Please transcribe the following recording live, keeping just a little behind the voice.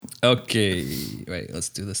Okay, right, let's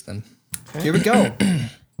do this then. Here we go.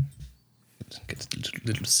 Get a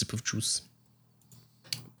little sip of juice.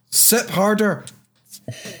 Sip harder.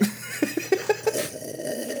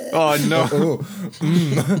 Oh no!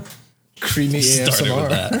 Creamy Started with ASMR.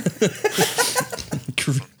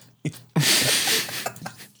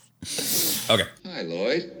 that. Okay. Hi,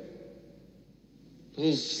 Lloyd. A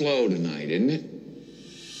little slow tonight, isn't it?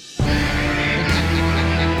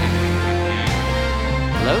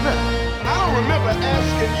 Hello there. I don't remember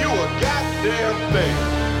asking you a goddamn thing.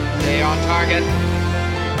 Stay on target.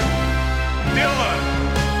 Dylan!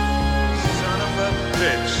 Son of a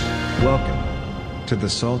bitch. Welcome to the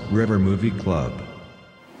Salt River Movie Club.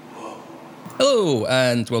 Hello,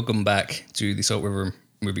 and welcome back to the Salt River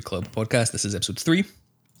Movie Club podcast. This is episode 3.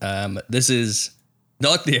 This is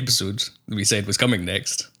not the episode we said was coming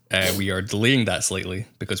next. We are delaying that slightly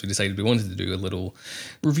because we decided we wanted to do a little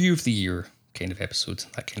review of the year kind of episode.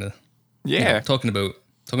 That kind of talking about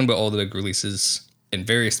all the big releases in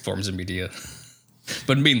various forms of media,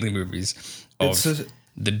 but mainly movies of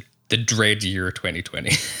the dread year 2020.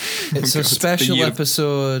 It's a special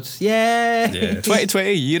episode. Yeah.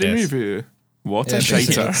 2020 year in review. What a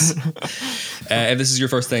shiter. If this is your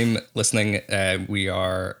first time listening, we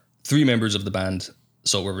are 3 members of the band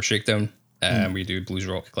Salt River Shakedown. We do blues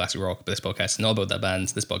rock, classic rock, but this podcast is not about that band.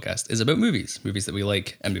 This podcast is about movies that we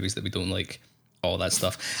like and movies that we don't like, all that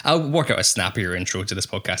stuff. I'll work out a snappier intro to this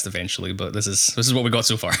podcast eventually, but this is what we got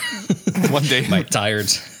so far. One day. my tired,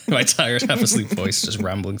 half asleep voice just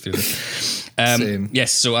rambling through this. Same.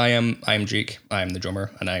 Yes, so I am Jake. I am the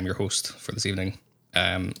drummer, and I am your host for this evening.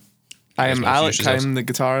 I am Alec. I'm the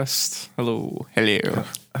guitarist. Hello.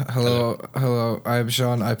 Hello. I'm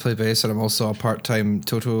Sean. I play bass, and I'm also a part-time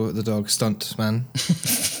Toto the dog stunt man.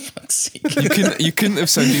 You couldn't have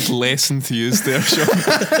sounded less enthused there, Sean.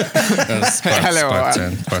 Hello.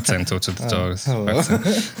 Part-time Toto the dog. Hello.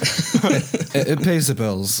 It pays the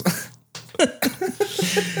bills.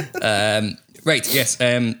 Right, yes.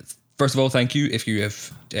 First of all, thank you if you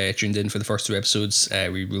have tuned in for the first 2 episodes.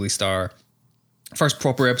 We released our first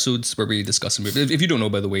proper episodes where we discuss a movie. If you don't know,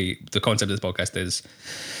 by the way, the concept of this podcast is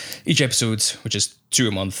each episode, which is 2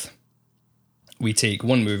 a month, we take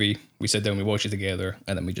one movie, we sit down, we watch it together,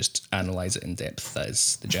 and then we just analyze it in depth. That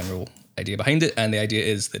is the general idea behind it. And the idea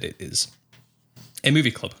is that it is a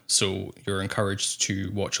movie club. So you're encouraged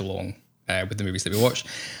to watch along with the movies that we watch.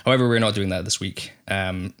 However, we're not doing that this week.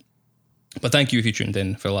 But thank you if you tuned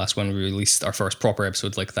in for the last one. We released our first proper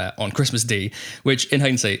episode like that on Christmas Day, which in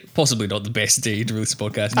hindsight, possibly not the best day to release a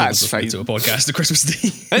podcast. That's fine. To a podcast on Christmas Day.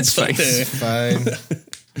 It's fine.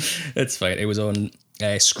 It's fine. It was on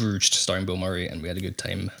Scrooged starring Bill Murray, and we had a good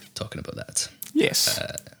time talking about that. Yes.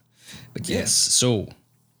 But yes, so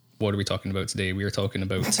what are we talking about today? We are talking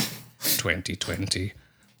about 2020.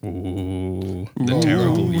 Ooh, the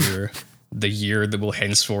terrible year. The year that will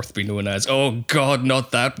henceforth be known as, oh God,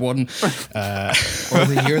 not that one. Or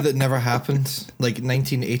the year that never happened, like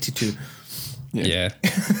 1982. Yeah.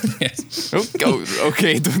 Yes.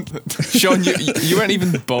 Okay. Sean, you weren't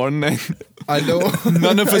even born then. I know.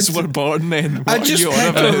 None of us were born then. I just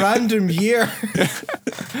picked a random year.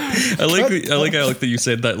 I like that you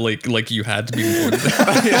said that like you had to be born.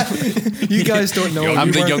 You guys don't know.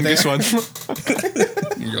 I'm the youngest one.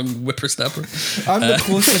 Young whippersnapper. I'm the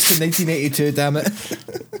closest to 1982, damn it.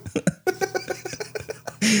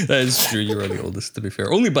 That is true. You are the oldest, to be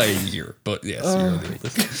fair. Only by a year, but yes, you are the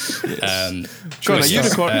oldest. Sean,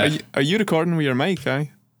 are you recording with your mic,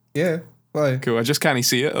 aye? Yeah. Why? Cool, I just can't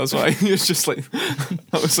see it. That's why. It's just like,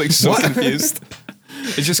 I was like so confused.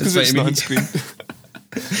 It's just because it's not on screen.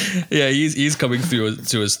 Yeah, he's coming through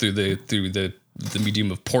to us through the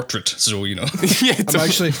medium of portrait, so you know. Yeah,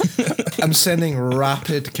 I'm sending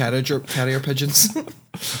rapid carrier pigeons.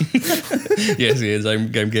 Yes, he is.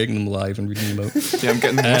 I'm getting them live and reading them out. Yeah, I'm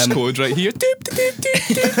getting the Morse code right here.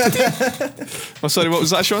 Oh, sorry, what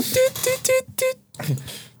was that, Sean?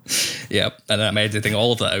 Yeah, and I'm editing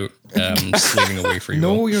all of that out, slaving away for you.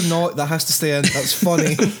 No, all. you're not. That has to stay in. That's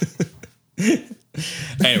funny.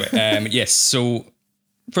 Anyway, yes. So,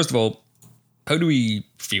 first of all, how do we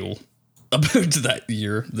feel about that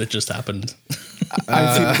year that just happened?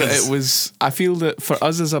 I feel that for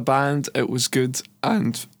us as a band, it was good,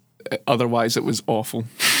 and otherwise, it was awful.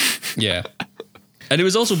 Yeah, and it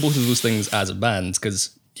was also both of those things as a band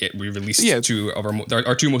because. Yeah, we released 2 of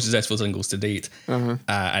our 2 most successful singles to date, and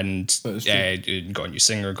got a new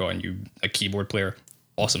singer, got a new keyboard player,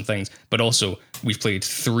 awesome things. But also, we've played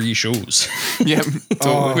 3 shows, Yeah,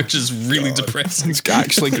 totally. which is really depressing. It's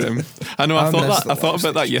actually grim. I know. I missed thought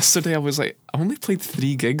about that yesterday. I was like, I only played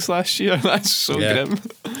 3 gigs last year. That's so grim.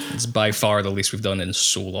 It's by far the least we've done in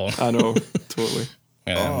so long. I know, totally.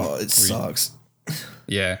 It sucks.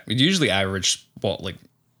 Yeah, we usually average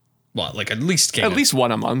like at least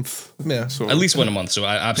one a month. Yeah. So at least one a month. So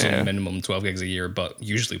absolute minimum 12 gigs a year, but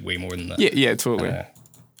usually way more than that. yeah, totally.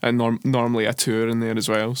 And normally a tour in there as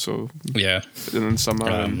well. So Yeah. and in summer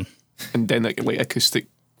and then like acoustic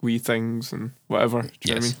wee things and whatever. Do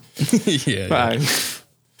you know what I mean? Yeah. But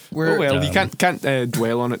We're, oh well, you can't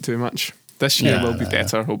dwell on it too much. This year will be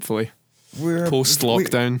better, hopefully. we're Post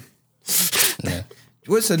lockdown. Yeah.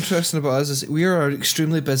 What's interesting about us is we are an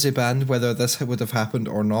extremely busy band, whether this would have happened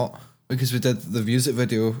or not, because we did the music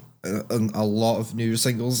video and a lot of new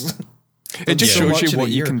singles. It just So shows much you in a what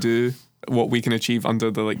you year. can do, what we can achieve under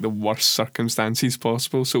the worst circumstances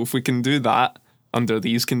possible. So if we can do that under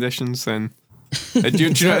these conditions, then do you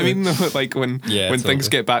know what I mean? Like when Yeah, things totally.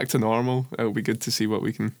 get back to normal, it'll be good to see what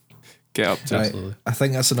we can get up to. Absolutely. I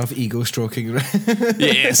think that's enough ego stroking.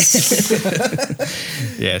 Yes.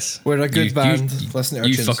 Yes. We're a good band. Listen to our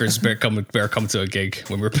You tunes. fuckers better come to a gig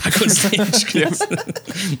when we're back on stage.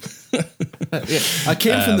 I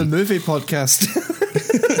came from the movie podcast.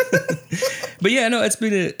 But yeah, no, it's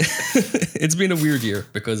been a weird year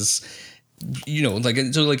because, you know, like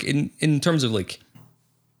so like in terms of like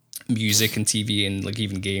music and TV and like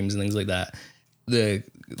even games and things like that, the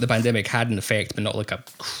pandemic had an effect, but not like a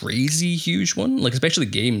crazy huge one. Like especially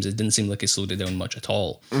games, it didn't seem like it slowed it down much at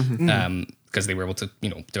all. Because they were able to, you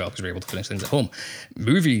know, developers were able to finish things at home.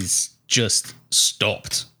 Movies just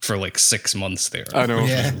stopped for like 6 months there. I know. Which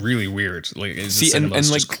Yeah. was really weird. Like the See, and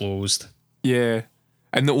cinemas just like- closed. Yeah.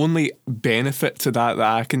 And the only benefit to that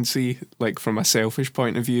I can see, like from a selfish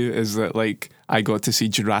point of view, is that like I got to see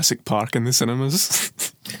Jurassic Park in the cinemas,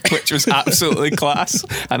 which was absolutely class.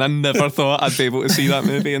 And I never thought I'd be able to see that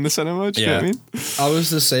movie in the cinema. Do you know what I Yeah. mean? I was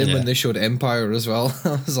the same Yeah. when they showed Empire as well.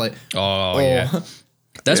 I was like, Oh, yeah.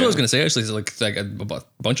 That's what I was going to say, actually. So like a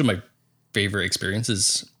bunch of my favorite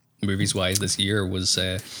experiences, movies wise, this year was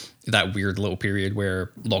that weird little period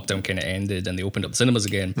where lockdown kind of ended and they opened up the cinemas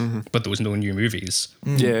again, but there was no new movies.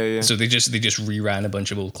 Yeah. So they just reran a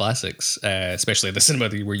bunch of old classics, especially at the cinema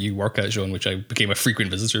where you work at, Sean, which I became a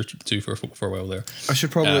frequent visitor to for a while there. I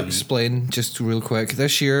should probably explain just real quick.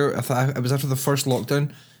 This year, I thought it was after the first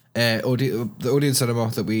lockdown. The Odeon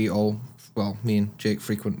Cinema that we all, well, me and Jake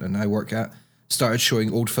frequent and I work at, started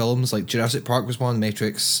showing old films like Jurassic Park was one,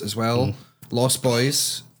 Matrix as well, Lost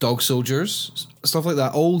Boys, Dog Soldiers, stuff like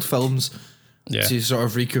that. Old films Yeah. to sort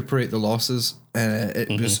of recuperate the losses. It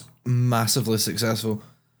was massively successful.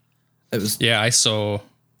 It was Yeah, I saw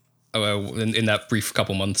in that brief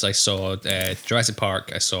couple months, I saw Jurassic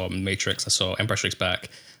Park, I saw Matrix, I saw Empire Strikes Back,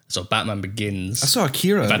 I saw Batman Begins. I saw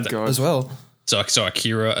Akira God. as well. So I saw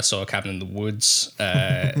Akira, I saw Cabin in the Woods.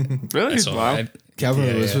 Really? I saw, Wow. Cabin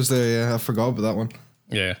Yeah, was yeah. was the I forgot about that one.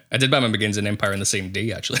 Yeah, I did Batman Begins and Empire in the same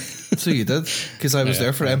day, actually. So you did because I was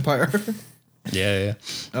there for Empire. yeah.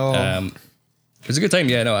 Oh, It was a good time.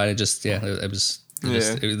 Yeah, no, I just it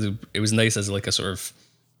was nice as like a sort of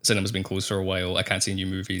cinema's been closed for a while. I can't see new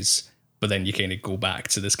movies, but then you kind of go back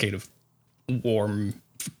to this kind of warm,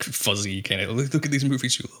 fuzzy kind of look at these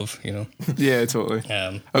movies you love, you know. Yeah, totally.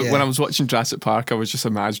 When I was watching Jurassic Park, I was just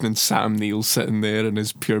imagining Sam Neill sitting there in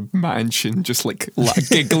his pure mansion, just like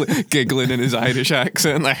giggling in his Irish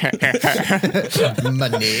accent. Like,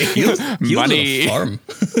 money. He lives Money. on a farm.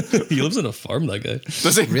 He lives on a farm. That guy.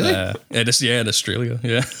 does he? Really? In Australia.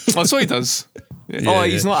 Yeah. Oh, so he does. Yeah,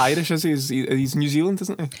 He's yeah. not Irish, is he? He's New Zealand,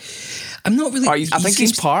 isn't he? I'm not really. Or I think he's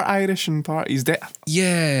seems- part Irish and part. He's dead.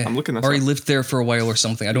 Yeah. I'm looking this Or he up. lived there for a while or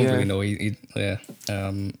something. I don't Yeah. really know. Yeah.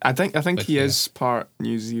 I think But he yeah. is part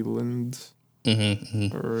New Zealand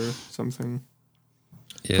or something.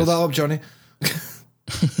 Yes. Pull that up, Johnny.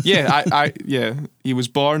 Yeah, he was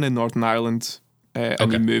born in Northern Ireland and he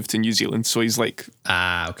Okay. moved to New Zealand. So he's like,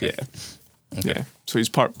 Okay. yeah. So he's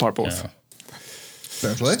part both. Yeah.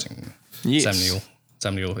 Fair play. Yes.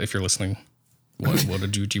 Sam Neill, if you're listening, what a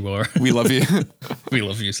dude you are. We love you. We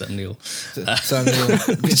love you, Sam Neill. Samuel.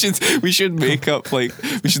 we should make up we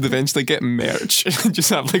should eventually get merch.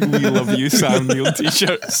 Just have like "We love you, Sam Neill"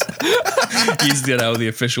 t-shirts. He's now the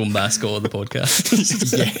official mascot of the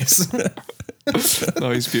podcast. Yes.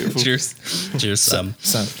 Oh, he's beautiful. Cheers, Sam.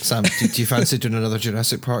 Sam, do you fancy doing another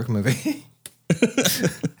Jurassic Park movie?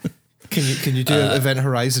 Can you do Event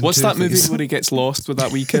Horizon? What's 2, that movie please? where he gets lost with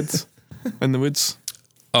that wee kid in the woods?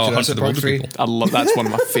 Oh, Hunt Jurassic for the Park Wilder 3. People. I love that's one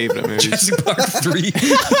of my favourite movies. Jurassic Park 3.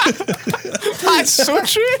 That's so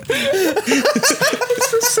true.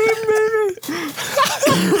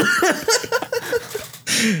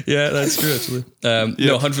 Yeah, that's true, actually.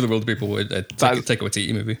 No, Hunt for the Wilder People, Taika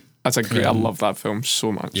Waititi movie. That's a great. I love that film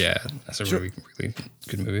so much. Yeah, that's a really, really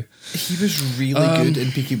good movie. He was really good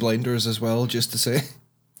in Peaky Blinders as well, just to say.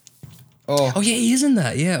 Oh yeah, he is in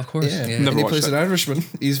that. Yeah, of course. Yeah, Yeah, and he watched plays it. an Irishman.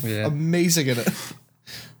 He's amazing in it.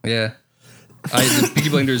 yeah. The Peaky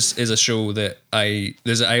Blinders is a show that I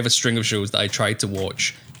have a string of shows that I tried to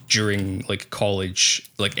watch during like college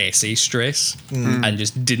like essay stress and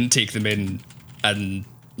just didn't take them in, and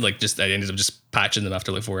like I ended up just patching them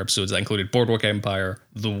after like 4 episodes. That included Boardwalk Empire,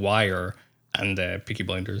 The Wire, and Peaky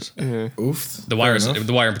Blinders. Oof. The Wire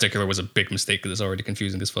in particular was a big mistake because it's already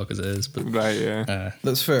confusing as fuck as it is. But Right. Yeah.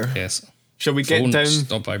 That's fair. yes, Shall we get down?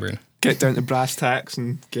 Stop vibrating. Get down to brass tacks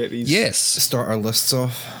and get these. Yes. Start our lists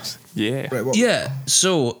off. Yeah. Right. What? Yeah.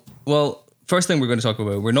 So, well, first thing we're going to talk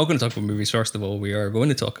about, we're not going to talk about movies. First of all, we are going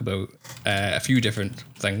to talk about a few different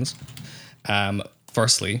things.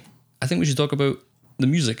 Firstly, I think we should talk about the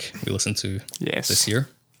music we listened to this year,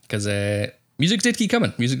 because music did keep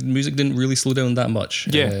coming. Music didn't really slow down that much.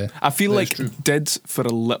 Yeah. I feel like it did for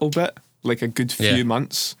a little bit, like a good few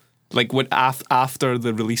months. Like when after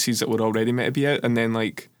the releases that were already meant to be out, and then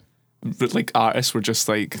like artists were just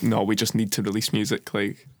like, no, we just need to release music.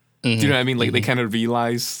 Like, do you know what I mean? Like they kind of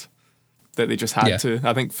realized that they just had to.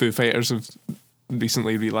 I think Foo Fighters have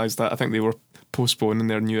recently realized that. I think they were postponing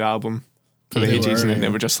their new album for ages, and then they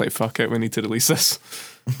were just like, fuck it, we need to release this.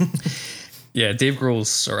 Yeah, Dave Grohl's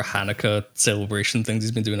sort of Hanukkah celebration things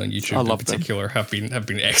he's been doing on YouTube I love in particular have been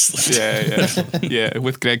excellent. Yeah,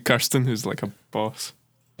 with Greg Kurstin, who's like a boss.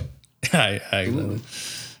 Hi.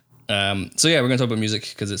 So yeah, we're going to talk about music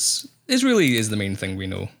because it really is the main thing we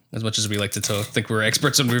know. As much as we like to think we're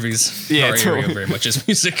experts on movies, our area very much is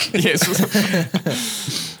music. Yes.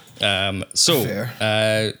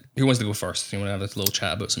 Who wants to go first? You want to have a little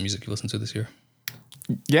chat about some music you listened to this year?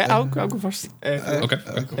 Yeah, I'll go first.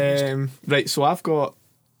 Okay. Right, so I've got...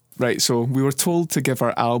 Right, so we were told to give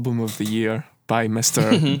our album of the year by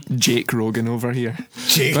Mr. Jake Rogan over here.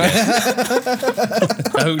 Jake.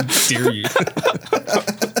 How dare you?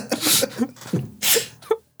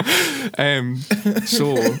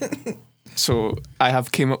 So I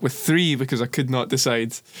have came up with 3 because I could not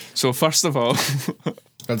decide. So first of all...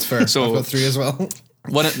 That's fair. So I've got 3 as well.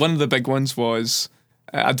 One of the big ones was...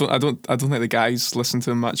 I don't think the guys listen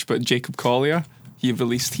to him much, but Jacob Collier, he's been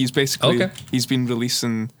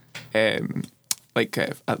releasing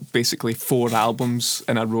basically 4 albums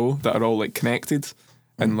in a row that are all like connected,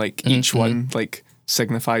 and like each one like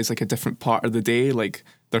signifies like a different part of the day. Like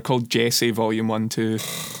they're called Jesse Volume 1, 2,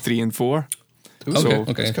 3, and 4. Ooh,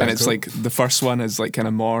 okay. And it's like the first one is like kind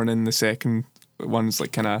of morning, the second one's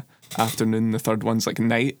like kind of afternoon, the third one's like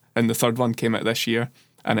night, and the third one came out this year.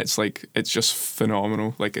 And it's just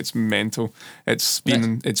phenomenal. Like it's mental. It's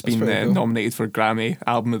been cool. nominated for Grammy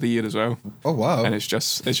Album of the Year as well. Oh wow! And it's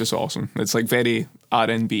just awesome. It's like very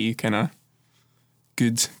R&B kind of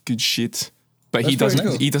good shit. But he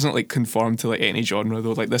doesn't like conform to like any genre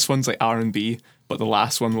though. Like this one's like R&B, but the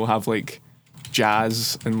last one will have like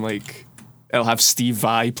jazz and like it'll have Steve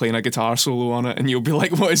Vai playing a guitar solo on it, and you'll be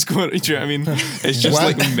like, "What is going on?" Do you know what I mean? It's just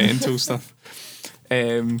like mental stuff.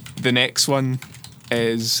 The next one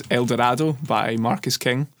is El Dorado by Marcus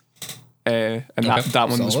King. And that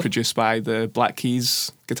one was produced by the Black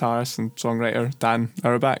Keys guitarist and songwriter Dan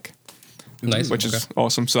Auerbach. Nice. Which is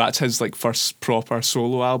awesome. So that's his like first proper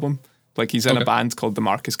solo album. Like he's in a band called the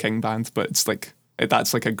Marcus King Band, but it's like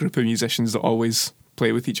that's like a group of musicians that always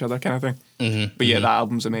play with each other kind of thing. But yeah, that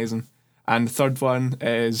album's amazing. And the third one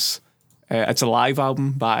is it's a live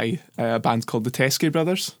album by a band called the Teskey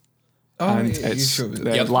Brothers. And it's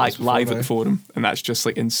live at the Forum, and that's just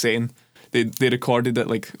like insane. They recorded it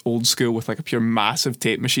like old school with like a pure massive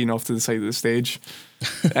tape machine off to the side of the stage,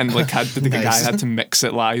 and like the guy had to mix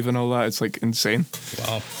it live and all that. It's like insane.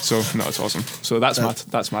 Wow. So no, it's awesome. So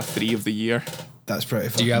that's my 3 of the year. That's pretty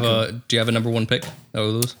fun. Do you have a number one pick out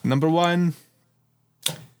of those? Number 1,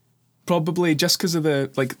 probably just because of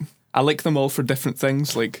the like I like them all for different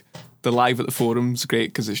things. Like the live at the Forum's great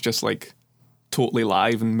because it's just like totally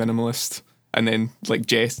live and minimalist, and then like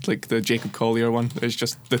the Jacob Collier one is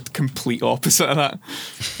just the complete opposite of that.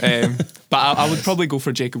 But I would probably go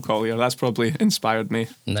for Jacob Collier. That's probably inspired me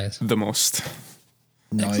the most.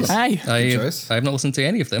 Nice. Aye. I have not listened to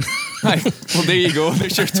any of them. Aye. Well, there you go.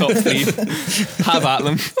 There's your top 3. Have at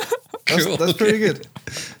them. That's pretty good.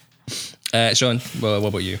 Sean, well, what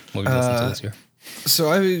about you? What have you listened to this year?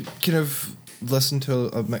 So I kind of listened to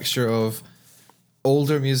a mixture of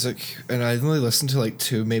older music, and I only listened to like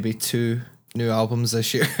 2 new albums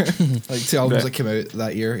this year. Like 2 albums that came out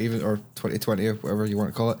that year, even or 2020 or whatever you want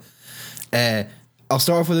to call it. I'll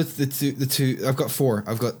start off with the two. I've got four.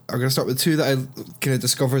 I'm gonna start with two that I kind of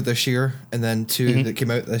discovered this year, and then 2 that came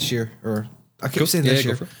out this year. Or I keep saying this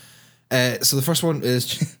year. So the first one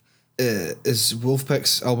is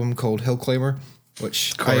Wolfpack's album called Hill Climber,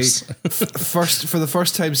 which I for the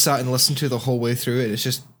first time sat and listened to the whole way through it. It's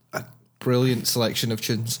just a brilliant selection of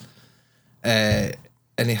tunes.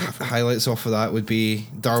 Any highlights off of that would be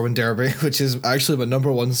Darwin Derby, which is actually my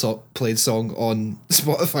number one played song on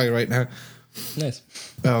Spotify right now. Nice.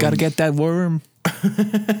 Gotta get that worm.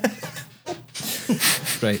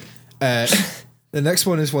 Right. The next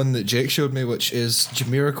one is one that Jake showed me, which is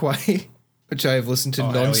Jamiroquai, which I have listened to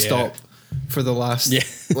non-stop for the last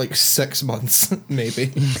like 6 months,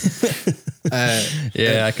 maybe.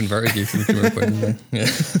 I converted you from Jamiroquai. Yeah.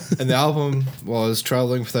 And the album was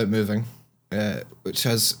Traveling Without Moving, which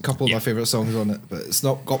has a couple of my favourite songs on it, but it's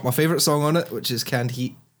not got my favourite song on it, which is Canned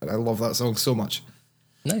Heat, and I love that song so much.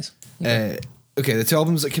 Nice. Okay, the two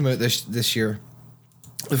albums that came out this year.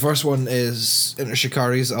 The first one is Inter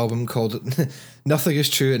Shikari's album called Nothing Is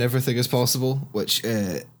True and Everything Is Possible, which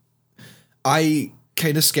I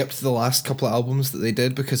kind of skipped the last couple of albums that they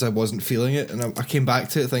did because I wasn't feeling it, and I came back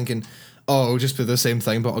to it thinking, oh, it'll just be the same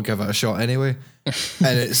thing, but I'll give it a shot anyway.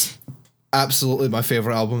 And it's absolutely my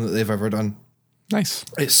favourite album that they've ever done. Nice.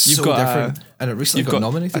 It's so different, and it recently got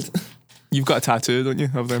nominated. You've got a tattoo, don't you,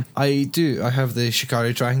 of them? I do. I have the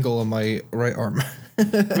Shikari triangle on my right arm.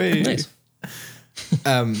 Nice.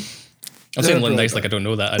 I'm saying one nice like I don't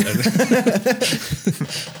know that.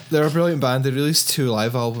 They're a brilliant band. They released 2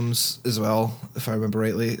 live albums as well, if I remember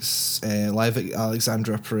rightly. It's Live at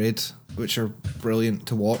Alexandra Parade, which are brilliant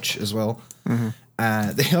to watch as well.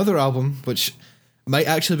 The other album, which might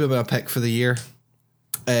actually be my pick for the year,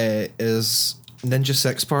 is Ninja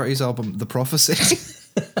Six Party's album, The Prophecy.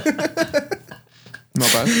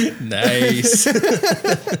 Not bad. Nice.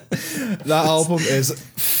 That album is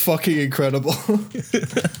fucking incredible.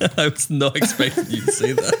 I was not expecting you to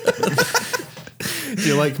say that. Do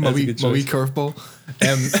you like my wee curveball?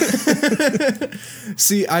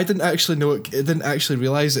 See, I didn't actually know it. I didn't actually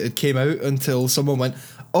realize it came out until someone went,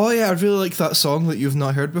 "Oh yeah, I really like that song that you've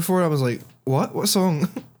not heard before." I was like, "What? What song?"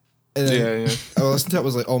 And then I listened to it. I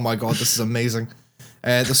was like, "Oh my god, this is amazing."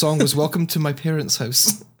 The song was "Welcome to My Parents'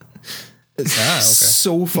 House." It's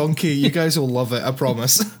so funky. You guys will love it, I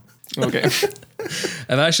promise. Okay.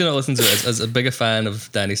 I've actually not listened to it. As big a fan of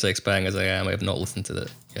Danny Sixbang as I am, I have not listened to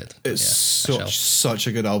it yet. It's such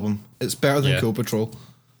a good album. It's better than Cool Patrol,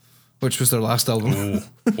 which was their last album.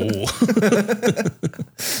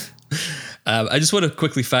 I just want to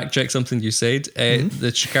quickly fact check something you said.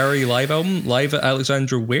 The Shikari live album, live at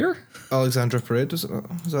Alexandra where? Alexandra Parade, is that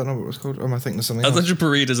not what it was called? Or am I thinking of something Alexandra else?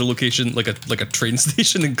 Parade is a location, like a train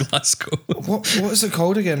station in Glasgow. What is it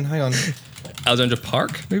called again? Hang on. Alexandra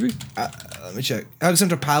Park, maybe? Let me check.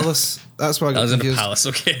 Alexandra Palace. That's where I got Alexandra confused. Palace,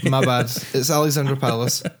 okay. My bad. It's Alexandra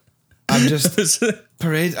Palace. I'm just...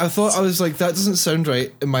 Parade. I thought, I was like, that doesn't sound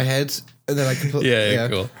right in my head. And then I completely... Yeah,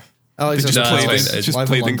 cool. Alexandra Palace. Just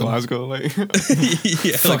played in Glasgow, like...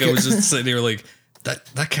 Yeah, like I was just sitting here like,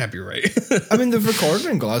 that can't be right. I mean, they've recorded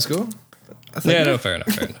in Glasgow. I think. Yeah, no, fair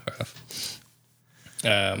enough.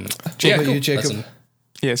 What about you, Jacob? Listen,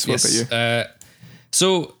 Yes, what about you?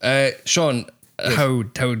 So, Sean, how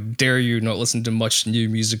dare you not listen to much new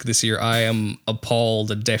music this year? I am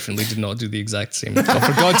appalled. I definitely did not do the exact same thing.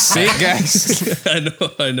 For God's sake, guys.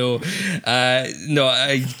 I know. No,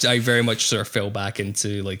 I very much sort of fell back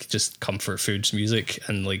into like just comfort foods music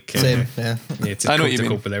and like Same, yeah. To I know what you cope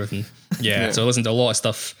mean. with everything. Yeah, so I listened to a lot of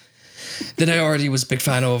stuff that I already was a big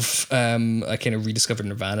fan of. I kind of rediscovered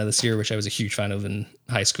Nirvana this year, which I was a huge fan of in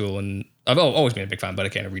high school, and I've always been a big fan, but I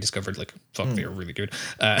kind of rediscovered like they were really good.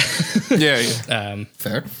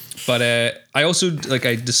 Fair. But I also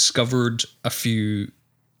I discovered a few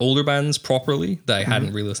older bands properly that I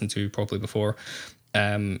hadn't really listened to properly before.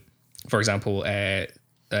 For example, a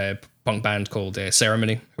punk band called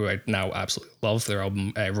Ceremony, who I now absolutely love. Their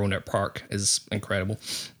album Roanoke Park is incredible.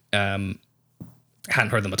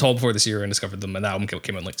 Hadn't heard them at all before this year and discovered them, and the album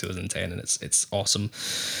came out in like 2010, and it's awesome.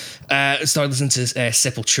 Started listening to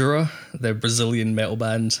Sepultura, the Brazilian metal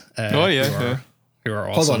band. Who are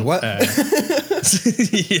awesome. Hold on, what?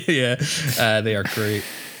 They are great.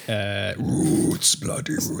 Roots,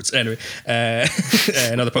 bloody roots. Anyway,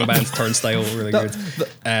 another punk band, Turnstile, really good.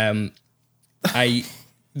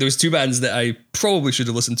 There was 2 bands that I probably should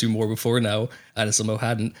have listened to more before now, and I somehow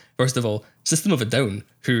hadn't. First of all, System of a Down,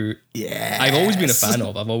 who I've always been a fan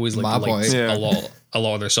of. I've always liked a lot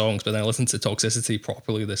of their songs, but then I listened to Toxicity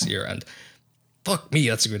properly this year, and fuck me,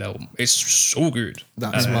 that's a good album. It's so good.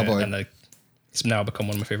 That's my boy. It's now become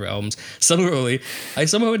one of my favorite albums. Similarly, I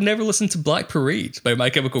somehow had never listened to Black Parade by My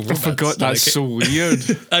Chemical Romance. I forgot, that's so weird.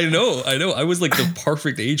 I know. I was like the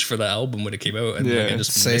perfect age for that album when it came out, and like, I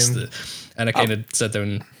just missed it. And I kind of sat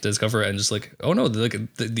down to discover it and just like, oh no,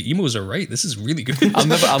 the emos are right. This is really good.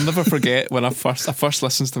 I'll never forget when I first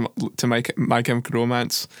listened to My Chemical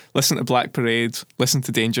Romance, listened to Black Parade, listened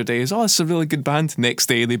to Danger Days. Oh, it's a really good band. Next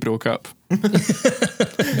day they broke up.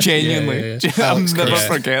 Genuinely, I'll never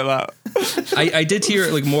forget that. I did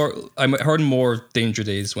hear like more. I heard more Danger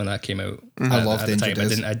Days when that came out. I love Danger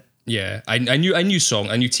Days. I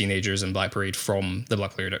knew Teenagers and Black Parade from the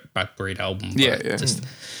Black Parade album.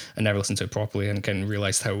 I never listened to it properly and kind of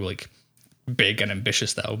realized how like big and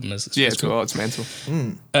ambitious the album is. It's mental.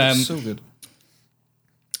 It's so good.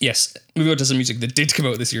 Yes, moving on to some music that did come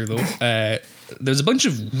out this year though. There's a bunch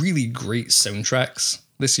of really great soundtracks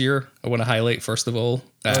this year. I want to highlight first of all.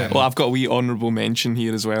 Well, I've got a wee honourable mention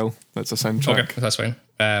here as well. That's a soundtrack. Okay, that's fine.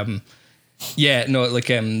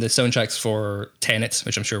 The soundtracks for Tenet,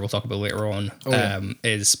 which I'm sure we'll talk about later on,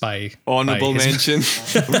 is by honourable mention.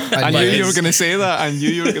 I knew you were going to say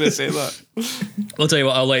that. I'll tell you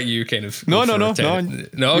what. I'll let you kind of. No.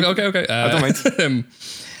 Okay. I don't mind.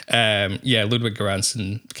 Ludwig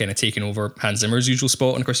Göransson kind of taking over Hans Zimmer's usual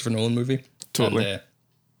spot in a Christopher Nolan movie. Totally.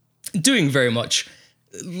 And, doing very much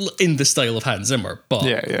in the style of Hans Zimmer, but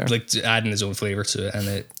like adding his own flavour to it, and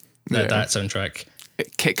that soundtrack.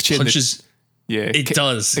 It kicks you punches. It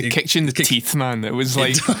does. It kicked you in the teeth, man. It was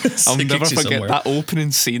like, I'll never forget that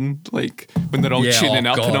opening scene, like when they're all tuning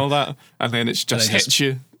up and all that, and then it's just hits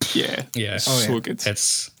you. Yeah. So good.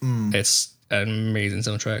 It's an amazing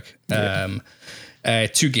soundtrack.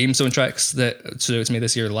 Two game soundtracks that stood out to me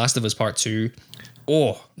this year. Last of Us Part 2.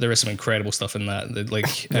 Oh, there is some incredible stuff in that.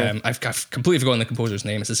 I've completely forgotten the composer's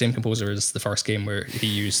name. It's the same composer as the first game, where he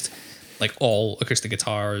used like all acoustic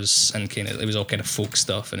guitars and it was all kind of folk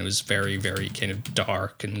stuff, and it was very, very kind of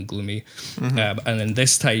dark and gloomy. And then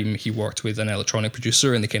this time he worked with an electronic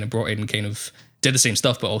producer, and they kind of brought in did the same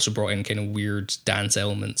stuff, but also brought in kind of weird dance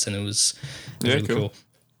elements, and it was really cool.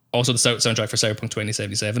 Also, the soundtrack for Cyberpunk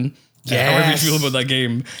 2077. However you feel about that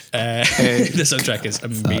game, the soundtrack is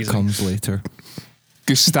amazing. That comes later.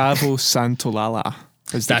 Gustavo Santaolalla.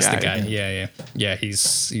 That's the guy. Yeah.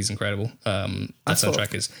 He's incredible. That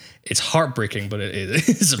soundtrack it's heartbreaking, but it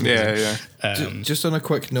is amazing. Just on a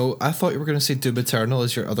quick note, I thought you were going to say Doom Eternal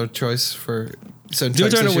as your other choice for soundtrack. Doom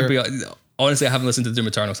Eternal would be honestly. I haven't listened to the Doom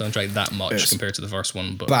Eternal soundtrack that much compared to the first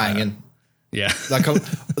one, but banging.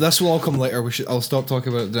 This will all come later. I'll stop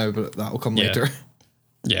talking about it now, but that will come later.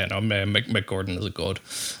 Yeah, no, Mick Gordon is a god.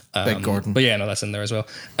 Big Gordon. But that's in there as well.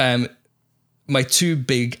 My two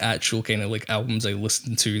big actual kind of like albums I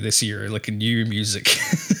listened to this year, like new music,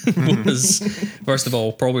 was first of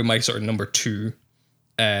all probably my sort of number 2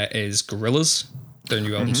 is Gorillaz, their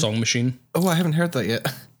new album Song Machine. Oh, I haven't heard that yet.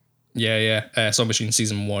 Yeah. Song Machine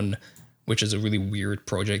Season 1, which is a really weird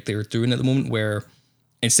project they're doing at the moment, where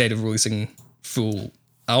instead of releasing full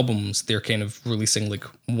albums, they're kind of releasing like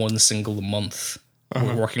one single a month.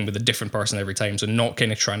 We're working with a different person every time, so not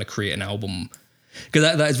kind of trying to create an album.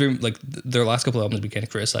 Because that is very, like, their last couple of albums we kind of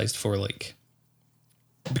criticized for, like,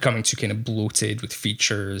 becoming too kind of bloated with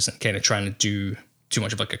features and kind of trying to do too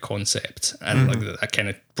much of, like, a concept. And, like, that kind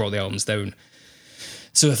of brought the albums down.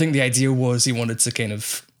 So I think the idea was he wanted to kind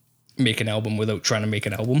of make an album without trying to make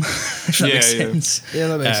an album, if that makes sense. Yeah,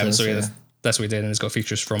 that makes sense. So, that's what he did. And it's got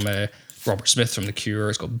features from Robert Smith from The Cure.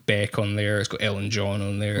 It's got Beck on there. It's got Elton John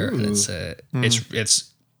on there. Ooh. And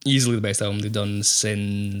it's easily the best album they've done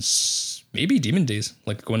since maybe Demon Days,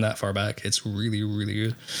 like going that far back. It's really, really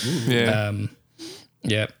good.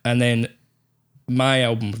 Yeah. And then my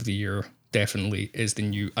album of the year definitely is the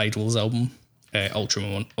new Idols album, Ultra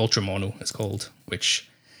Mono it's called, which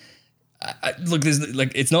look, there's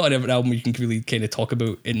like, it's not an album you can really kind of talk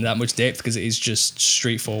about in that much depth, because it is just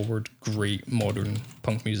straightforward, great modern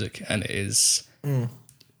punk music, and it is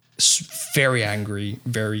very angry,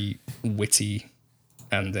 very witty,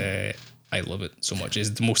 and I love it so much.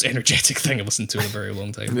 It's the most energetic thing I've listened to in a very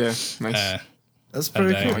long time. Yeah, nice. That's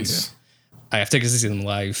pretty cool. Nice. I have tickets to see them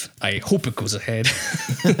live. I hope it goes ahead,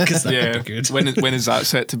 because that would be good. When is that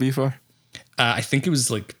set to be for? I think it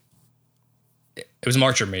was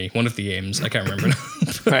March or May, one of the M's. I can't remember.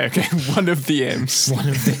 Right, okay, one of the M's.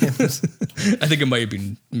 I think it might have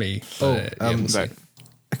been May. A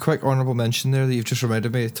quick honourable mention there that you've just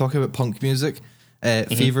reminded me. Talking about punk music,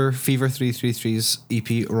 Fever 333's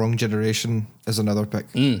EP Wrong Generation is another pick.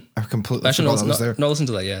 I completely forgot that was there. Not listened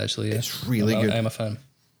to that yet, actually. Yeah. It's really good. I'm a fan.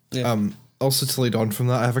 Yeah. Also, to lead on from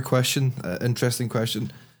that, I have a question, interesting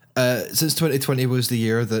question. Since 2020 was the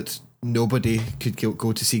year that nobody could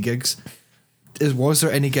go to see gigs, Was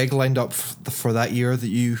there any gig lined up for that year that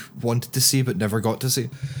you wanted to see but never got to see?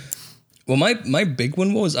 Well, my big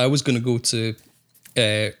one was I was going to go to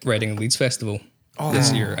Reading and Leeds Festival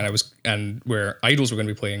this year, and where Idols were going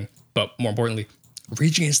to be playing, but more importantly,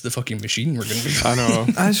 Rage Against the fucking Machine were going to be. I know.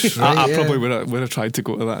 That's right, I probably would have tried to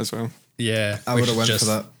go to that as well. Yeah, I would have went for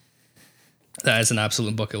that. That is an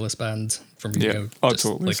absolute bucket list band for me. Yeah,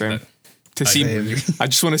 totally. Same. That. To see, I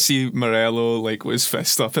just want to see Morello like with his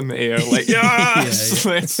fist up in the air, like yes,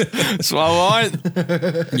 that's what I want.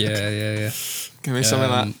 Yeah. Give me some of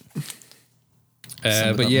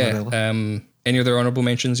that. But yeah, any other honorable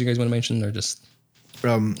mentions you guys want to mention, or just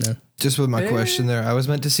just with my question there, I was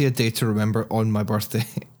meant to see A Day to Remember on my birthday.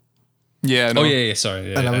 Yeah. No. Oh yeah.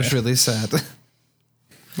 Sorry. Yeah, and I was really sad.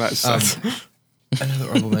 That's sad. Any other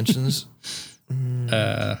honorable mentions?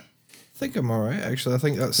 I think I'm all right. Actually, I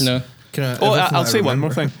think that's no. I'll say one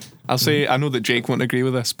more thing. I'll say, I know that Jake won't agree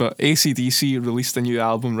with this, but AC/DC released a new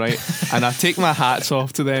album, right? And I take my hats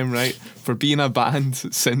off to them, right, for being a band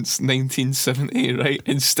since 1970, right,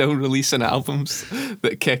 and still releasing albums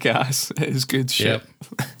that kick ass. It is good shit.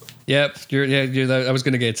 Yep. I was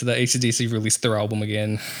going to get to that. AC/DC released their album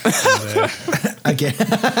again. again.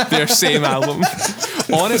 Their same album.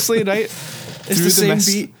 Honestly, right? It's the same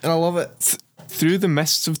beat, and I love it. Through the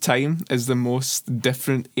Mists of Time is the most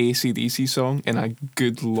different AC/DC song in a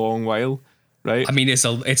good long while, right? I mean, it's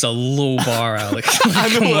a low bar, Alex.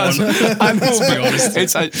 I know. Let's be honest.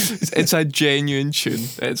 It's a genuine tune.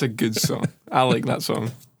 It's a good song. I like that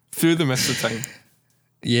song. Through the Mists of Time.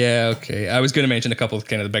 Yeah, okay. I was going to mention a couple of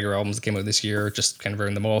kind of the bigger albums that came out this year, just kind of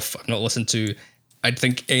round them off. I've not listened to, I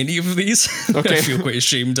think, any of these. Okay. I feel quite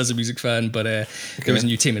ashamed as a music fan, but there was a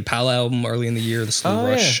new Tame Impala album early in the year, The Slow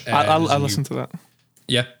Rush. Yeah. I listened to that.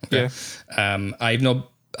 Yeah. Okay. Yeah. I've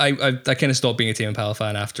not. I kind of stopped being a Tame Impala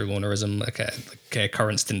fan after Lonerism.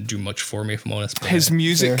 Currents didn't do much for me, if I'm honest. But, his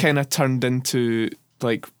music kind of turned into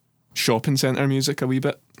like shopping centre music a wee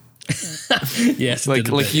bit. Yes, like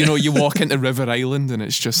you know, you walk into River Island and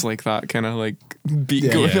it's just like that kind of like beat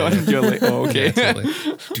going on. And you're like, oh, okay. Yeah, totally.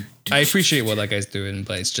 I appreciate what that guy's doing,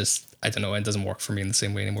 but it's just, I don't know, it doesn't work for me in the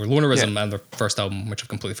same way anymore. Lonerism and their first album, which I've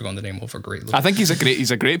completely forgotten the name of, are great. I think he's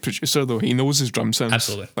a great producer though. He knows his drum sounds.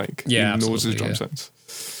 Absolutely. Like he knows his drum sounds.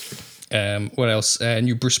 What else?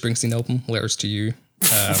 New Bruce Springsteen album, Letters to You.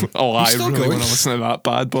 I really want to listen to that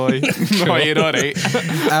bad boy. No, you're all right.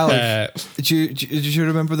 Alec, did you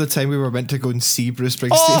remember the time we were meant to go and see Bruce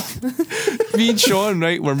Springsteen? Me and Sean,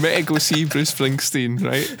 right, we're meant to go see Bruce Springsteen,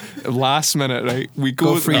 right? Last minute, right? We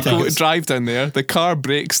go to drive down there, the car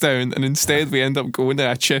breaks down, and instead we end up going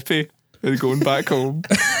to a chippy and going back home.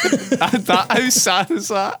 How sad is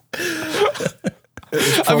that?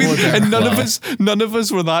 I mean, and none of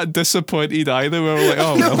us were that disappointed either. We were like,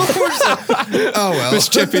 oh well, oh well. This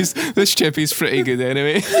chippy's pretty good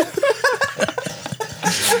anyway.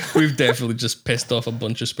 We've definitely just pissed off a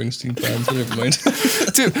bunch of Springsteen fans, but never mind.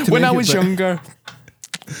 Dude, when I was younger,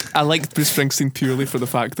 I liked Bruce Springsteen purely for the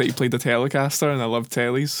fact that he played the Telecaster, and I loved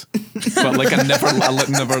tellies. But like, I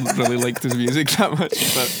never really liked his music that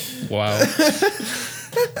much. But wow.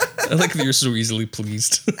 I like that you're so easily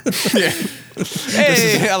pleased. Yeah.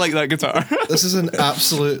 Hey, I like that guitar. This is an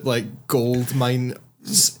absolute like gold mine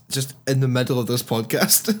just in the middle of this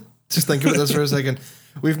podcast. Just think about this for a second.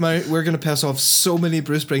 We're going to piss off so many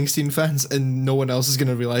Bruce Springsteen fans and no one else is going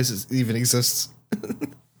to realise it even exists.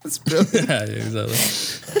 That's brilliant. Yeah,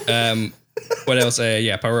 exactly. What else?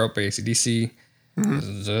 Power Up by AC/DC. Paul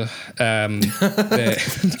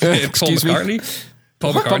McCartney.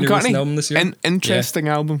 Paul McCartney released an album this year. Interesting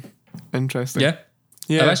album. Interesting. Yeah.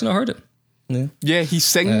 I've actually not heard it. Yeah, he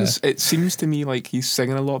sings. It seems to me like he's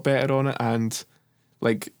singing a lot better on it, and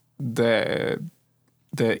like the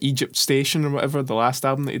Egypt Station or whatever, the last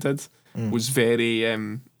album that he did was very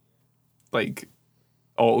like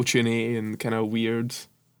auto-tuney and kind of weird.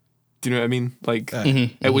 Do you know what I mean? Like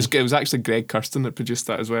it was actually Greg Kurstin that produced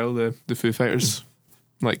that as well, the Foo Fighters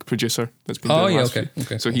like producer that's been doing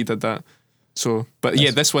okay. So he did that. So, but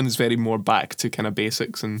yeah, this one is very more back to kind of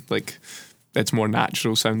basics and like it's more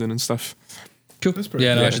natural sounding and stuff. Cool. I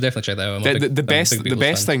should definitely check that out. The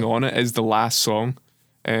best thing on it is the last song,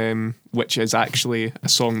 which is actually a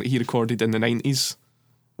song that he recorded in the 90s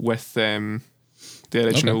with the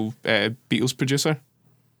original Beatles producer.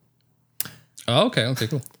 Oh, okay,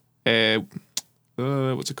 cool.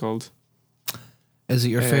 What's it called? Is it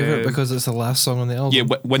your favourite because it's the last song on the album? Yeah,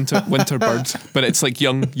 Winter Bird. But it's like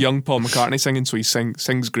young Paul McCartney singing, so he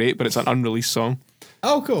sings great, but it's an unreleased song.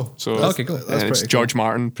 Oh, cool. So cool. it's George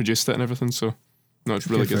Martin produced it and everything, so no, it's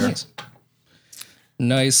really good.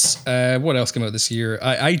 Nice. What else came out this year?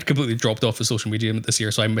 I completely dropped off of social media this year,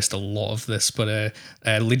 so I missed a lot of this. But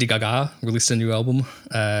Lady Gaga released a new album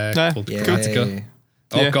called Chromatica.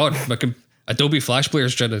 Oh God, Adobe Flash Player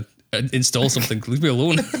is trying to install something. Leave me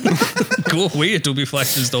alone. Go away, Adobe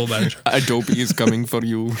Flash Install Manager. Adobe is coming for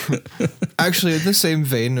you. Actually, in the same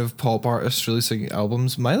vein of pop artists releasing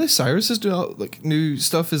albums, Miley Cyrus's new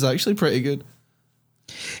stuff is actually pretty good.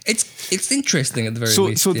 It's interesting at the very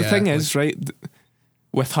least. So the thing is, right,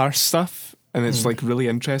 with her stuff, and it's like really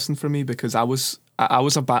interesting for me because I was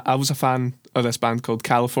a fan of this band called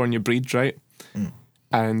California Breed, right?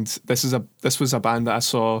 And this was a band that I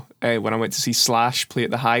saw when I went to see Slash play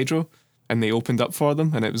at the Hydro, and they opened up for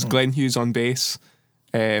them, and it was Glenn Hughes on bass.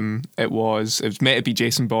 It was meant to be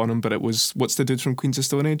Jason Bonham, but it was what's the dude from Queens of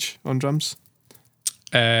Stone Age on drums?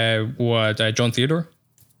 John Theodore?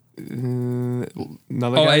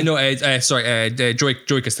 Another guy? I know. Sorry,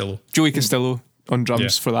 Joey Castillo. Joey Castillo on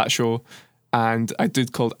drums for that show, and a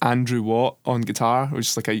dude called Andrew Watt on guitar, which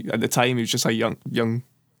is like at the time he was just a young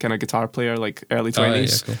kind of guitar player, like early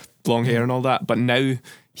 20s, cool. long hair and all that. But now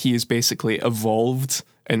he is basically evolved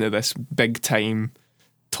into this big time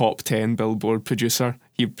top 10 Billboard producer.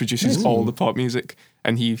 He produces all the pop music,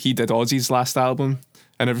 and he did Ozzy's last album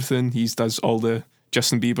and everything. He does all the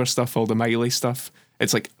Justin Bieber stuff, all the Miley stuff.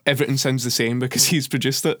 It's like everything sounds the same because he's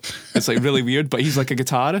produced it. It's like really weird, but he's like a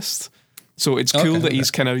guitarist. So it's cool that he's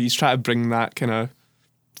trying to bring that kind of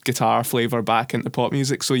guitar flavour back into pop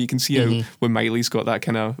music. So you can see how when Miley's got that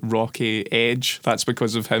kind of rocky edge, that's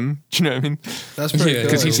because of him. Do you know what I mean? That's pretty cool.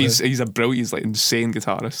 Because he's like insane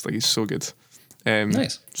guitarist. Like he's so good.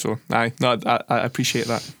 Nice. So I appreciate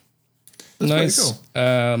that. That's nice.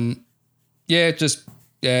 Pretty cool. Just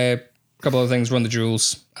a couple of things. Run the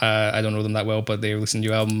Jewels. I don't know them that well, but they released a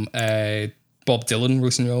new album. Bob Dylan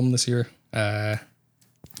released a new album this year.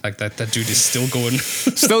 Like that dude is still going.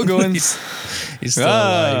 Still going. he's still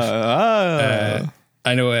alive.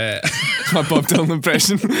 I know. My Bob Dylan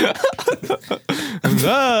impression.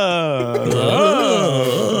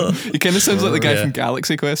 He kind of sounds like the guy from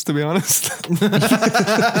Galaxy Quest, to be honest.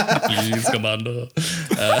 Please, Commander.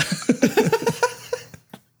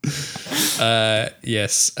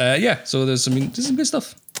 Yes. So there's some good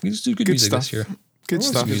stuff. We just do good music stuff. this year. Good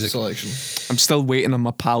stuff. Good selection. I'm still waiting on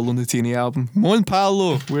my Paolo Nutini album. Come on,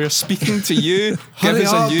 Paolo, we're speaking to you. Give Hurry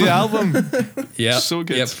us up. a new album. Yeah, So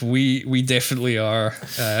good. Yep, we definitely are.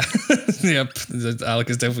 Yep, Alec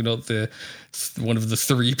is definitely not one of the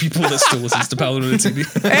three people that still listens to Paolo Nutini.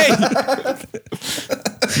 Hey,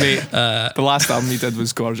 mate, the last album he did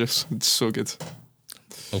was gorgeous. It's so good.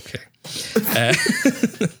 Okay.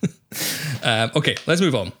 Okay, let's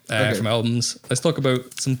move on from albums. Let's talk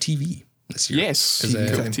about some TV this year. Yes,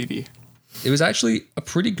 TV. It was actually a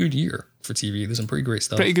pretty good year for TV. There's some pretty great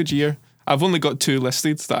stuff. Pretty good year. I've only got 2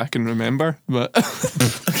 listed that I can remember, but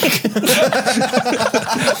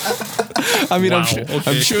I mean, Wow,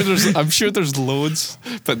 I'm sure there's loads,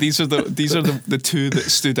 but these are the 2 that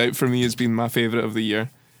stood out for me as being my favourite of the year.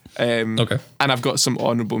 Okay. And I've got some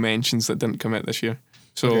honourable mentions that didn't come out this year.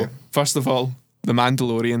 So first of all, The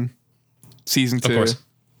Mandalorian, season 2. Of course.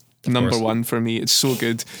 Number 1 for me. It's so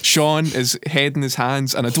good. Sean is head in his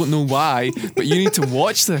hands, and I don't know why, but you need to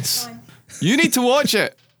watch this. You need to watch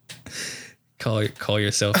it. Call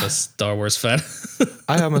yourself a Star Wars fan.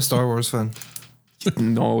 I am a Star Wars fan.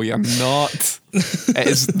 No, you're not. It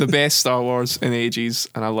is the best Star Wars in ages,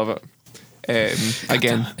 and I love it.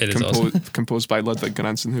 Again, It is awesome. composed by Ludwig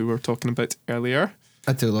Göransson, who we were talking about earlier.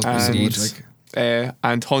 I do love And, music.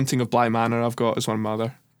 And Haunting of Bly Manor I've got as one of my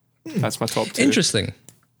other. That's my top 2. Interesting.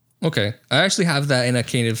 Okay, I actually have that in a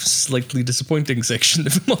kind of slightly disappointing section,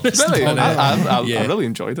 if I'm honest. Really? But, I yeah. really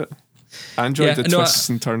enjoyed it. I enjoyed the twists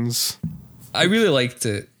and turns. I really liked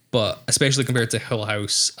it, but especially compared to Hill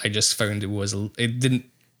House, I just found it didn't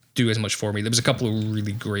do as much for me. There was a couple of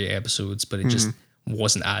really great episodes, but it just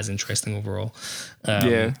wasn't as interesting overall.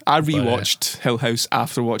 I rewatched Hill House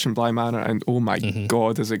after watching Bly Manor, and oh my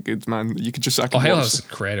god, is it good, man? You could just Hill House is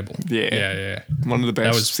incredible. Yeah. One of the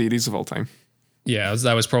best series of all time. Yeah,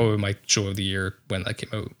 that was probably my show of the year when that came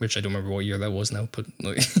out, which I don't remember what year that was now, but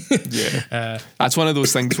like, that's one of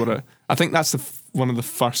those things where I think that's one of the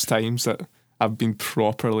first times that I've been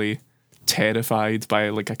properly terrified by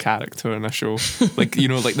like a character in a show, like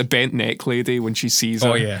like the bent neck lady when she sees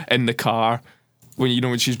her in the car.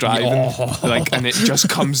 When she's driving, like, and it just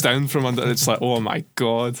comes down from under. It's like, oh my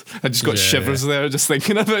god! I just got shivers there just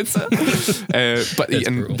thinking about it. But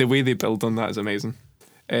the way they build on that is amazing.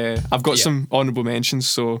 I've got some honourable mentions.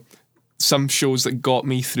 So, some shows that got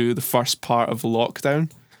me through the first part of lockdown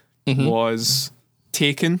was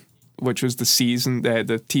Taken, which was the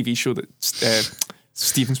TV show that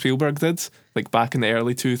Steven Spielberg did, like back in the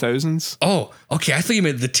early 2000s. Oh, okay. I thought you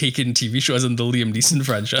meant the Taken TV show as in the Liam Neeson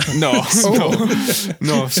franchise. No.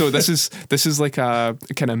 So this is like a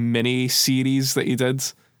kind of mini series that he did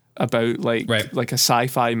about like a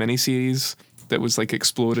sci-fi mini series that was like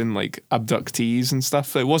exploring like abductees and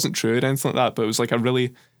stuff. It wasn't true or anything like that, but it was like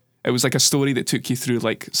a story that took you through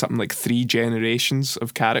like something like 3 generations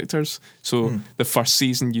of characters. So the first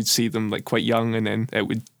season you'd see them like quite young, and then it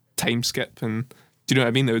would time skip, and do you know what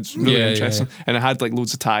I mean? It was really interesting. Yeah. And it had like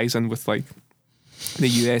loads of ties in with like the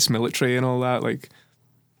US military and all that. Like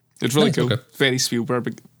it's really cool. Okay. Very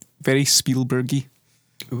Spielbergy.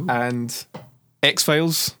 Ooh. And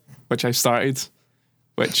X-Files, which I started,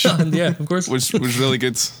 which of course was really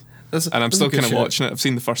good. And I'm still kind of watching it. I've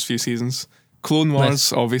seen the first few seasons. Clone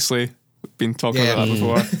Wars, obviously, been talking about that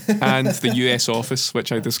before, and the US Office,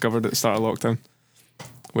 which I discovered at the start of lockdown,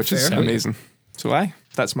 which is amazing. So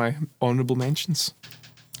that's my honourable mentions.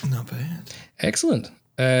 Not bad. Excellent.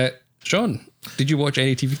 Sean, did you watch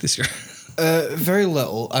any TV this year? Very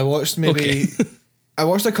little. I watched I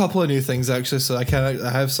watched a couple of new things actually, so I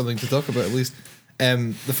have something to talk about at least.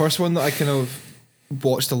 The first one that I kind of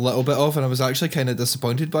watched a little bit of, and I was actually kind of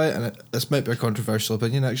disappointed by it, and this might be a controversial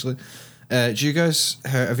opinion actually. Have you guys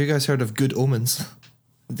heard of Good Omens?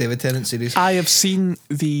 David Tennant series. I have seen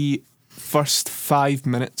the first 5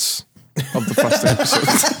 minutes of the first episode,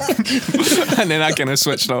 and then I kind of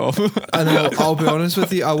switched it off. And I'll be honest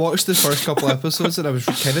with you, I watched the first couple episodes and I was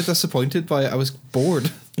kind of disappointed by it. I was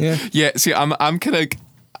bored. Yeah. See, I'm quite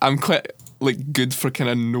like good for kind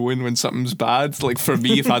of knowing when something's bad. Like for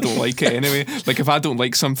me, if I don't like it anyway, like if I don't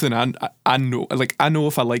like something, I know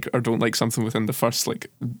if I like or don't like something within the first like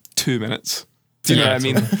 2 minutes. Do you know what I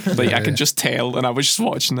mean? Like I can just tell. And I was just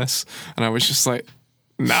watching this, and I was just like,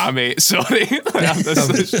 nah, mate, sorry.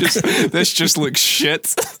 This just looks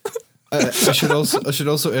shit. I should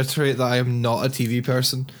also iterate that I am not a TV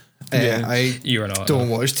person. You are not. Don't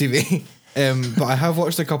watch TV. But I have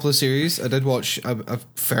watched a couple of series. I did watch a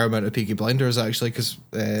fair amount of Peaky Blinders actually, because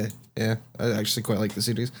I actually quite like the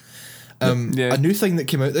series. A new thing that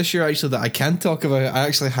came out this year actually that I can talk about. I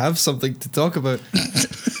actually have something to talk about.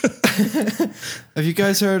 Have you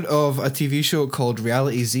guys heard of a TV show called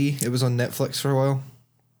Reality Z? It was on Netflix for a while.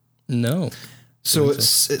 No. So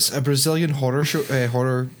it's a Brazilian horror show,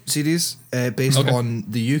 horror series based on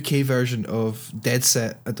the UK version of Dead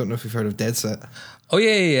Set. I don't know if you've heard of Dead Set. Oh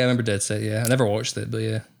yeah, I remember Dead Set. Yeah, I never watched it, but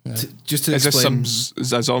yeah. Just to is explain, this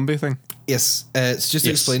is a zombie thing? Yes, it's just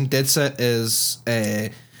to explain. Dead Set is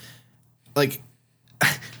like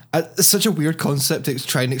it's such a weird concept to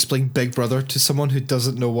try and explain Big Brother to someone who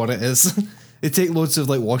doesn't know what it is. They take loads of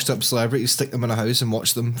like washed up celebrities, stick them in a house, and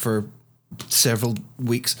watch them for several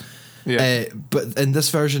weeks. Yeah. But in this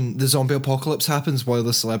version, the zombie apocalypse happens while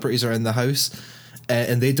the celebrities are in the house,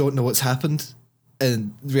 and they don't know what's happened.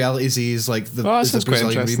 And Reality Z is like the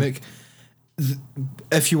Brazilian remake.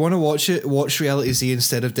 If you want to watch it, watch Reality Z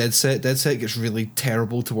instead of Dead Set. Dead Set gets really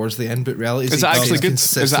terrible towards the end, but Reality Z is actually good.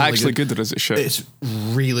 Is it actually good, or is it shit? It's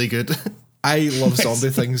really good. I love zombie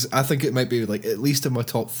things. I think it might be like at least in my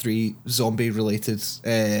top 3 zombie related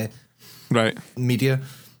media.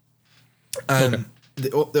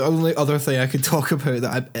 The only other thing I could talk about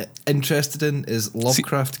that I'm interested in is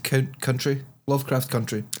Lovecraft Country. Lovecraft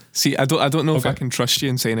Country. See, I don't know if I can trust you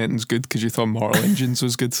in saying anything's good because you thought Mortal Engines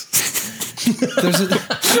was good.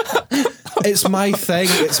 It's my thing.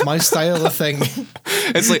 It's my style of thing.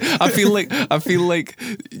 It's like I feel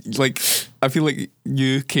like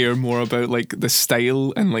you care more about like the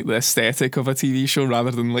style and like the aesthetic of a TV show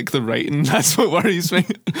rather than like the writing. That's what worries me.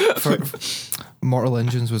 Mortal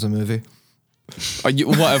Engines was a movie.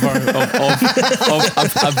 Whatever of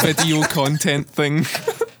a video content thing.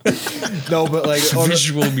 No, but like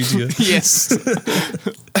visual media. Yes.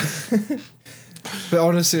 But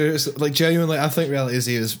honestly, it's like genuinely, I think Reality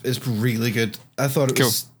Z is really good. I thought it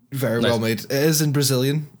was very well made. It is in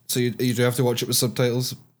Brazilian, so you do have to watch it with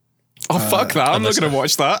subtitles. Oh fuck that! I'm not going to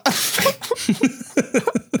watch that.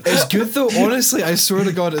 It's good though. Honestly, I swear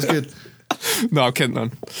to God, it's good. No, I'm kidding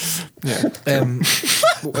on. Yeah.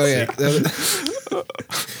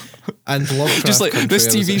 And Lovecraft just like Country, this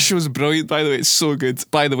TV show is brilliant. By the way, it's so good.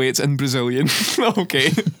 By the way, it's in Brazilian.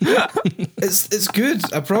 Okay. It's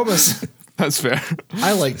good. I promise. That's fair.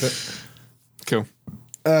 I liked it. Cool.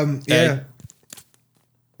 Yeah.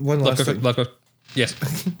 One last thing. Yes.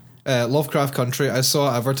 Lovecraft Country. I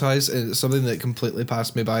saw it advertised, and it's something that completely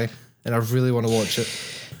passed me by, and I really want to watch it.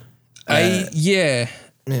 I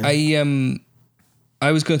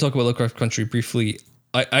was going to talk about Lovecraft Country briefly.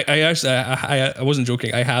 I actually I wasn't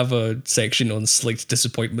joking. I have a section on slight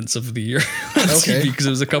disappointments of the year on Okay. TV because there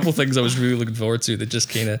was a couple things I was really looking forward to that just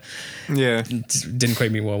kind of Yeah. didn't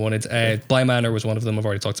quite meet what I wanted. Bly Manor was one of them. I've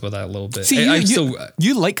already talked about that a little bit. See, I you, still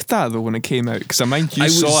you liked that though when it came out, because I mind you I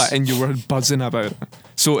saw was- it and you were buzzing about it.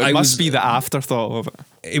 So it I must was- be the afterthought of it.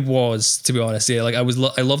 it was, to be honest. Yeah, like I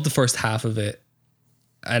loved the first half of it.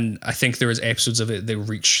 And I think there is episodes of it that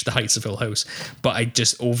reach the heights of Hill House, but I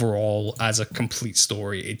just overall, as a complete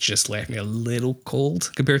story, it just left me a little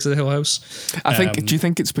cold compared to the Hill House. I think. Do you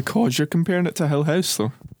think it's because you're comparing it to Hill House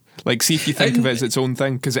though? Like, see if you think of it as its own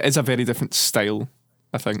thing, because it is a very different style.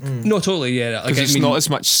 I think No, totally, yeah. Like, because it's I mean, not as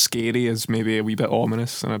much scary as maybe a wee bit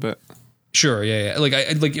ominous and a bit. sure, yeah.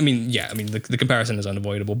 The comparison is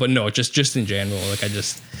unavoidable, but no, just in general, like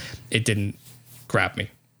it didn't grab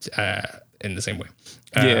me in the same way.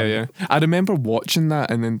 Yeah. I remember watching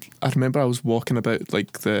that, and then I remember I was walking about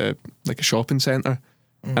like a shopping centre,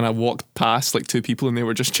 and I walked past like two people, and they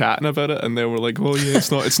were just chatting about it, and they were like, "Oh yeah,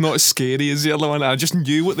 it's not as scary as the other one." And I just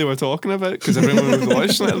knew what they were talking about because everyone was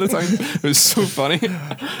watching it at the time. It was so funny.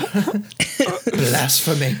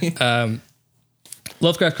 Blasphemy.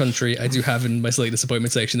 Lovecraft Country, I do have in my slight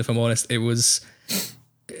disappointment section, if I'm honest. It was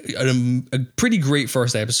a pretty great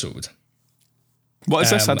first episode. What is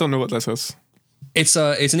this? I don't know what this is. It's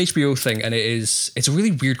an HBO thing, and it's a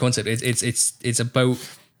really weird concept. It's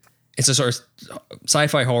a sort of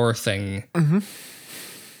sci-fi horror thing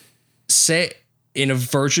set in a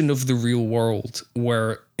version of the real world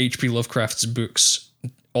where H.P. Lovecraft's books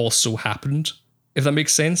also happened. If that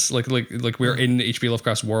makes sense, like we're in H.P.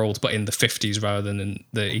 Lovecraft's world, but in the 50s rather than in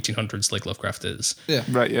the 1800s, like Lovecraft is. Yeah.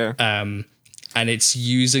 Right. Yeah. And it's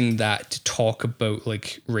using that to talk about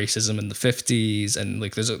like racism in the 50s, and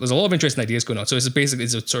like there's a lot of interesting ideas going on. So it's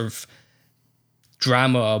a sort of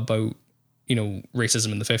drama about, you know,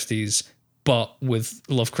 racism in the 50s, but with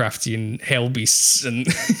Lovecraftian hell beasts and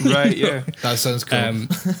Right. Yeah. That sounds cool.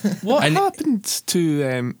 What and- happened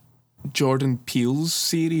to Jordan Peele's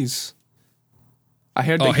series? I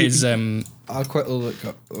heard that his I'll quickly look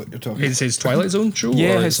up what you're talking about. his Twilight Zone show.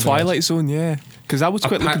 yeah, or his something else? Twilight Zone, yeah, because I was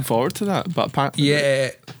quite looking forward to that, but apparently,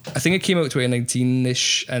 Yeah, I think it came out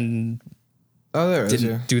 2019ish and Oh, there it is,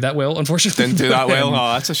 didn't yeah. do that well, unfortunately. didn't do that well.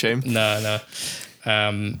 Oh, that's a shame. No.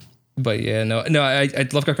 But yeah, no. I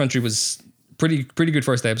Lovecraft Country was pretty good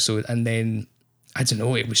first episode, and then I don't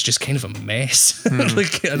know, it was just kind of a mess.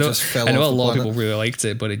 Like I know just fell a off the lot of planet. people really liked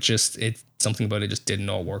it, but it something about it just did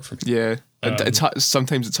not work for me. Yeah,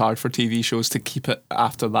 sometimes it's hard for TV shows to keep it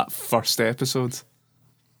after that first episode.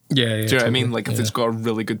 Yeah, Do you know what I mean? Like if it's got a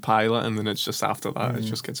really good pilot, and then it's just after that, it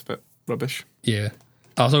just gets a bit rubbish. Yeah.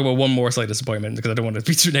 I'll talk about one more slight disappointment because I don't want to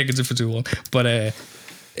be too negative for too long. But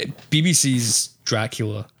BBC's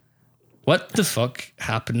Dracula. What the fuck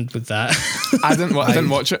happened with that? I didn't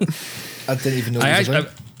watch it. I didn't even know it was a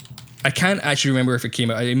thing. I can't actually remember if it came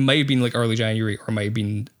out. It might have been like early January, or it might have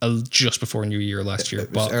been just before New Year last year.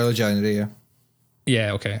 It was But early January, yeah.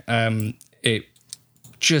 yeah, okay. It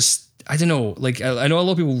just, I don't know. Like I know a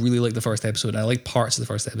lot of people really like the first episode, and I like parts of the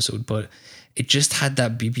first episode, but it just had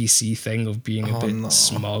that BBC thing of being a bit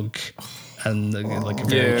smug and like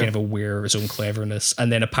very kind of aware of its own cleverness.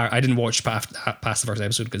 And then I didn't watch past the first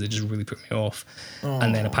episode because it just really put me off.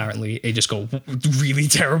 And then apparently it just got really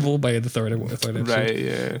terrible by the third episode. Right?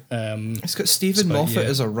 Yeah. It's got Stephen Moffat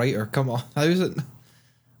as a writer. Come on. How is it?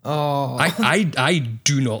 Oh. I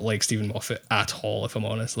do not like Stephen Moffat at all, if I'm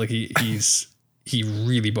honest. Like he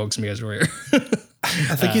really bugs me as a writer.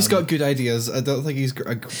 I think he's got good ideas. I don't think he's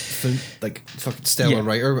a fucking stellar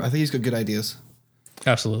writer, but I think he's got good ideas.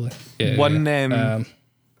 Absolutely. Yeah. One, yeah.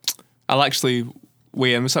 I'll actually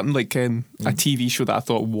weigh in with something like a TV show that I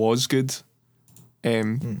thought was good.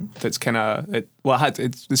 That's kind of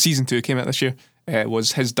the season 2 came out this year.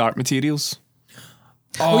 Was His Dark Materials.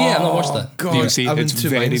 Oh yeah, I've not watched that. God, You can see I'm in it's two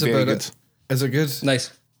very, minds very about good. it. Is it good?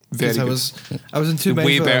 Nice. Very Because good. I was in two minds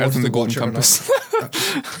Way whether I better wanted than the to watch Golden it or not.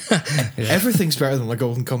 Compass. Everything's better than the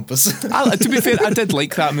Golden Compass. To be fair, I did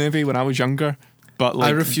like that movie when I was younger, but like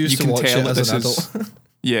I refuse you to can watch tell it that as an this adult. is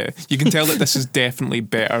yeah, you can tell that this is definitely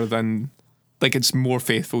better than, like, it's more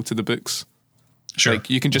faithful to the books. Sure. Like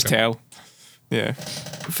you can just tell. Yeah.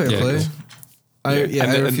 Fair Yeah, play. cool. I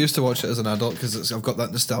And refuse to watch it as an adult because I've got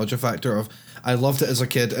that nostalgia factor of I loved it as a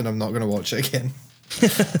kid and I'm not going to watch it again.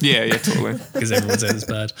 Yeah, totally. Because everyone says it's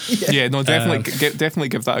bad. Yeah, no, definitely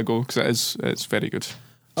give that a go because it's very good.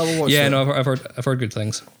 I will watch Yeah, it. no, I've heard good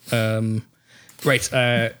things. Right,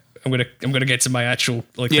 I'm gonna get to my actual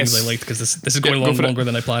things Yes. I liked because this is going go for it. longer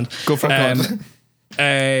than I planned. Go for it.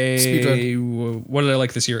 Speedrun. What did I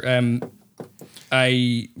like this year?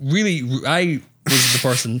 I was the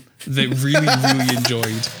person that really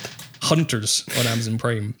enjoyed Hunters on Amazon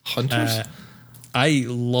Prime. Hunters? I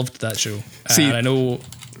loved that show. See- and I know...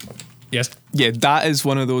 Yes? Yeah, that is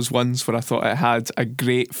one of those ones where I thought it had a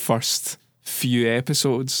great first few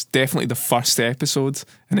episodes. Definitely the first episode,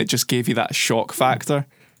 and it just gave you that shock factor.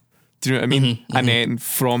 Do you know what I mean? And then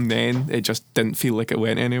from then, it just didn't feel like it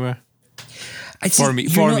went anywhere. For me.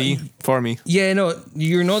 Yeah, no,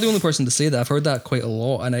 you're not the only person to say that. I've heard that quite a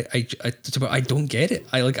lot, and I don't get it.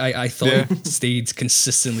 I thought it stayed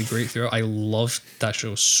consistently great throughout. I loved that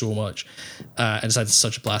show so much. I just had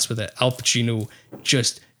such a blast with it. Al Pacino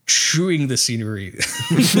just chewing the scenery,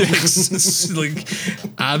 like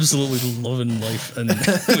absolutely loving life, and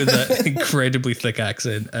with that incredibly thick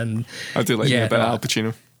accent. And I do like me a bit of Al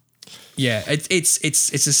Pacino. Yeah, it's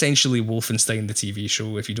essentially Wolfenstein, the TV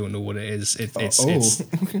show. If you don't know what it is, it's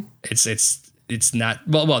not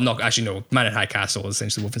well no, actually no, Man in High Castle is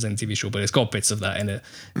essentially Wolfenstein, the TV show, but it's got bits of that in it.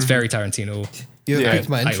 It's very Tarantino. You piqued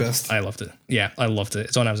my interest. I loved it. Yeah, I loved it.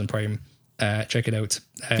 It's on Amazon Prime. Check it out.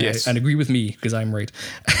 Yes. And agree with me because I'm right.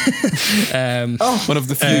 One of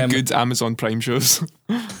the few good Amazon Prime shows.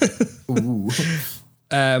 Ooh.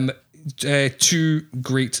 Two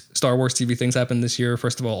great Star Wars TV things happened this year.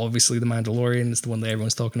 First of all, obviously The Mandalorian is the one that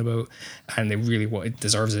everyone's talking about, and it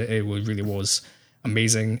deserves it. It really was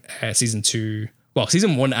amazing. Season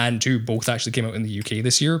 1 and 2 both actually came out in the UK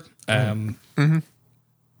this year.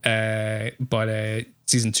 But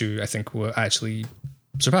season 2 I think will actually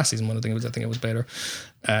surpass season 1. I think it was better.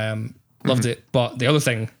 Loved it. But the other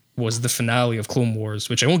thing was the finale of Clone Wars,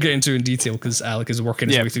 which I won't get into in detail because Alec is working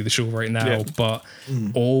his way through the show right now. Yeah. But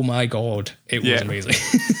oh my god, it was amazing.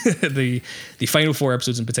 The final 4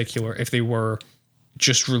 episodes in particular, if they were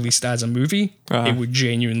just released as a movie, it would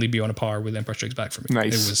genuinely be on a par with Empire Strikes Back for me.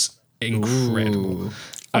 Nice. It was incredible. Ooh.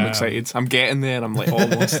 I'm excited. I'm getting there. I'm like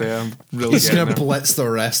almost there. I'm really He's getting gonna there. blitz the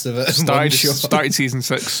rest of it. in one shot. Started season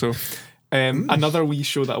 6, so another wee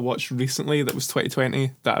show that I watched recently that was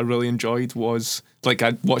 2020 that I really enjoyed was, like,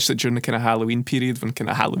 I watched it during the kind of Halloween period when kind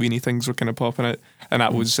of Halloween-y things were kind of popping out, and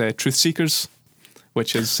that was Truth Seekers,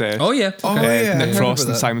 which is Yeah. Nick I Frost remember and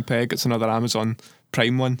that. Simon Pegg. It's another Amazon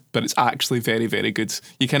Prime one, but it's actually very, very good.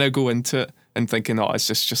 You kind of go into it and thinking, oh, it's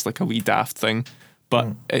just like a wee daft thing, but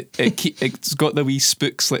it's got the wee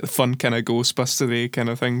spooks, like the fun kind of Ghostbustery kind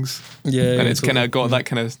of things. Yeah, and it's totally. kind of got that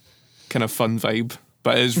kind of fun vibe,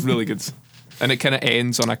 but it is really good. And it kind of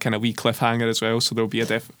ends on a kind of wee cliffhanger as well, so there'll be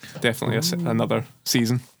definitely another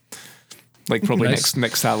season, like probably Nice.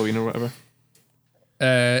 next Halloween or whatever.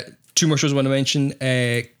 2 more shows I want to mention.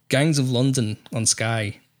 Gangs of London on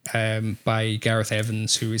Sky, by Gareth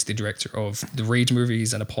Evans, who is the director of the Raid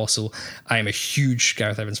movies and Apostle. I am a huge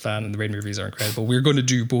Gareth Evans fan, and the Raid movies are incredible. We're going to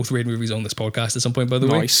do both Raid movies on this podcast at some point, by the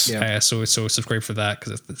Nice. way. Yeah. So subscribe for that,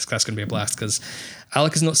 because that's going to be a blast, because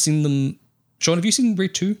Alec has not seen them. Sean, have you seen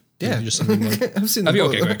Raid 2? Yeah. You've just seen them one? I've seen Have you?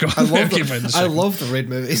 them Okay, both. great, go. I love Okay, fine, just checking. the Raid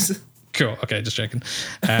movies. Cool. Okay, just checking.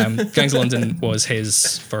 Gangs of London was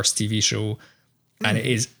his first TV show, and it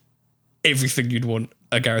is everything you'd want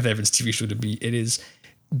a Gareth Evans TV show to be. It is,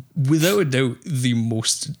 without a doubt, the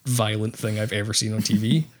most violent thing I've ever seen on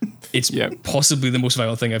TV. It's possibly the most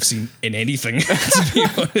violent thing I've seen in anything, to be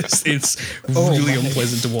honest. It's really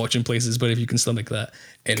unpleasant to watch in places, but if you can stomach that,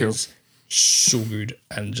 it is so good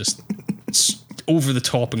and just over the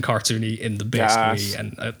top and cartoony in the best way,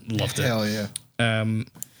 and I loved it. Hell yeah.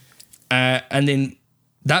 And then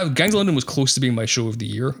that Gangs of London was close to being my show of the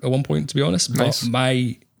year at one point, to be honest. Nice.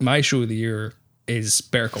 But my show of the year is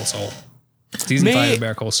Better Call Saul. Season 5 of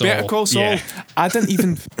Better Call Saul. Better Call Saul. Yeah. I didn't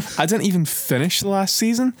even finish the last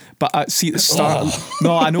season, but see at the start.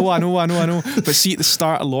 No, I know. But see at the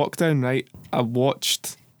start of lockdown, right? I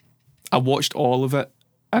watched all of it,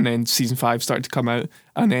 and then season 5 started to come out,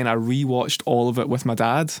 and then I rewatched all of it with my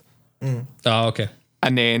dad. Oh, okay.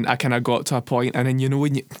 And then I kind of got to a point, and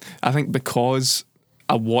then I think because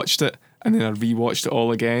I watched it and then I rewatched it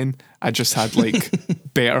all again, I just had like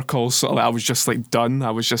Better Call Saul. I was just like done.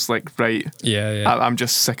 I was just like, right, I'm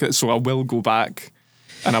just sick of it. So I will go back,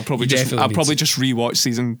 and I'll probably just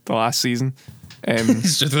rewatch the last season. I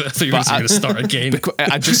thought you were going to start again.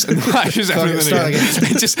 I just everything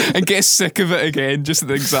again. And get sick of it again, just at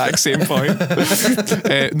the exact same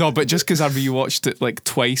point. No, but just because I rewatched it like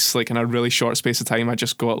twice, like in a really short space of time, I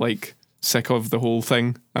just got like sick of the whole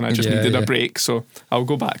thing, and I just needed a break. So I'll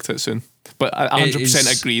go back to it soon. But I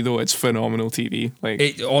 100% agree, though, it's phenomenal TV. Like,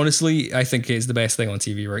 it honestly, I think it's the best thing on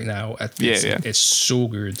TV right now. It's so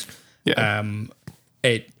good. Yeah.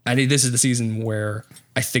 This is the season where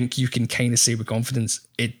I think you can kind of say with confidence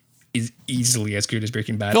it is easily as good as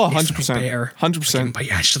Breaking Bad. Oh, if not 100%. better. 100%. It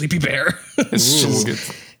might actually be better. It's so good.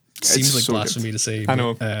 seems like so blasphemy good. to say. I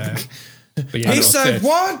know. But yeah, He no, said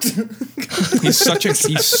what? He's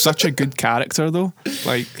such a good character though.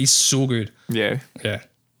 Like, he's so good. yeah. Yeah.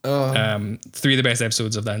 3 of the best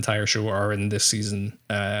episodes of that entire show are in this season.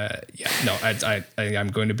 I'm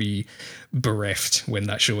going to be bereft when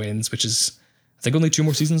that show ends, which is, I think, only 2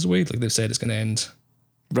 more seasons away. Like they've said, it's going to end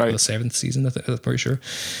Right. the 7th season. I'm pretty sure.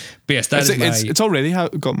 But yes, It's already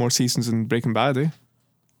got more seasons than Breaking Bad, eh?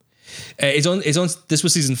 It's on. This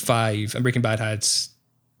was season 5, and Breaking Bad had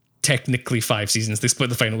technically 5 seasons. They split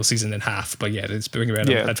the final season in half, but yeah, it's Breaking Bad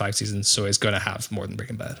had 5 seasons, so it's going to have more than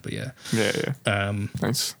Breaking Bad. But yeah.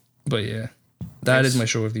 Nice. But yeah, that is my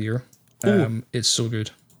show of the year. It's so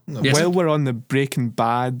good. Yes. While we're on the Breaking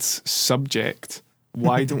Bad subject,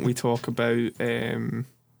 why don't we talk about the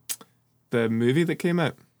movie that came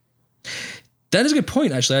out? That is a good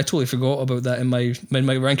point. Actually, I totally forgot about that in my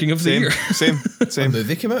ranking of the year. Same. A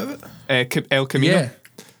movie came out of it? El Camino. Yeah.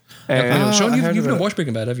 Sean, I heard you've of not it. watched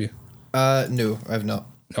Breaking Bad, have you? No, I've not.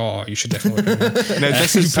 Oh, you should definitely watch Breaking Bad. Now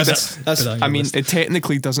this is. Put that on your I mean, list. it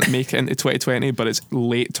technically doesn't make it into 2020, but it's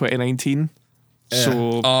late 2019.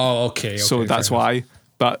 So, okay. so that's fair enough. why.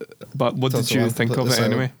 But what That's did you why I think put of this it out.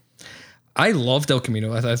 anyway? I loved El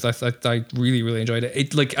Camino. I really, really enjoyed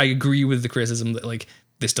it. I agree with the criticism that like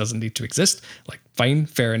this doesn't need to exist. Like, fine,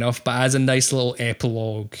 fair enough. But as a nice little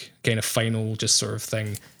epilogue, kind of final, just sort of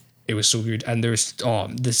thing, it was so good. And there's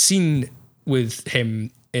the scene with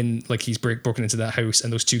him in, like, he's broken into that house,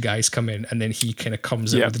 and those 2 guys come in, and then he kind of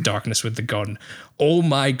comes out of the darkness with the gun. Oh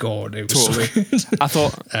my god, it was Totally. so good.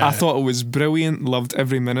 I thought it was brilliant. Loved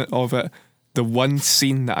every minute of it. The one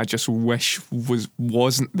scene that I just wish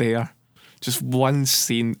wasn't there. Just one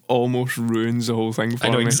scene almost ruins the whole thing for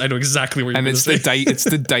me. I know exactly what you're And going to it's say. it's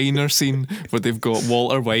the diner scene where they've got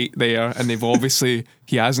Walter White there, and they've obviously,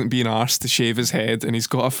 he hasn't been arsed to shave his head, and he's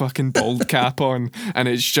got a fucking bald cap on, and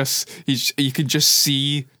it's just, you could just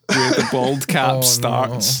see where the bald cap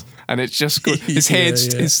starts. And it's just his head,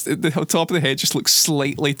 the top of the head just looks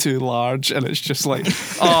slightly too large, and it's just like,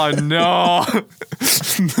 oh no,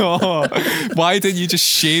 no! Why didn't you just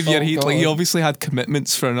shave your head? Like, he obviously had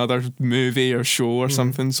commitments for another movie or show or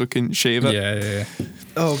something, so couldn't shave it. Yeah.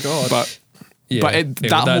 Oh god. But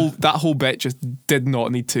that whole bit just did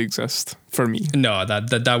not need to exist for me. No,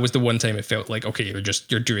 that was the one time it felt like, okay,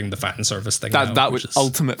 you're doing the fan service thing. That was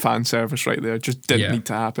ultimate fan service right there. Just didn't need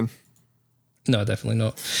to happen. No, definitely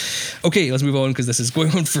not. Okay, let's move on because this is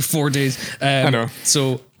going on for 4 days. I know.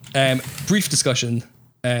 So, brief discussion,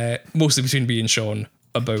 mostly between me and Sean,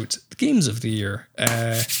 about the games of the year.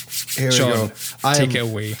 Here Sean, we go. take it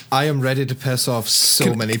away. I am ready to piss off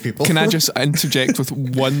so many people. Can I just interject with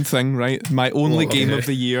one thing, right? My only game of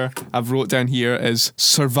the year I've wrote down here is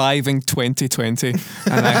Surviving 2020. And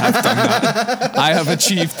I have done that. I have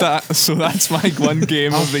achieved that. So that's my one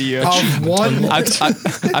game of the year. I've won. I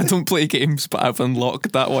don't play games, but I've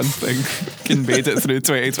unlocked that one thing and made it through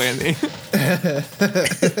 2020.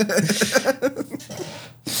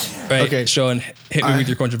 Right, Okay. Sean, hit me with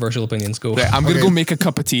your controversial opinions. Go. Right, I'm going to go make a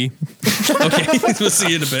cup of tea. Okay, we'll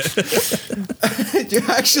see you in a bit. You're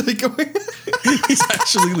actually going. He's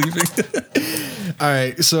actually leaving. All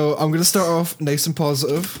right, so I'm going to start off nice and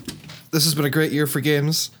positive. This has been a great year for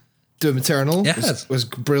games. Doom Eternal was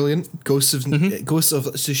brilliant. Ghosts of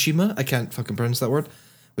Tsushima, I can't fucking pronounce that word,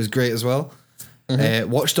 was great as well.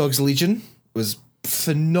 Watch Dogs Legion was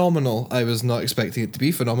phenomenal. I was not expecting it to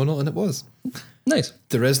be phenomenal, and it was. Nice.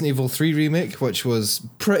 The Resident Evil 3 remake, which was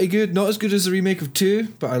pretty good. Not as good as the remake of 2,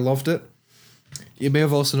 but I loved it. You may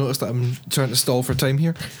have also noticed that I'm trying to stall for time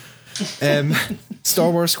here. Star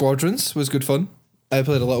Wars Squadrons was good fun. I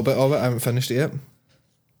played a little bit of it. I haven't finished it yet.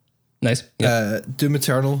 Nice. Yeah. Doom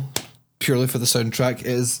Eternal, purely for the soundtrack,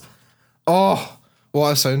 is... Oh, what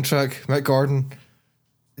a soundtrack. Matt Gordon.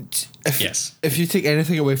 If you take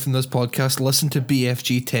anything away from this podcast, listen to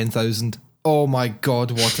BFG 10,000. Oh my god,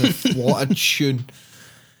 what a tune.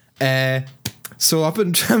 So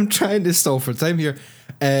I'm trying to stall for time here.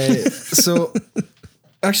 So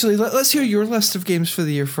actually, let's hear your list of games for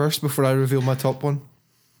the year first before I reveal my top one.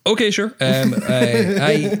 Okay, sure. You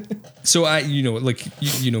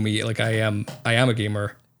know me, like I am a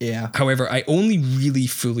gamer. Yeah. However, I only really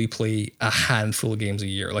fully play a handful of games a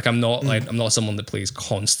year. Like I'm not someone that plays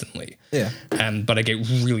constantly. Yeah. But I get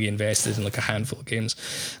really invested in like a handful of games.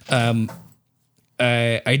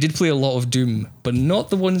 I did play a lot of Doom, but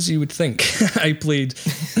not the ones you would think. I played.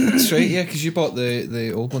 That's right, yeah, because you bought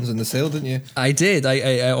the old ones in the sale, didn't you? I did.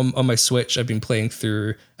 I on my Switch, I've been playing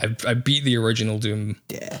through. I beat the original Doom.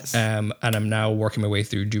 Yes. And I'm now working my way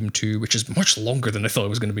through Doom 2, which is much longer than I thought it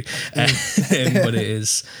was going to be. But it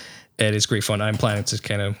is. It is great fun. I'm planning to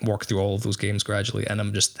kind of work through all of those games gradually, and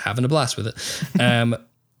I'm just having a blast with it. I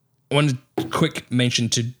wanted to quick mention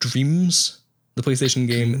to Dreams, the PlayStation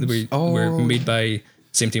game that were made by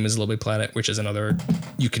same team as Little Big Planet, which is another,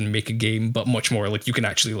 you can make a game, but much more like you can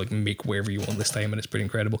actually like make wherever you want this time, and it's pretty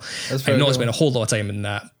incredible. I've not spent a whole lot of time in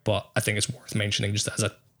that, but I think it's worth mentioning just as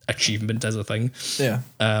an achievement as a thing. Yeah.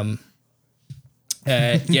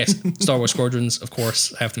 Yes, Star Wars Squadrons, of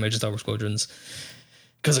course. I have to mention Star Wars Squadrons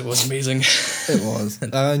because it was amazing. It was.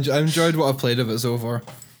 I enjoyed what I've played of it so far.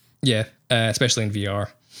 Yeah, especially in VR.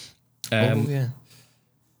 Yeah.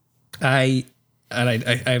 I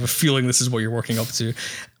have a feeling this is what you're working up to.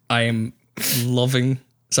 I am loving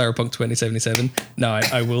Cyberpunk 2077. Now,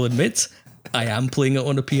 I will admit, I am playing it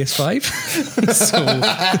on a PS5.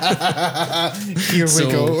 Here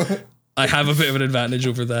we go. I have a bit of an advantage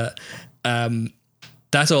over that.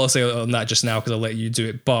 That's all I'll say on that just now because I'll let you do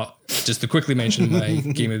it. But just to quickly mention my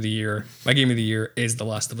game of the year. My game of the year is The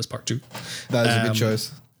Last of Us Part 2. That is a good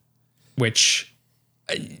choice. Which,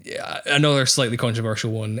 another slightly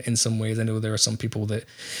controversial one in some ways. I know there are some people that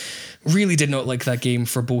really did not like that game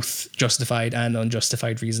for both justified and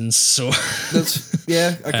unjustified reasons. So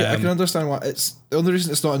I can understand why. It's the only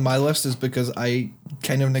reason it's not on my list is because I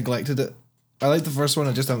kind of neglected it. I like the first one.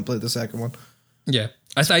 I just haven't played the second one. Yeah,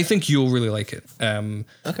 I think you'll really like it.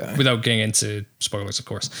 Okay. Without getting into spoilers, of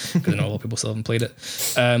course, because I know a lot of people still haven't played it.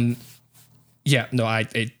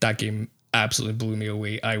 That game absolutely blew me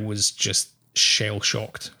away. I was just shell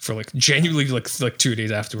shocked for like genuinely like 2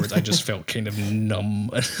 days afterwards. I just felt kind of numb.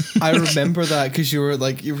 I remember that because you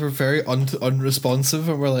were very unresponsive,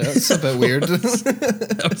 and we're like, that's a bit weird.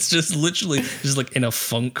 I was just literally just like in a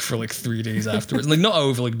funk for like 3 days afterwards. Like not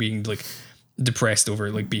over like being like depressed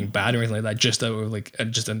over like being bad or anything like that, just out of like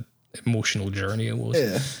just an emotional journey it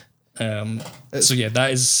was. So yeah,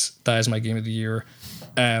 that is my game of the year.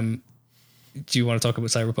 Do you want to talk about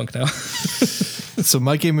Cyberpunk now? So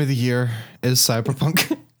my game of the year is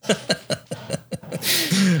Cyberpunk.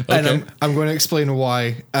 And I'm going to explain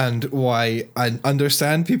why I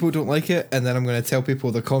understand people don't like it, and then I'm going to tell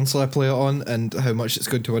people the console I play it on and how much it's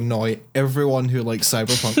going to annoy everyone who likes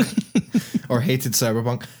Cyberpunk or hated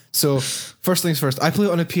Cyberpunk. So first things first, I play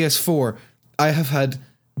it on a PS4. I have had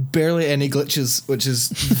barely any glitches, which is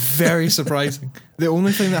very surprising. The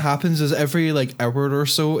only thing that happens is every like hour or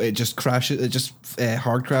so it just crashes. It just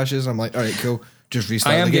hard crashes. I'm like, all right, cool. Just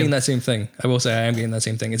restart. I am getting that same thing. I will say I am getting that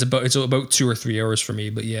same thing. It's about 2 or 3 hours for me,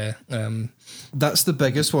 but yeah. That's the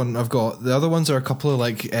biggest one I've got. The other ones are a couple of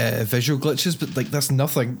like visual glitches, but like that's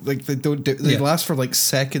nothing. Like they last for like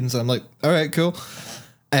seconds. I'm like, all right, cool.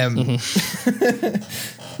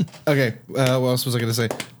 Okay, what else was I going to say?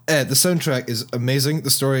 The soundtrack is amazing. The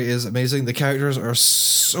story is amazing. The characters are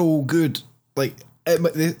so good. Like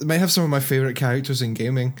they might have some of my favorite characters in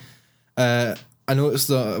gaming. I noticed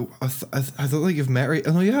that I don't think you've met her.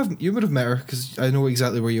 Oh no, you have. You would have met her because I know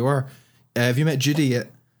exactly where you are. Have you met Judy yet?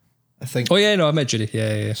 I think. Oh yeah, no, I met Judy.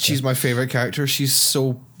 Yeah. She's my favorite character. She's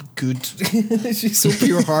so good. She's so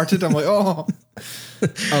pure-hearted. I'm like, oh.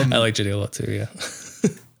 I like Judy a lot too.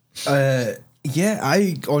 Yeah. Yeah,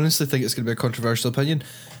 I honestly think it's going to be a controversial opinion.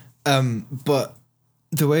 But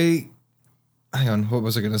the way, hang on, what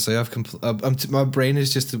was I going to say? My brain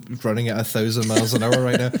is just running at 1,000 miles an hour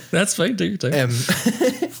right now. That's fine. Take your time.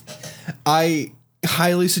 I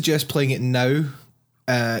highly suggest playing it now,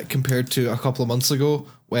 compared to a couple of months ago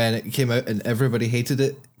when it came out and everybody hated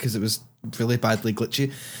it because it was really badly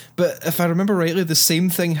glitchy. But if I remember rightly, the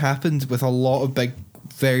same thing happened with a lot of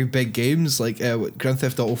very big games like Grand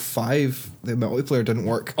Theft Auto 5. The multiplayer didn't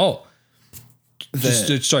work. Oh,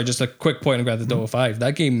 just a quick point on Grand Theft Auto 5.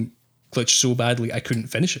 That game glitched so badly I couldn't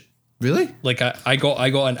finish it. Really? Like I got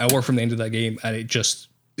an hour from the end of that game and it just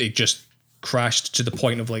crashed to the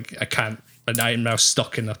point of like I can't. And I'm now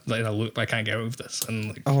stuck in a loop. I can't get out of this. And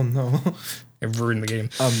like, oh no, it ruined the game.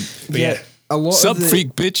 But yeah. A lot Sub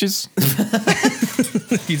freak bitches.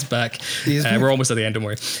 He's back. We're almost at the end, don't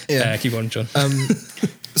worry. Yeah. Keep on, John.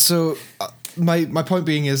 So my point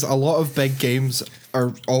being is a lot of big games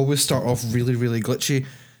always start off really, really glitchy.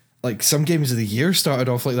 Like some games of the year started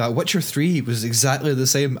off like that. Witcher 3 was exactly the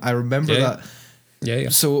same. I remember that. Yeah.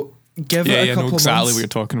 So give it a couple of months. Exactly what you're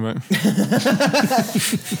talking about.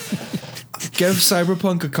 Give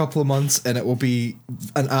Cyberpunk a couple of months and it will be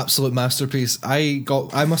an absolute masterpiece. I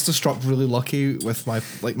must have struck really lucky with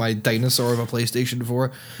my dinosaur of a PlayStation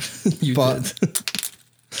 4. Did.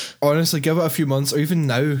 Honestly, give it a few months or even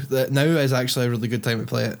now. Now is actually a really good time to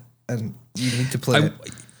play it, and you need to play it.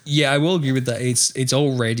 Yeah, I will agree with that. It's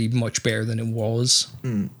already much better than it was.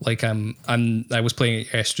 Like I was playing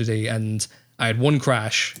it yesterday and I had one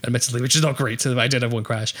crash, admittedly, which is not great. So I did have one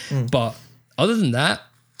crash, but other than that,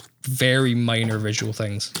 very minor visual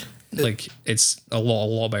things. Like it's a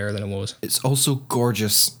lot better than it was. It's also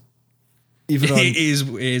gorgeous. Even on, It is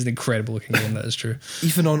an incredible looking game. That is true.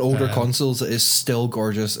 even on older consoles, it is still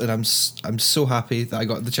gorgeous, and I'm so happy that I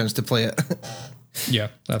got the chance to play it. Yeah,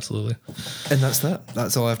 absolutely. And that's that.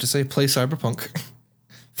 That's all I have to say. Play Cyberpunk.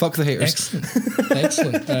 Fuck the haters.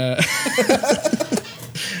 Excellent.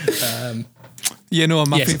 You know,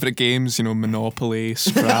 my Yes. favourite games, you know, Monopoly,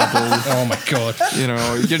 Scrabble, Oh my god. you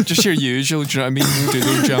know, you're just your usual, do you know what I mean?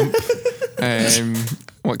 Doodle Jump.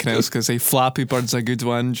 What can I else say? Flappy Bird's a good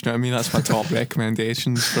one, do you know what I mean? That's my top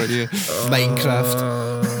recommendations for you.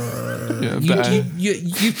 Minecraft. Yeah, but,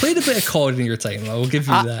 You played a bit of COD in your time. I will give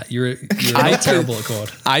you that. You're I not terrible at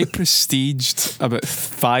COD. I prestiged about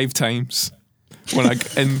 5 times when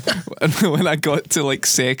I got to like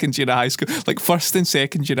second year of high school. Like first and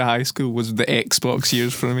second year of high school was the Xbox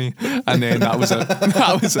years for me, and then that was it.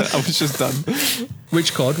 That was it. I was just done.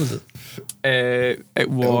 Which COD was it? It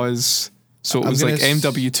was so it was like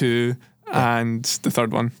MW2 and the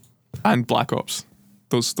third one and Black Ops.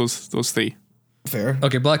 Those 3. Fair.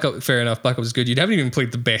 Okay, Black Ops. Fair enough. Black Ops is good. You haven't even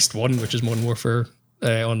played the best one, which is Modern Warfare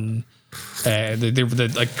on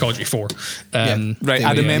the like Call of Duty 4. Right.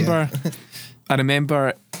 Yeah. I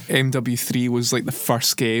remember MW3 was like the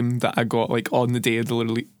first game that I got like on the day of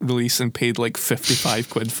the release and paid like 55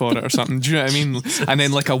 quid for it or something. Do you know what I mean? And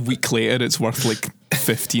then like a week later, it's worth like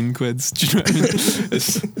 15 quid. Do you know what I mean?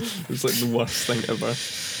 It's like the worst thing ever.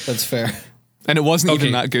 That's fair. And it wasn't Okay.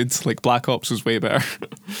 even that good. Like Black Ops was way better.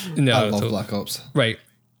 No, I love totally. Black Ops. Right.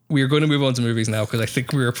 We are going to move on to movies now because I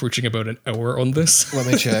think we're approaching about an hour on this. Let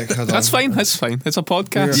me check. Hold on. That's fine. That's fine. It's a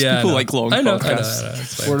podcast. Yeah, People I know. like long I know. podcasts.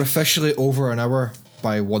 It's fine. We're officially over an hour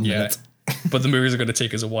by 1 Yeah. minute. But the movies are going to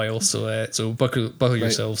take us a while, so buckle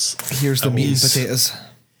yourselves. Here's the meat and Always. potatoes.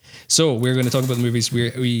 So we're going to talk about the movies.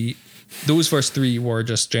 We those first 3 were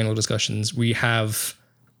just general discussions. We have,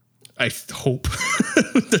 I hope,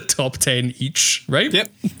 the top 10 each, right?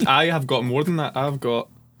 Yep. I have got more than that. I've got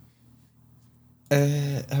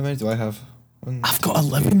How many do I have? I've got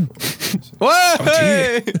 11.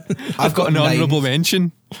 Hey! I've got an 9. honourable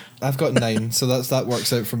mention. I've got 9, so that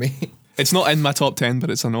works out for me. It's not in my top 10, but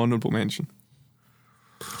it's an honourable mention.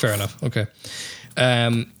 Fair enough. Okay.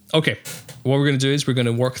 Okay. What we're going to do is we're going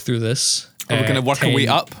to work through this. We're going to work our way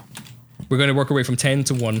up. We're going to work our way from 10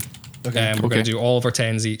 to 1. Okay. We're going to do all of our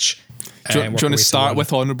 10s each. Do you work want our to way start 1.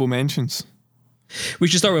 with honourable mentions? We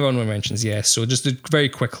should start with honorable mentions, yes. So just to very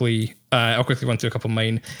quickly, I'll quickly run through a couple of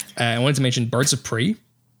mine. I wanted to mention Birds of Prey,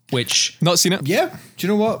 which Not seen it? Yeah. Do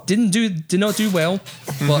you know what? did not do well,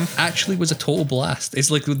 but actually was a total blast.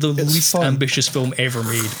 It's like the least fun. ambitious film ever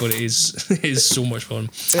made, but it is so much fun. I'm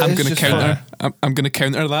It's going to just counter. I'm going to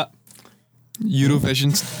counter that.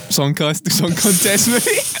 Eurovision song contest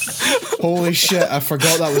movie. Holy shit, I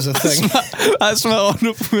forgot that was a thing. That's my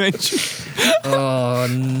honourable mention. Oh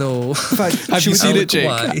no! In fact, Have you seen it, Jake?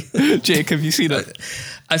 Why? Jake, have you seen it?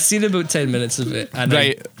 I've seen about 10 minutes of it, and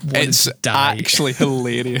Right, I wanted it's to die. actually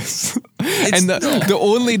hilarious. And the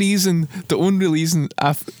only reason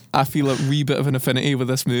I feel a wee bit of an affinity with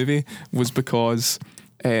this movie was because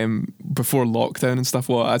before lockdown and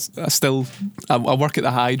stuff, I work at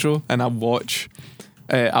the Hydro and I watched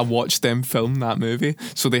them film that movie.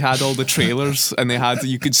 So they had all the trailers and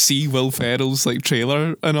you could see Will Ferrell's like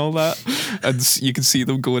trailer and all that, and you could see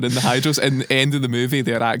them going in the Hydros. And the end of the movie,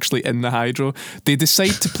 they're actually in the Hydro. They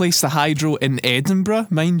decide to place the Hydro in Edinburgh,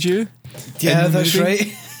 mind you. yeah, in the that's movie,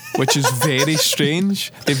 right. Which is very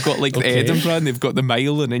strange. They've got like the Okay. Edinburgh and they've got the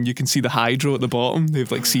Mile, and then you can see the Hydro at the bottom.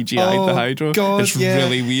 They've like CGI'd the Oh, Hydro. God, it's yeah.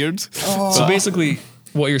 really weird. So basically,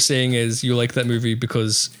 what you're saying is you like that movie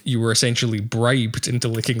because you were essentially bribed into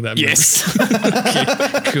liking that movie. Yes.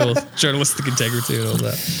 Okay, cool. Journalistic integrity and all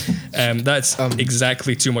that. That's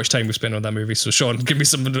exactly too much time we spent on that movie. So Sean, give me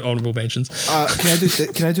some honourable mentions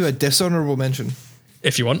Can I do a dishonorable mention?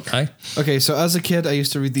 if you want. Aye. Okay, so as a kid, I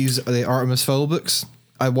used to read the Artemis Fowl books.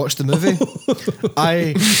 I watched the movie.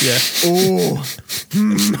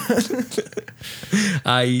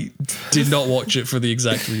 I did not watch it for the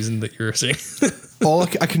exact reason that you're saying. All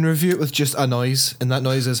I can review it with just a noise, and that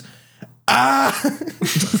noise is That's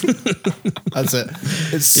it.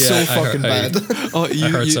 It's so I fucking bad. Oh, I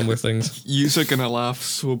heard similar things. You're gonna laugh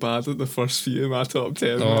so bad at the first few of my top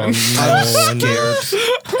 10. Oh, man. I'm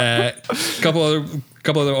scared. Couple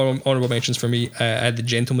other honorable mentions for me. I had The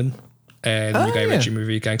Gentleman, the new Guy Ritchie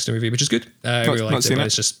movie, gangster movie, which is good. I really not liked it, seen but it.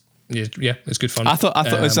 it's just yeah, it's good fun. I thought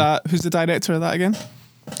was that who's the director of that again?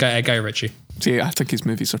 Guy Ritchie. See, I think his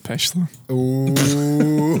movies are pish though. Ooh.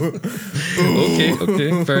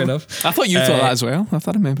 Okay, fair enough. I thought you thought that as well. I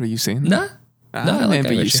thought I remember you saying that. Nah, I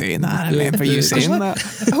remember you saying that. I remember you saying that.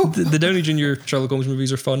 The Downey Jr. Sherlock Holmes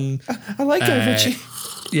movies are fun. I like Guy Ritchie.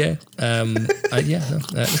 Yeah.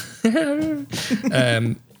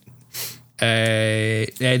 The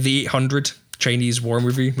 800 Chinese war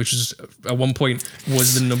movie, which is at one point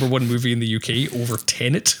was the number one movie in the UK over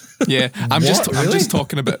Tenet. Yeah, I'm just Really?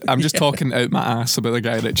 talking out my ass about the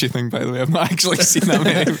Guy Ritchie thing. By the way, I've not actually seen that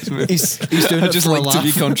many movies. He's doing I it just for a like to be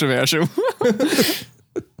laugh. controversial.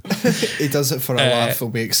 He does it for a laugh,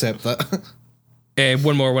 and we accept that.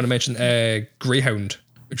 One more I want to mention, Greyhound,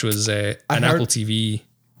 which was an Apple TV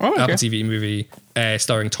Apple TV movie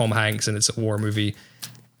starring Tom Hanks, and it's a war movie.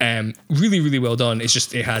 Really, really well done. It's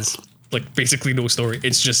just, it has like basically no story.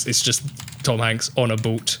 It's just Tom Hanks on a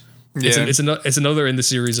boat. Yeah. It's another in the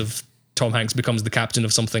series of Tom Hanks becomes the captain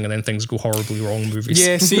of something and then things go horribly wrong movies.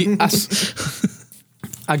 Yeah, see,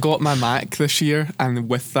 I got my Mac this year, and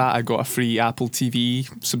with that I got a free Apple TV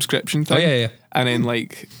subscription thing. Oh, yeah. And then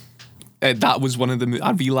like that was one of the.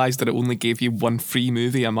 I realised that it only gave you one free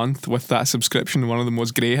movie a month with that subscription. One of them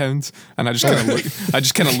was Greyhound, and I just kind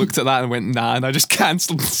of looked at that and went nah, and I just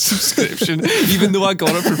cancelled the subscription, even though I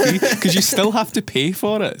got it for free, because you still have to pay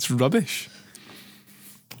for it. It's rubbish.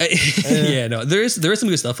 Yeah, no, there is some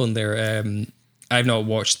good stuff on there. I've not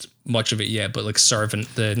watched much of it yet, but like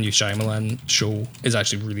Servant, the new Shyamalan show, is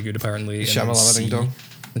actually really good apparently. Shyamalan ding dong.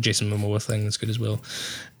 The Jason Momoa thing is good as well.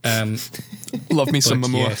 Love me some But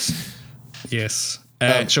Momoa. Yes.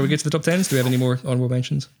 Shall we get to the top 10s? Do we have any more honorable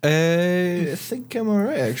mentions? I think I'm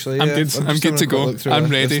alright actually. I'm Yeah, good. just I'm good to having a quick go. look through I'm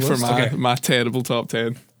this ready for list. my Okay. my terrible top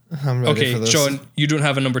 10. I'm ready for Okay, this. Sean, you don't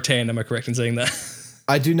have a number 10. Am I correct in saying that?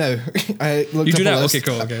 I do now. I looked You up do a now? list. Okay,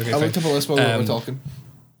 cool. Okay, I looked fine. up a list while we were talking.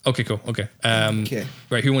 Okay, cool. Okay. Okay.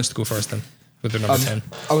 Right, who wants to go first then with their number 10?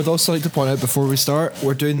 I would also like to point out before we start,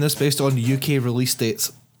 we're doing this based on UK release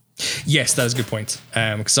dates. Yes, that is a good point.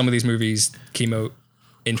 Because some of these movies came out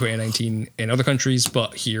in 2019 in other countries,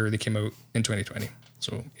 but here they came out in 2020.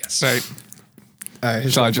 So, yes. Right.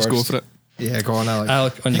 Who's Shall I going just first? go for it? Yeah, go on, Alec.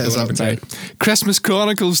 Alec, on you Heads go, up. number 10. Christmas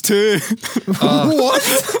Chronicles 2.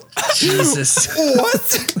 What? Jesus.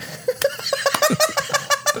 What?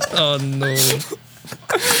 Oh, no.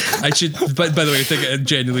 I should, but by the way, I think I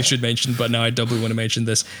genuinely should mention, but now I doubly want to mention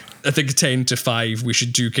this. I think 10 to 5 we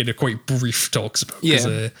should do kind of quite brief talks about. 'Cause,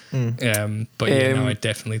 Yeah. But yeah, no, I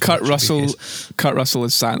definitely think Kurt it should be the Russell. case. Kurt Russell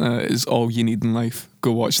as Santa is all you need in life.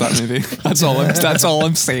 Go watch that movie. That's all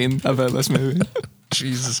I'm saying about this movie.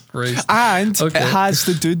 Jesus Christ. And Okay. it has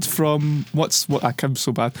the dude from I'm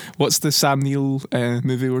so bad. What's the Sam Neill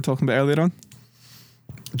movie we were talking about earlier on?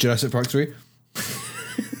 Jurassic Park 3?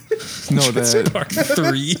 No, the Part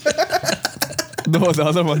 3.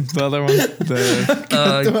 other one. The other one.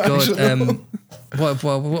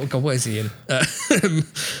 The God, what is he in?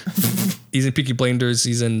 He's in Peaky Blinders.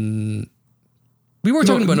 He's in. We were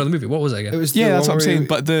talking about another movie. What was I again? It was the yeah, that's one what I'm where saying. he-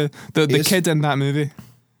 But the is- kid in that movie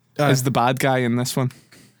is the bad guy in this one.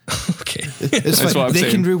 Okay. It's That's fine. what I'm They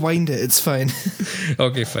saying. can rewind it. It's fine.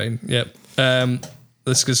 Okay, fine. Yep.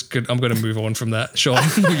 This is good. I'm going to move on from that. Sean,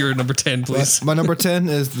 you're number 10, please. My number 10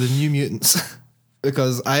 is The New Mutants.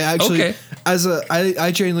 Because I actually, Okay.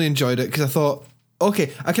 I genuinely enjoyed it because I thought,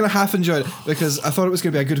 okay, I kind of half enjoyed it because I thought it was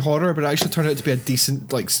going to be a good horror, but it actually turned out to be a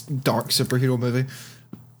decent, like, dark superhero movie.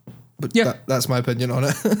 But Yeah. that's my opinion on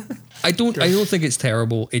it. I don't think it's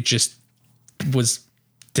terrible. It just was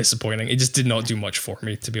disappointing. It just did not do much for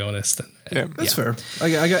me, to be honest. And, Yeah. That's fair. I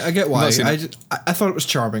get why. Not seen I thought it was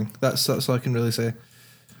charming. That's all I can really say.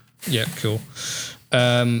 Yeah, cool.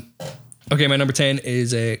 Okay, my number 10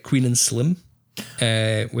 is Queen and Slim,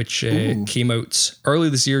 which came out early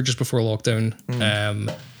this year, just before lockdown.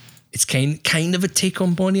 It's kind of a take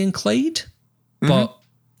on Bonnie and Clyde, but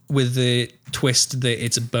with the twist that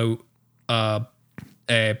it's about a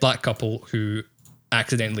black couple who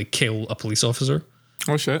accidentally kill a police officer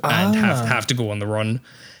Oh shit. and have to go on the run,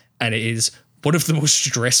 and it is one of the most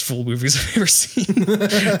stressful movies I've ever seen.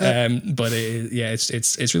 But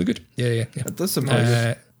it's really good. Yeah. That does sound pretty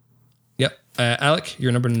good. Yep. Alec,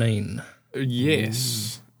 you're number 9.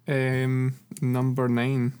 Yes. Number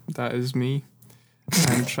 9. That is me.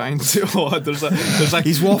 I'm trying to. Oh, there's a.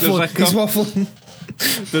 He's waffling. He's couple,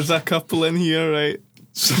 waffling. there's a couple in here, right?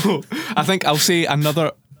 So I think I'll say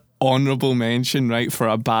another honourable mention, right, for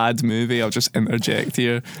a bad movie. I'll just interject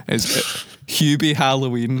here is Hubie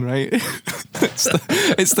Halloween, right?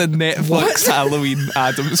 It's the Netflix Halloween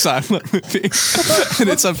Adam Sandler movie, and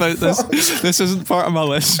it's about this. This isn't part of my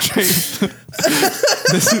list, right?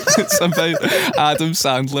 It's about Adam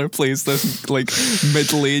Sandler plays this like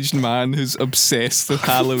middle-aged man who's obsessed with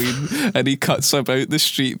Halloween, and he cuts about the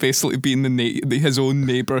street, basically being his own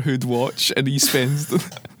neighborhood watch, and he spends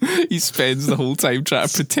the whole time trying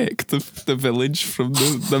to protect the village from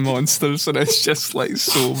the monsters, and it's just like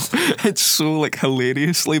so like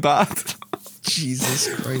hilariously bad.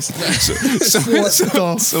 Jesus Christ. So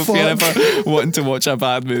if you're ever wanting to watch a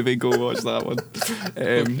bad movie, go watch that one.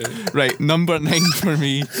 Right, number 9 for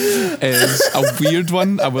me is a weird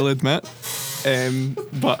one, I will admit,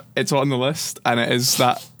 but it's on the list, and it is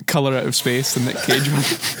that Colour Out of Space, the Nick Cage one.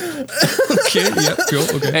 Okay, yeah,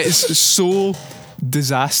 cool, okay. It's so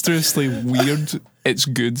disastrously weird, it's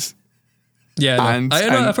good. Yeah, no. And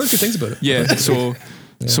I've heard good things about it. Yeah,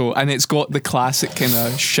 so and it's got the classic kind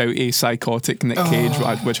of shouty, psychotic Nick Cage,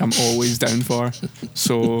 which I'm always down for.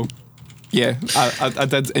 So, yeah, I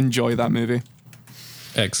did enjoy that movie.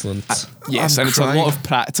 Excellent. Yes, I'm and crying. it's a lot of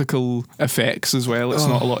practical effects as well. It's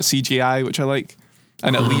not a lot of CGI, which I like,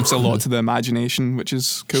 and it leaves a lot to the imagination, which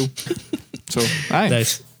is cool. So, aye.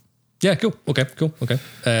 Nice. Yeah, cool. Okay, cool.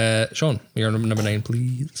 Okay. Sean, your number 9,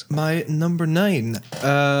 please. My number 9.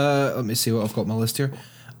 Let me see what I've got on my list here.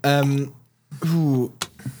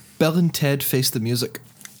 Bill and Ted Face the Music.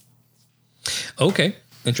 Okay,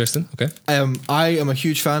 interesting. Okay. I am a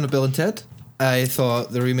huge fan of Bill and Ted. I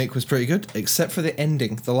thought the remake was pretty good, except for the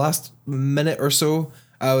ending. The last minute or so,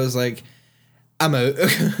 I was like, I'm out.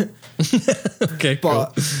 Okay,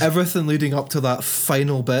 But cool. everything leading up to that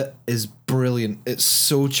final bit is brilliant. It's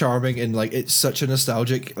so charming, and like it's such a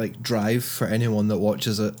nostalgic like drive for anyone that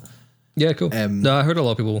watches it. Yeah, cool. No, I heard a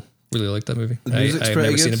lot of people really like that movie. The music's I've pretty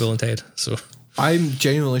never seen good. a Bill and Ted, so I'm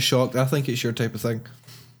genuinely shocked. I think it's your type of thing.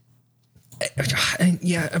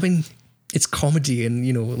 yeah, I mean, it's comedy, and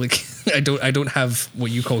you know, like I don't have what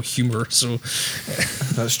you call humor, so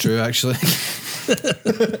That's true, actually.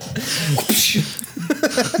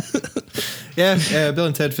 Yeah, Bill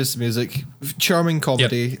and Ted Face the Music. Charming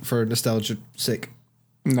comedy for nostalgia's sake.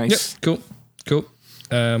 Nice. yep, cool.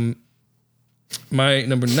 My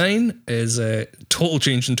number 9 is a total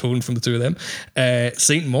change in tone from the two of them.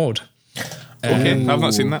 Saint Maud. Okay, I've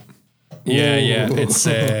not seen that. Yeah, it's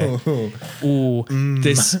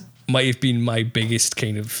this might have been my biggest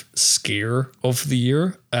kind of scare of the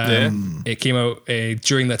year. It came out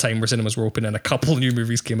during that time where cinemas were open, and a couple new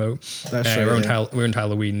movies came out. That's right, around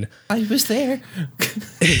Halloween. I was there.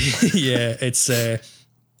 Yeah, it's a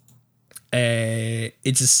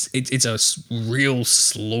real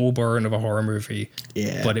slow burn of a horror movie.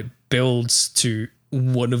 Yeah. But it builds to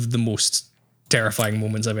one of the most terrifying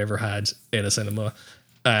moments I've ever had in a cinema.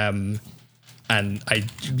 And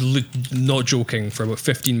not joking, for about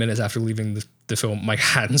 15 minutes after leaving the film, my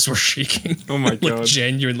hands were shaking. Oh my Like, God.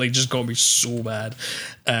 genuinely just got me so bad.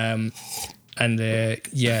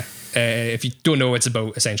 If you don't know, it's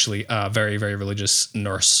about essentially a very, very religious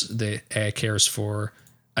nurse that cares for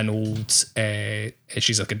an old.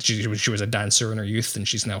 She was a dancer in her youth, and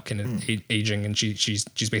she's now kind of aging, and she's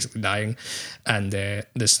basically dying. And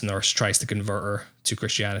this nurse tries to convert her to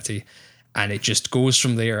Christianity. And it just goes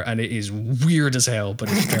from there, and it is weird as hell, but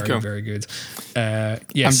it's very, very good.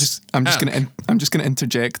 Yes, I'm just gonna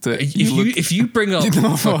interject that if you bring up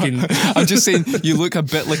fucking, I'm just saying you look a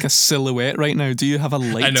bit like a silhouette right now. Do you have a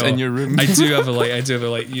light in your room? I do have a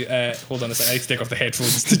light. You, hold on a second. I need to take off the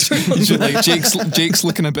headphones to turn on the like Jake's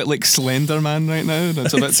looking a bit like Slender Man right now.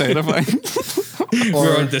 That's a bit terrifying.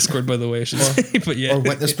 We're on Discord, by the way, I should say. But yeah, Or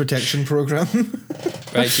witness protection program.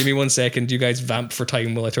 right. Give me 1 second. You guys vamp for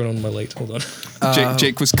time while I turn on my light. Hold on.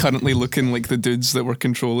 Jake was currently looking like the dudes that were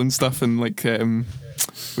controlling stuff in like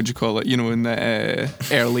what'd you call it? You know, in the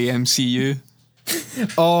early MCU.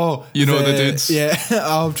 Oh, You know the dudes? Yeah,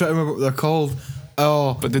 I'm trying to remember what they're called.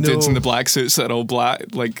 Oh, But the dudes in the black suits that are all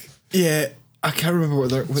black, like yeah, I can't remember what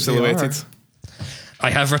they silhouetted. are. I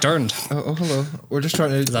have returned. Oh, hello. We're just trying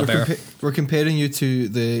to. that better? We're comparing you to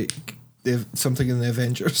the something in the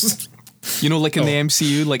Avengers. You know, like in the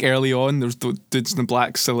MCU, like early on, there's the dudes in the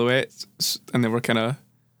black silhouettes, and they were kind of,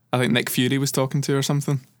 I think Nick Fury was talking to or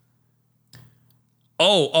something.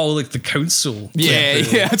 Oh, like the council. Yeah,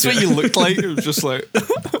 that's what you looked like. It was just like,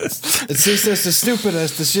 It's just the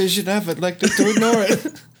stupidest decision ever. Like to ignore it.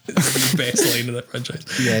 The best line in that franchise.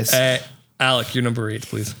 Yes. Alec, you're number 8,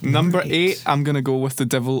 please. number 8, I'm going to go with The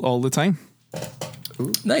Devil All the Time.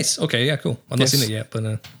 Nice. Okay, yeah, cool. I've not Yes. seen it yet,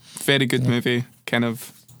 but Very good movie, kind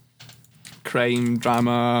of crime,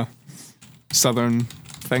 drama, southern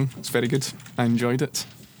thing. It's very good. I enjoyed it.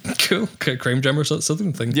 Cool. Crime drama or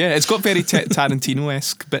something thing. Yeah, it's got very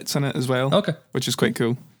Tarantino-esque bits in it as well. Okay. Which is quite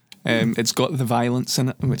cool. It's got the violence in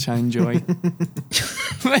it, which I enjoy.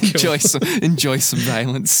 enjoy some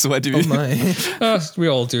violence, so I do. Oh my. We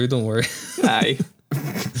all do, don't worry. Aye.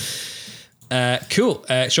 Cool.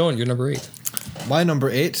 Sean, you're number 8. My number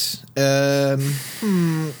 8. I'm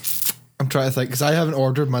trying to think because I haven't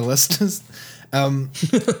ordered my list.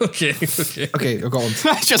 Okay. Okay, I've got one.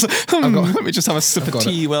 Let me just have a sip of got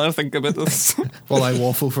tea while I think about this. While I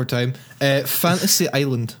waffle for time. Fantasy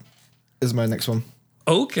Island is my next one.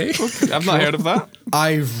 Okay. I've not heard of that.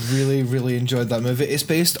 I really, really enjoyed that movie.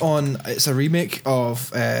 It's a remake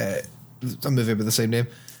of a movie with the same name.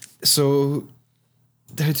 So,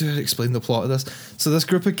 how do I explain the plot of this? So this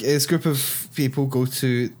group of people go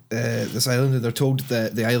to this island and they're told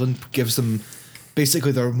that the island gives them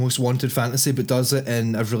basically their most wanted fantasy, but does it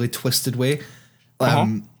in a really twisted way.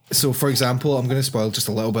 So, for example, I'm going to spoil just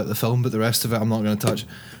a little bit of the film, but the rest of it I'm not going to touch.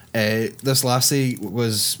 This lassie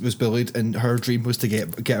was bullied, and her dream was to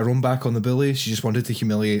get her own back on the bully. She just wanted to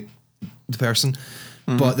humiliate the person,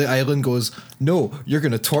 but the island goes, "No, you're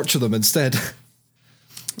going to torture them instead."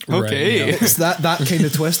 Okay. Right, It's that kind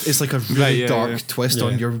of twist. It's like a really dark twist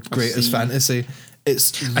on your greatest fantasy.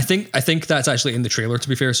 It's. I think that's actually in the trailer. To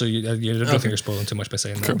be fair, so you don't think you're spoiling too much by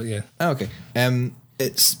saying that. But yeah. Okay.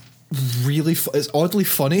 It's really it's oddly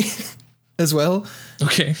funny as well.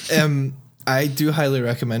 Okay. I do highly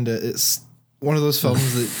recommend it. It's one of those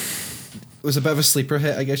films that was a bit of a sleeper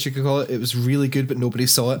hit, I guess you could call it. It was really good, but nobody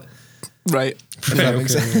saw it. Right. If that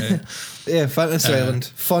makes sense. Yeah, Fantasy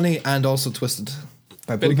Island, funny and also twisted.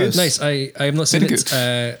 By Blumhouse. Nice. I have not seen it.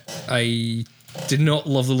 I did not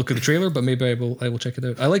love the look of the trailer, but maybe I will check it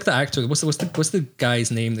out. I like the actor. What's the guy's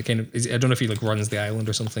name that kind of is? I don't know if he like runs the island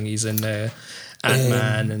or something. He's in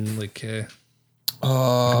Ant-Man and like.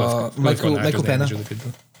 Michael Pena. Really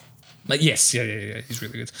good, yes, yeah. He's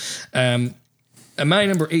really good. And my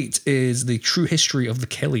number 8 is The True History of the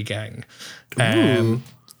Kelly Gang,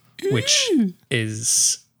 which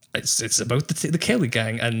is it's about the Kelly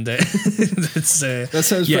Gang, and it's that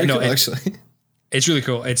sounds pretty cool, actually. It's really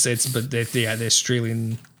cool. It's the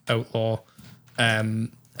Australian outlaw,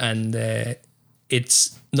 and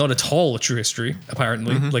it's not at all a true history.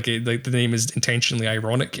 Apparently, like the name is intentionally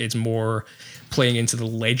ironic. It's more playing into the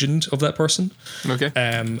legend of that person. Okay.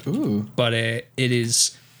 But it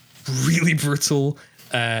is really brutal.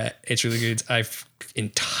 It's really good. I've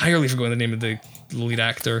entirely forgotten the name of the lead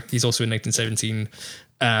actor. He's also in 1917.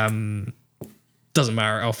 Doesn't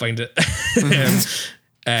matter. I'll find it.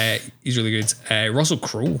 He's really good. Russell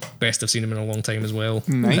Crowe, best I've seen him in a long time as well.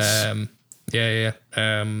 Nice. Yeah.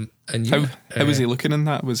 And how was he looking in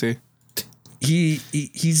that? Was he? He's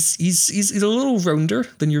a little rounder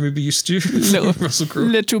than you're maybe used to. Russell Crowe.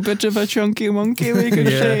 Little bit of a chunky monkey, we could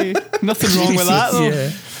say. Nothing wrong with that though.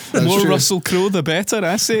 Yeah. That's More true. Russell Crowe, the better,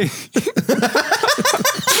 I say.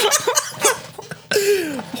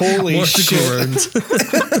 Holy More shit. to go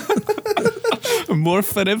around. More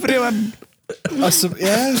for everyone. I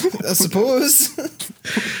suppose.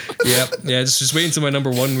 Yeah. Just wait until my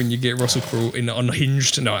number 1 when you get Russell Crowe in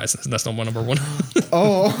Unhinged. No, that's not my number 1.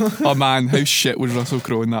 Oh man, how shit was Russell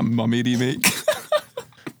Crowe in that Mummy remake?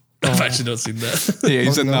 I've actually not seen that. Yeah,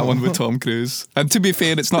 he's in that one with Tom Cruise. And to be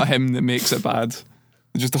fair, it's not him that makes it bad.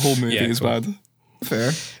 Just the whole movie is cool. bad.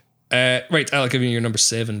 Fair. Right, Alec, give me your number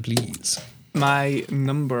 7, please. My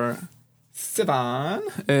number 7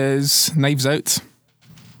 is Knives Out.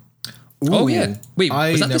 Oh yeah. Wait,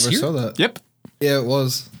 I was that never this year? saw that. Yep. Yeah, it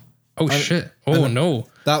was. Oh shit. Oh no.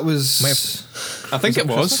 That was. I think it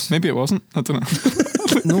was. Maybe it wasn't. I don't know.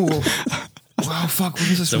 No. Wow, fuck. What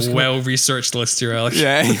was this? It's a well-researched list here, Alec.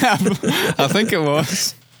 Yeah, I think it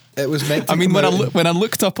was. It was meant to I mean, come out when I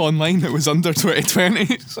looked up online, it was under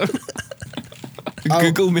 2020. So.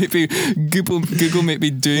 Google may be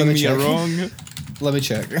doing me me check. wrong. Let me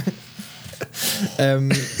check.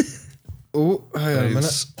 Oh, hang on a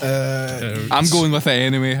minute. I'm going with it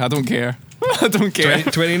anyway. I don't care. I don't care.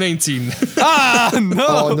 2019. No.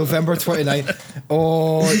 Oh, November 29th.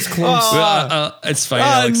 Oh, it's close. It's fine.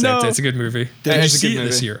 I'll accept no. it. It's a good movie. It Did you is a see good it movie.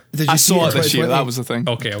 this year? Did you I see saw it in this year. 2020? That was the thing.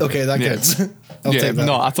 Okay. Okay, that counts. I'll take that.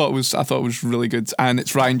 No, I thought it was really good, and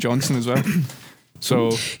it's Ryan Johnson as well.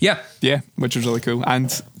 So Yeah. which was really cool,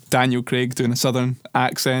 and Daniel Craig doing a southern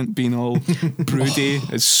accent, being all broody,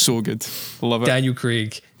 is so good. Love it. Daniel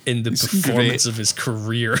Craig in the performance of his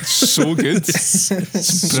career. So good.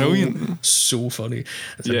 It's brilliant. So funny.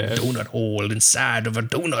 It's Yeah. a donut hole inside of a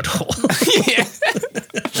donut hole.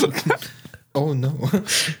 Oh, no.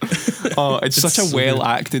 Oh, it's such a so well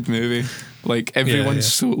acted movie. Like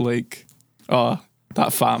everyone's so like,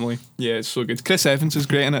 that family. Yeah, it's so good. Chris Evans is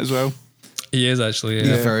great in it as well. He is actually.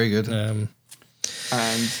 He's very good. And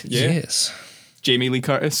yeah, Yes. Jamie Lee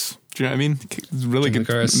Curtis. Do you know what I mean? Really Jamie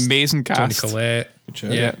good, Curtis, amazing Toni cast. Collette.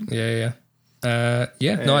 job. Yeah.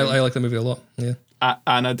 No, I like the movie a lot. Yeah.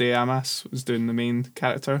 Ana de Amas was doing the main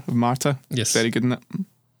character of Marta. Yes. Very good in it.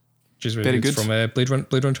 She's really Very good. good. From Blade Runner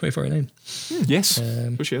 2049. Yes,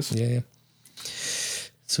 so she is. Yeah.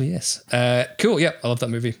 So yes. Cool. Yeah, I love that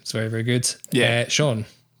movie. It's very, very good. Yeah. Sean,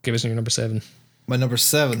 give us your number 7. My number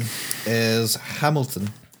 7 is Hamilton.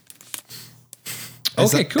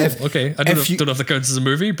 Okay, that- cool. if- Okay. I don't if know, you- don't know if that counts as a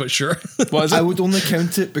movie, but sure. What is it? I would only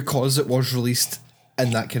count it because it was released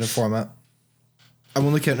in that kind of format. I'm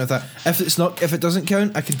only counting that. If it doesn't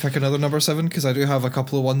count, I can pick another number 7 because I do have a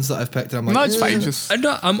couple of ones that I've picked. And I'm like, No, it's fine. "Eh." Just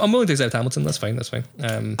I'm willing to accept Hamilton. That's fine.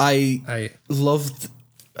 I loved.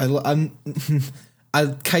 I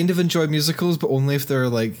kind of enjoy musicals, but only if they're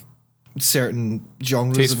like certain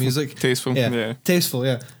genres Tasteful. of music. Tasteful, yeah. Tasteful,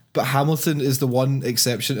 yeah. But Hamilton is the one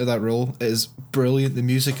exception to that rule. It is brilliant. The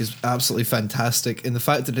music is absolutely fantastic, and the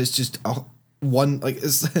fact that it's just it's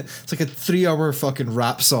like a 3-hour fucking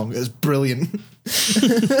rap song is brilliant.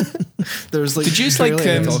 There's like Did you barely like,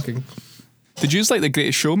 any talking? Did you like The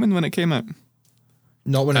Greatest Showman when it came out?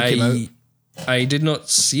 Not when it came out. I did not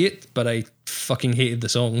see it, but I fucking hated the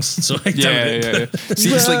songs. So I Yeah. it.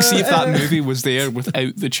 See, it's like, see if that movie was there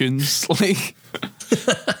without the tunes, like,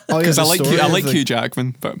 Oh yeah, because I the like story I of like the- Hugh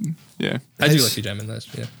Jackman, but yeah, I do His- like Hugh Jackman. That's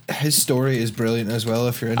His story is brilliant as well.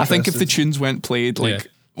 If you're I interested, think if the tunes weren't played like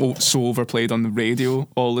so overplayed on the radio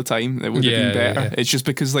all the time, it would have been better. Yeah. It's just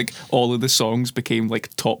because like all of the songs became like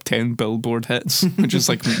top 10 Billboard hits, which is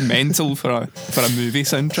like mental for a movie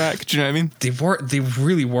soundtrack. Do you know what I mean? They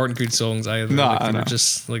really weren't good songs either. No, They I were know.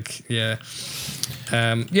 just like no,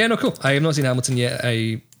 cool. I have not seen Hamilton yet.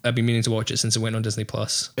 I've been meaning to watch it since it went on Disney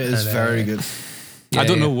Plus. it is very good. I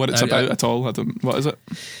don't know what it's I- about at all. I don't. What is it?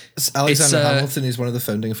 It's Alexander It's, Hamilton is one of the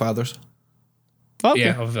founding fathers. Oh, okay.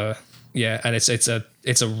 And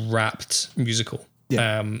it's a rapped musical.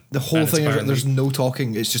 Yeah. The whole thing of it, there's no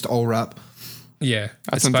talking. It's just all rap. Yeah,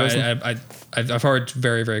 That's I've heard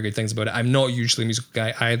very, very good things about it. I'm not usually a musical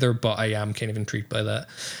guy either, but I am kind of intrigued by that.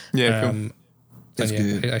 Yeah, cool. It's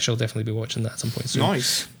And good. I shall definitely be watching that at some point soon.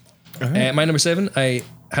 Nice. My number 7, I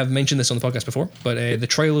have mentioned this on the podcast before, but The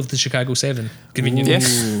Trial of the Chicago 7. Conveniently.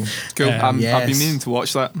 Yes. Cool. I've been yes. meaning to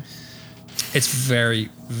watch that. It's very,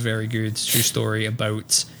 very good. True story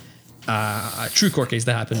about a true court case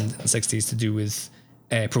that happened in the 60s to do with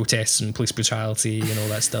protests and police brutality and all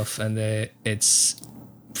that stuff. And it's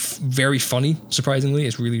very funny, surprisingly.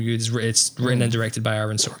 It's really good. It's written and directed by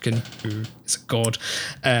Aaron Sorkin, who is a god.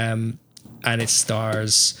 And it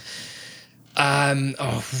stars...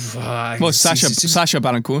 Sacha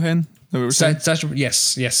Baron Cohen. Is that what we're saying? Sacha,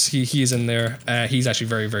 yes, he is in there. He's actually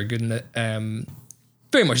very, very good in it.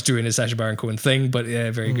 Very much doing his Sacha Baron Cohen thing, but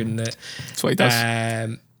very good in it. That's what he does.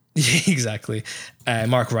 Yeah, exactly.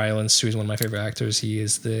 Mark Rylance, who is one of my favorite actors, he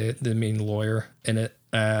is the main lawyer in it.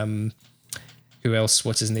 Who else?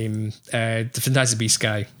 What's his name? The Fantastic Beasts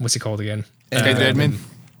guy. What's he called again? Eddie Redmayne.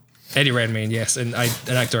 Eddie Redmayne, yes, and an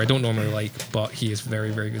actor I don't normally like, but he is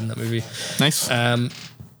very, very good in that movie. Nice. And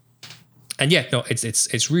yeah, no,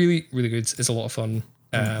 it's really, really good. It's a lot of fun.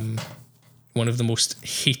 One of the most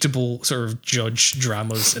hateable sort of judge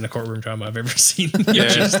dramas in a courtroom drama I've ever seen. You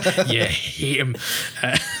hate him.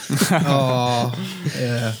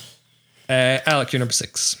 Yeah. Alec, you're number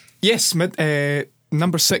 6. Yes,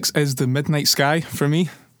 number 6 is The Midnight Sky for me.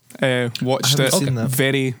 Watched I it haven't seen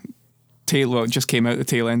that. it just came out the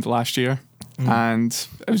tail end of last year, and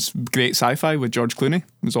it was great sci-fi with George Clooney. It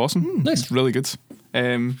was awesome. Nice. It's really good.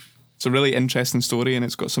 It's a really interesting story, and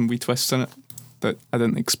it's got some wee twists in it that I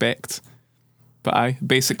didn't expect. But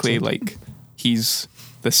basically like he's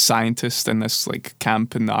this scientist in this like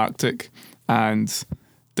camp in the Arctic, and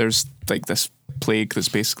there's like this plague that's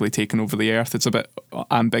basically taken over the earth. It's a bit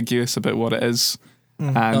ambiguous about what it is,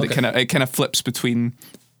 and it kind of flips between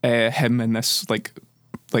him and this like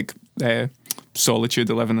solitude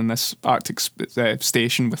of living in this Arctic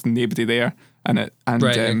station with nobody there, and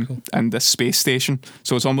and this space station.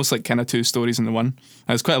 So it's almost like kind of 2 stories in the one.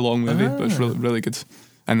 And it's quite a long movie, but it's really, really good.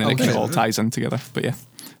 And then it kind of all ties in together. But yeah,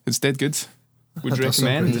 it's dead good. Would That does sound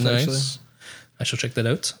recommend. pretty good. Nice. I shall check that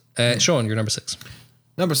out. Sean, you're number 6.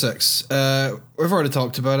 Number 6. We've already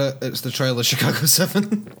talked about it. It's The Trial of Chicago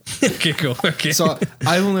 7. Okay, cool. Okay. So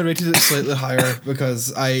I've only rated it slightly higher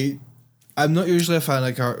because I'm not usually a fan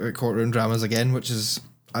of courtroom dramas again, which is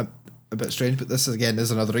a bit strange, but this again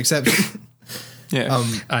is another exception. Yeah.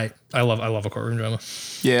 I love a courtroom drama.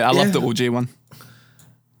 I love the OJ one.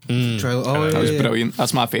 Trial. That was brilliant.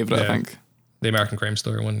 That's my favourite, I think. The American Crime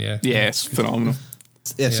Story one, yeah. Yeah, it's phenomenal.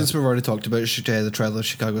 Yeah, since we've already talked about the trailer of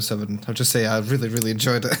Chicago 7, I'll just say I really, really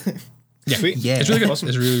enjoyed it. Yeah, Sweet. Yeah. it's really good. Awesome.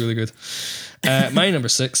 It's really, really good. My number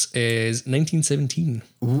 6 is 1917,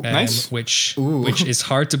 nice. which is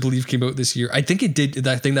hard to believe came out this year. I think it did.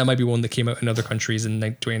 I think that might be one that came out in other countries in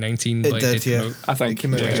 2019. It but did, come yeah. out I think It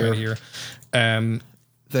came out yeah. here. here.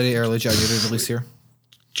 Very early January release here.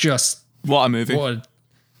 Just What a movie.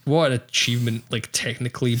 what an achievement, like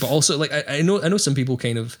technically, but also like I know some people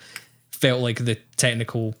kind of felt like the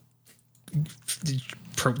technical,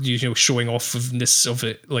 showing offness of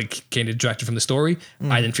it like kind of detracted from the story.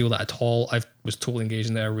 I didn't feel that at all. I was totally engaged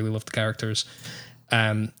in it. I really loved the characters.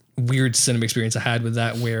 Weird cinema experience I had with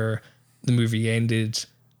that, where the movie ended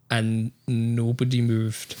and nobody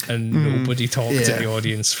moved and nobody talked to the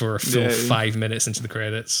audience for a full 5 minutes into the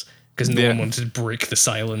credits, because no one wanted to break the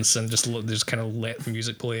silence and just kind of let the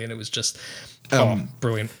music play, and it was just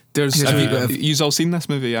brilliant. Have you all seen this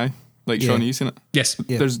movie? Yeah, like Sean, you seen it? Yes.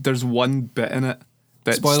 Yeah. There's one bit in it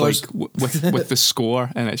that's Spoilers. like with the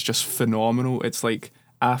score, and it's just phenomenal. It's like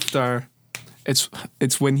after, it's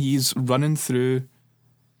when he's running through.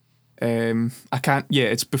 I can't. Yeah,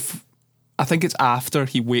 it's I think it's after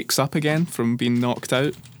he wakes up again from being knocked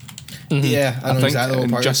out. Yeah, I know exactly what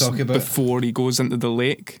and part you're just talking about. before he goes into the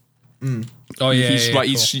lake. Oh yeah.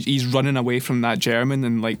 He's running away from that German,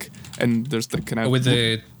 and there's the kind of with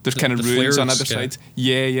there's kind of the ruins on flares, either side.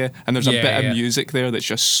 Yeah, and there's a Yeah, bit yeah. of music there that's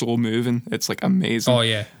just so moving. It's like amazing. Oh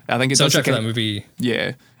yeah. I think it does Soundtrack like for that movie.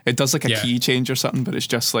 Yeah, it does like a Yeah. key change or something, but it's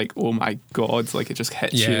just like, oh my god, like it just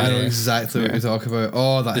hits you. Yeah. I know exactly what you're talking about.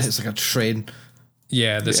 Oh, that hits like a train.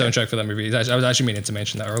 Yeah, the soundtrack for that movie. I was actually meaning to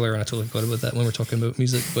mention that earlier, and I totally forgot about that when we were talking about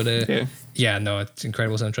music. But no, it's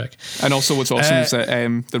incredible soundtrack. And also, what's awesome is that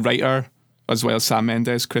the writer, as well as Sam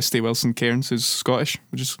Mendes, Christy Wilson Cairns, is Scottish,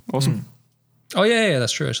 which is awesome. Oh yeah,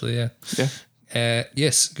 that's true actually. Yeah. Yeah.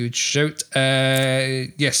 Yes, good shout.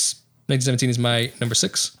 Yes, 1917 is my number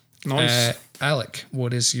 6. Nice. Alec,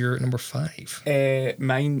 what is your number 5?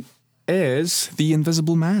 Mine is The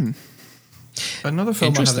Invisible Man. Another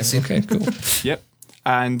film I haven't seen. Okay, cool. Yep.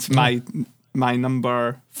 And my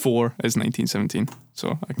number 4 is 1917.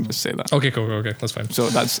 So I can just say that. Okay, cool. Okay, that's fine. So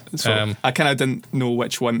I kind of didn't know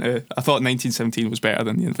which one to. I thought 1917 was better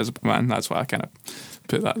than The Invisible Man. That's why I kind of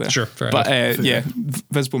put that there. Sure, fair but enough.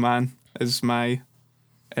 Invisible Man is my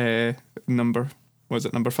number. Was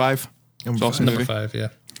it number 5? It's awesome Number movie. 5, yeah.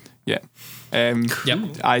 Yeah. Yep.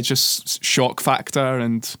 I just shock factor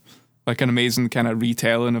and like an amazing kind of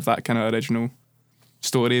retelling of that kind of original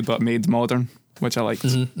story, but made modern, which I liked. I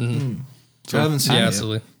haven't seen it Yeah, yet.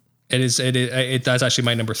 absolutely. That's actually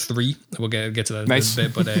my number 3. We'll get to that Nice. in a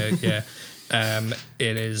bit, but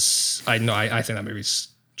it is. I think that movie's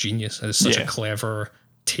genius. It's such a clever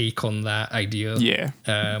take on that idea. Yeah.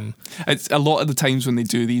 Um, It's a lot of the times when they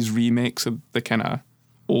do these remakes of the kind of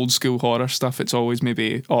old school horror stuff, it's always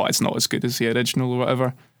maybe, it's not as good as the original or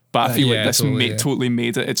whatever. But I feel like this totally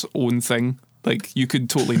made it its own thing. Like you could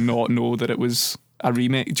totally not know that it was a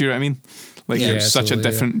remake. Do you know what I mean? Like Yeah, it was such a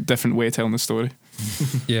totally, different way of telling the story.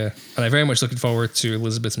 Yeah, and I'm very much looking forward to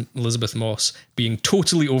Elizabeth Moss being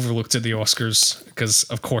totally overlooked at the Oscars, because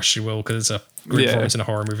of course she will, because it's a great performance in a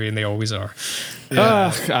horror movie, and they always are.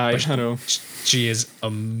 I know. She is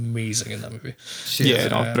amazing in that movie.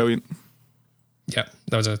 Brilliant. Yeah,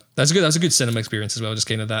 that's a good cinema experience as well. Just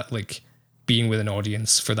kind of that like being with an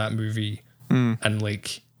audience for that movie, and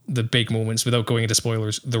like the big moments, without going into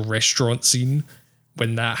spoilers, the restaurant scene.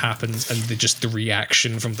 When that happens, and the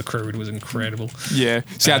reaction from the crowd was incredible. Yeah.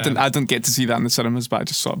 See, I didn't get to see that in the cinemas, but I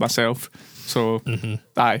just saw it myself. So,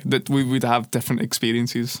 that we would have different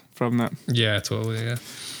experiences from that. Yeah, totally.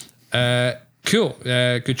 Yeah. Cool.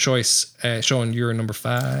 Good choice, Sean. You're number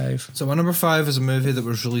 5. So my number 5 is a movie that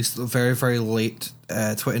was released very, very late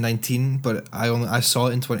 2019, but I saw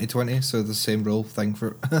it in 2020, so the same rule thing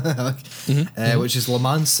for which is Le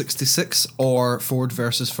Mans 66 or Ford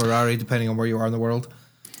versus Ferrari, depending on where you are in the world.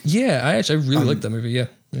 Yeah, I really like that movie. Yeah.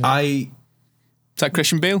 Is that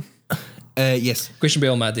Christian Bale? Yes. Christian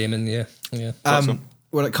Bale, Matt Damon. Yeah.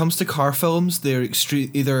 When it comes to car films, they're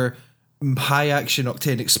either high action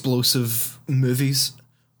octane explosive movies,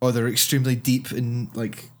 or they're extremely deep and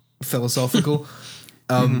like philosophical.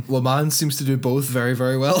 Le Mans seems to do both very,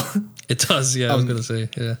 very well. It does. Yeah, I was gonna say.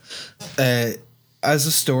 Yeah. As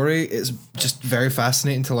a story, it's just very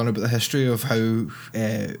fascinating to learn about the history of how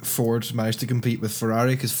Ford managed to compete with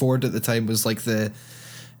Ferrari, because Ford at the time was like the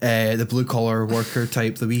blue collar worker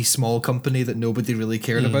type, the wee small company that nobody really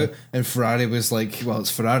cared about, and Ferrari was like, well,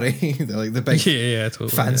 it's Ferrari. They're like the big totally,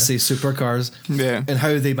 fancy supercars. Yeah. And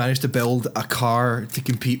how they managed to build a car to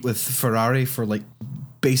compete with Ferrari for like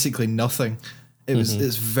basically nothing.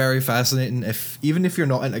 It's very fascinating. Even if you're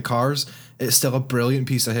not into cars, it's still a brilliant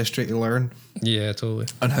piece of history to learn. Yeah, totally.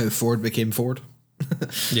 And how Ford became Ford.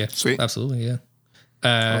 Yeah, Sweet. Absolutely, yeah.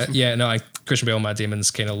 Awesome. Yeah, no, Christian Bale and Matt Damon's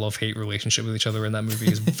kind of love-hate relationship with each other in that movie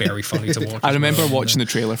is very funny to watch. I remember as well. watching the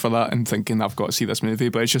trailer for that and thinking I've got to see this movie,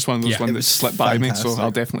 but it's just one of those Yeah, ones it that was slipped by me, so fantastic.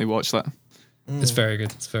 I'll definitely watch that. It's very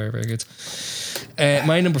good. It's very, very good.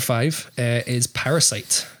 My number 5 is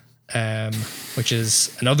Parasite, which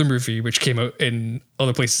is another movie which came out in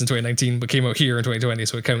other places in 2019, but came out here in 2020,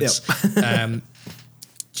 so it counts.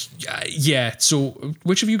 Yeah, so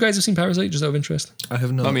which of you guys have seen Parasite, just out of interest? I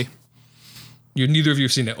have not. Not me. Neither of you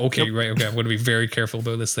have seen it. Okay, right, okay. I'm going to be very careful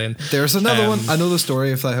about this then. There's another one. I know the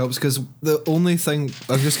story if that helps, because the only thing,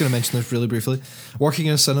 I'm just going to mention this really briefly. Working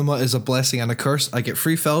in cinema is a blessing and a curse. I get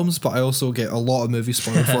free films, but I also get a lot of movies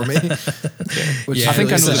spoiled for me. Which Yeah, I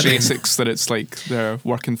think I know the essential. basics, that it's like they're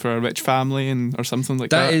working for a rich family or something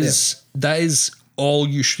like That that. that is all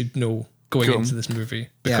you should know going Cool. into this movie,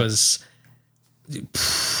 Yeah. because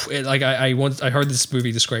I heard this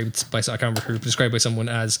movie described by, I can't remember who, described by someone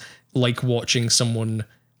as like watching someone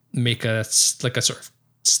make a sort of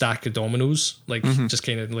stack of dominoes, like just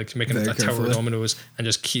kind of like making Very a tower carefully. of dominoes, and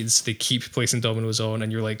just they keep placing dominoes on,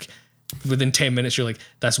 and you're like, within 10 minutes you're like,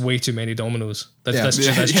 that's way too many dominoes. That's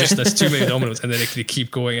too many dominoes, and then they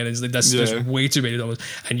keep going, and it's like that's Yeah. there's way too many dominoes,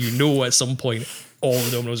 and you know at some point all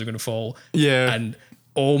the dominoes are going to fall. Yeah. And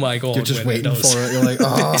oh my god, You're just when it waiting does. for it. You're like,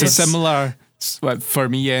 oh, It's a similar, well, for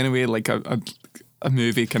me anyway, like a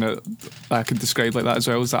movie kind of I could describe like that as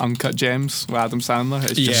well as the Uncut Gems with Adam Sandler.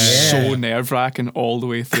 It's just Yeah. so nerve-wracking all the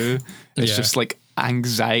way through. It's Yeah. just like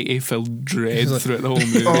anxiety-filled dread throughout the whole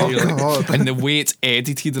movie. Oh, You're like- God. and the way it's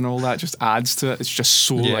edited and all that just adds to it. It's just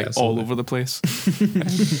so Yeah, like all absolutely. over the place.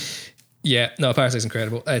 Yeah, no, Parasite's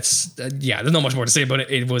incredible. It's there's not much more to say about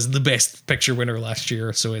it. It was the best picture winner last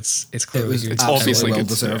year, so it's it clearly was good. absolutely obviously well good,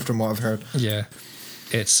 deserved yeah. from what I've heard. Yeah,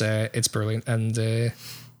 it's brilliant, and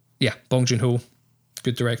yeah, Bong Joon-ho,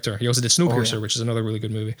 good director. He also did Snowpiercer, which is another really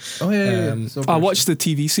good movie. Oh, yeah. Um, So I watched the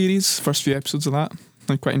TV series, first few episodes of that.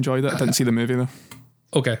 I quite enjoyed it. I didn't see the movie though.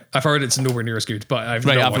 Okay, I've heard it's nowhere near as good, but I've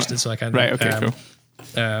Right, not I've watched not- it, so I can't. Right, okay,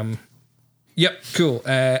 cool. Yep, cool.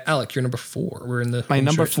 Alec, you're number 4. We're in the My home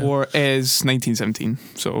number stretch now. 4 is 1917.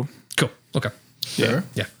 So Cool. Okay. Sure.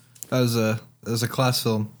 Yeah, That was a class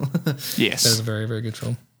film. yes. that is a very, very good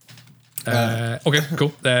film. Okay,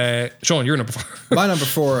 cool. Sean, you're number 4. My number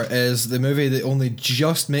 4 is the movie that only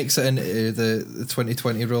just makes it into the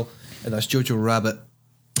 2020 rule, and that's Jojo Rabbit.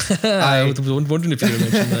 I was wondering if you were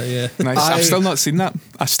mentioning that. Yeah. Nice. I've still not seen that.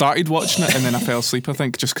 I started watching it and then I fell asleep, I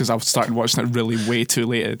think, just because I started watching it really way too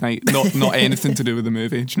late at night. Not anything to do with the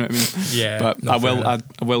movie. Do you know what I mean? Yeah, But no, I fair will.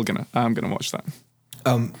 enough. I'm gonna watch that.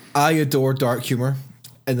 I adore dark humor,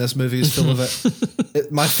 and this movie is full of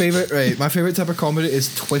it. My favorite type of comedy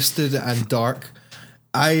is twisted and dark.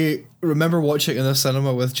 I remember watching it in the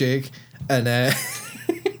cinema with Jake, and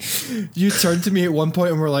you turned to me at one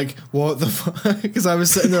point and were like, "What the fuck?" Because I was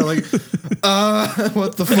sitting there like,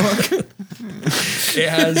 what the fuck?" It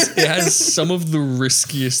has some of the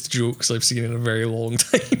riskiest jokes I've seen in a very long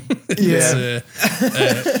time. Yeah.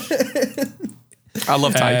 I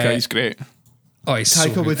love Taika. He's great. He's so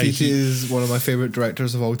Taika good. Waititi is one of my favorite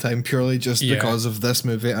directors of all time, purely just Yeah. because of this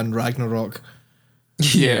movie and Ragnarok.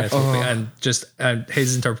 Yeah, totally. And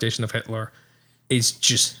his interpretation of Hitler is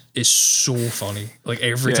so funny. Like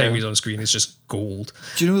every time he's on screen, it's just gold.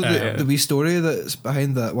 Do you know the wee story that's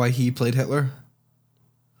behind that? Why he played Hitler?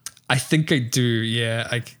 I think I do. Yeah,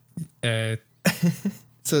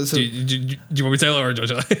 So do you want me to tell it or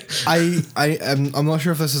I'm not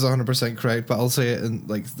sure if this is 100% correct, but I'll say it in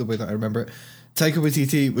like the way that I remember it. Taika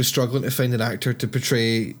Waititi was struggling to find an actor to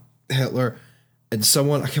portray Hitler, and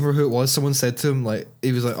someone, I can't remember who it was, someone said to him, like,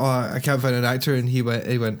 he was like, "Oh, I can't find an actor," and he went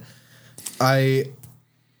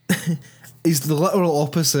he's the literal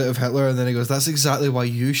opposite of Hitler, and then he goes, "That's exactly why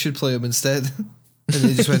you should play him instead." And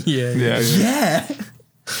he just went, yeah.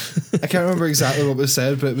 I can't remember exactly what was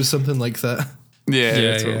said, but it was something like that.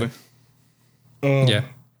 Yeah, totally. Yeah.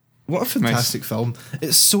 What a fantastic film.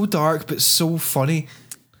 It's so dark, but so funny.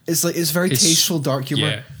 It's very tasteful dark humor.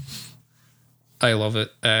 Yeah. I love it.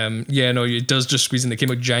 It does just squeeze in. It came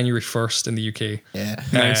out January 1st in the UK. Yeah.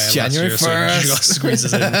 Last January year, so it 1st. just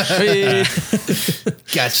squeezes in.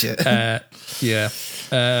 Gotcha. Yeah.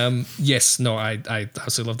 Yes. No. I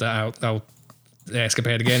absolutely love that. I'll skip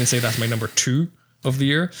ahead again and say that's my number 2 of the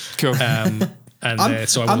year. Cool. So I won't I'm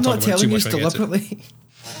talk not about it too telling you much when I get to it. deliberately.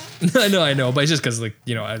 I know, but it's just because I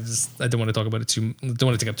don't want to talk about it don't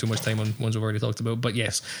want to take up too much time on ones we've already talked about. But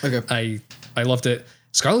yes, Okay. I loved it.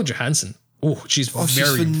 Scarlett Johansson. She's very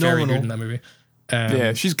very phenomenal. good in that movie.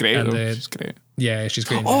 Yeah, she's great. and, Though. She's great. Yeah, she's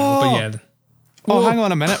great. But yeah, Oh, hang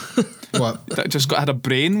on a minute. What? That just had a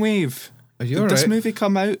brainwave. Are you Did alright? this movie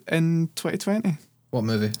come out in 2020? What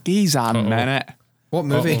movie? He's a minute. What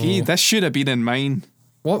movie? This should have been in mine.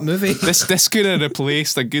 What movie? This could have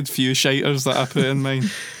replaced a good few shiters that I put in mine.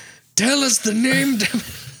 tell us the name.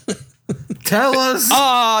 Tell us.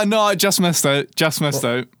 Ah, no, I just missed out.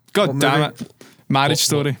 Out. God what damn movie? it. Marriage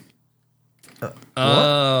Story.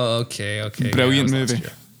 Oh, okay. Brilliant Yeah, that was last movie.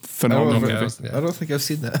 year. Phenomenal Okay, movie. I don't think I've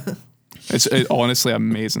seen that. It's honestly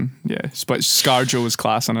amazing. Yeah. But ScarJo was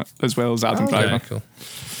class in it, as well as Adam Driver. Yeah, cool.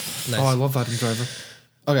 Nice. Oh, I love Adam Driver.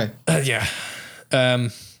 Okay. Yeah.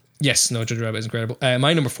 Yes, no, Jojo Rabbit is incredible.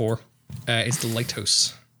 My number 4 is The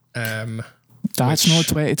Lighthouse. That's not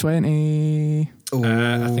 2020.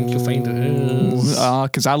 I think you'll find it.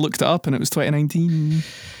 Because I looked it up and it was 2019.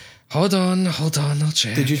 Hold on, I'll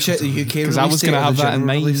check. Did you check the UK release? Because I was going to have that in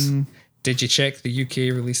mind. Did you check the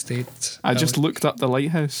UK release date? I just looked up The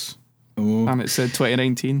Lighthouse and it said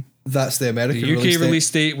 2019. That's the American The UK release.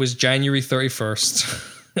 release date was January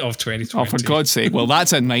 31st of 2020. Oh, for God's sake. Well,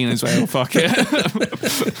 that's in mine as well. Fuck it.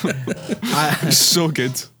 It's so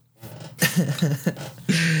good.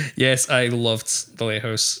 Yes, I loved The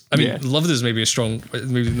Lighthouse. I mean, Yeah. loved is maybe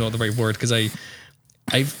maybe not the right word, because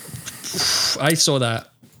I saw that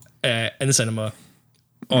in the cinema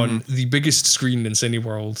on the biggest screen in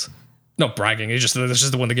Cineworld. Not bragging, it's just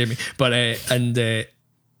the one they gave me. But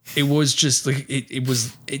it was just like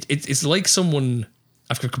it's like someone,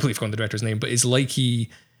 I've completely forgotten the director's name, but it's like he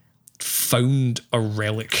found a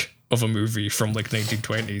relic of a movie from like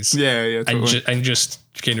 1920s. Yeah, totally. and just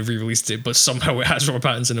kind of re-released it, but somehow it has Robert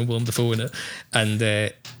Pattinson and Willem Dafoe in it. And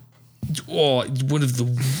one of the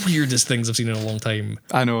weirdest things I've seen in a long time.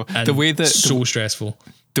 I know. And The way that so stressful.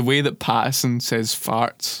 the way that Patterson says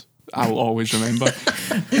farts, I'll always remember. My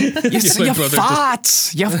brother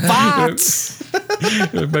farts! You farts!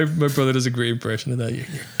 my brother does a great impression of that. You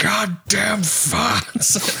goddamn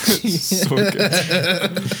farts. So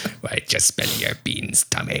good. Why, just spill your beans,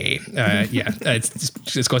 Tommy. Yeah,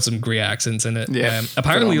 it's got some great accents in it. Yeah,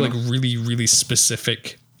 apparently, phenomenal. like really, really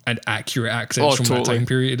specific and accurate accents from that totally. time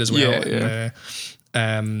period as well. Yeah,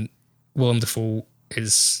 And, Willem Dafoe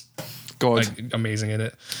is God. like amazing in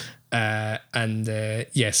it.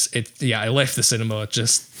 Yes, I left the cinema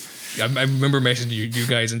I remember messaging you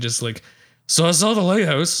guys and just like, so I saw The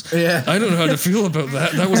Lighthouse. Yeah. I don't know how to feel about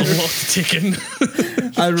that. That was a lot to take in.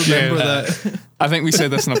 I remember that. I think we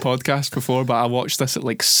said this in a podcast before, but I watched this at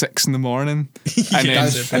like 6 a.m. and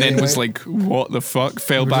that's then was funny, like, what the fuck?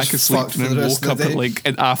 Fell We're back just asleep fucked and for the then rest woke of up the at day. like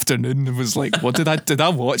an afternoon and was like, what did I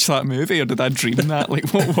watch that movie or did I dream that?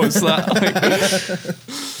 Like, what was that? Like,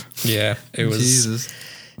 Yeah, it was. Jesus.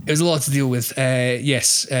 It was a lot to deal with.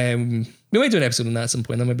 Yes, we might do an episode on that at some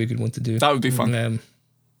point. That might be a good one to do. that would be fun.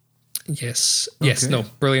 Yes, Okay. no,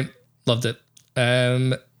 brilliant, loved it.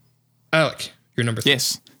 Alec, your number 3.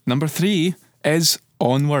 Yes. Number 3 is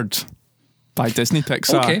Onward by Disney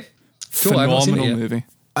Pixar. Okay, cool. I've not seen it Phenomenal yet. movie.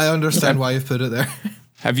 I understand why you've put it there.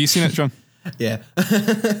 Have you seen it, John? Yeah.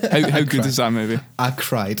 How good is that movie? I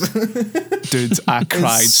cried. Dude, I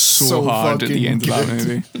cried so so hard at the fucking end of that good.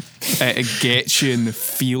 movie. It gets you in the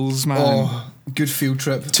feels, man. Oh, good field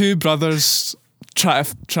trip. Two brothers try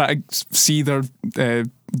to see their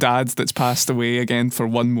dad that's passed away again for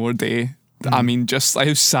one more day. I mean, just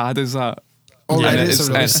how sad is that? Already And it's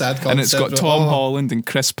a really sad concept. and it's got Tom Oh. Holland and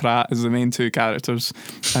Chris Pratt as the main two characters,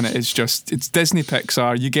 and it's Disney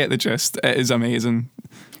Pixar. You get the gist. It is amazing.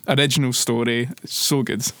 Original story, it's so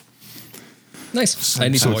good. Nice. I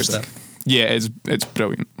need to watch that. Yeah, it's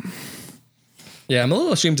brilliant. Yeah, I'm a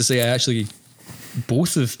little ashamed to say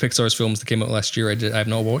both of Pixar's films that came out last year I've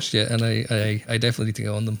not watched yet, and I definitely need to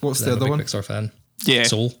get on them. What's 'cause the I'm a other big one? Pixar fan. Yeah.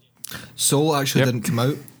 Soul. Soul actually Yep. didn't come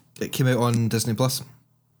out. It came out on Disney Plus.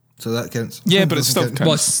 So that counts. Yeah, but it's Doesn't still count.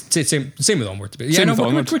 Well, same with Onward. Yeah, Same no, with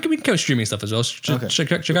Onward. we can count streaming stuff as well. Okay.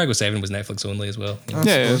 Chicago 7 was Netflix only as well. You know? I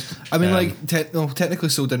Yeah, suppose. I mean, technically,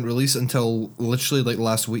 Soul didn't release until literally like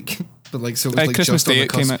last week. But like, so it was like Christmas just on Day the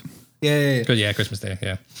it came cusp. out. Yeah. But yeah, Christmas Day.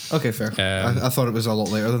 Yeah. Okay, fair. I thought it was a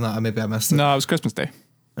lot later than that. Maybe I missed it. No, it was Christmas Day.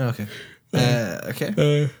 Okay.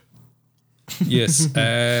 Okay. Yes.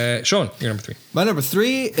 Sean, you're number 3. My number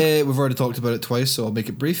 3, we've already talked about it twice, so I'll make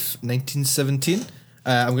it brief. 1917.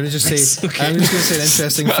 I'm going to just say, Okay. I'm just going to say an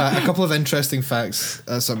interesting fact, a couple of interesting facts.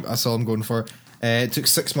 That's all I'm going for. It took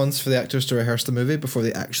 6 months for the actors to rehearse the movie before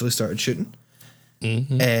they actually started shooting.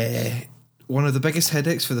 Mm-hmm. One of the biggest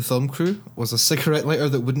headaches for the film crew was a cigarette lighter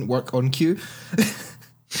that wouldn't work on cue.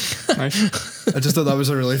 Nice. I just thought that was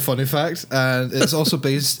a really funny fact, and it's also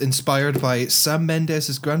inspired by Sam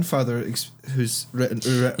Mendes' grandfather, who's wrote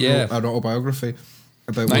an autobiography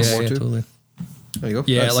about World War II. Totally. There you go.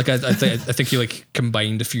 Yeah, That's- like I think he like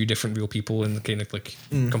combined a few different real people and kind of like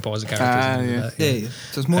composite characters. And yeah. that, yeah.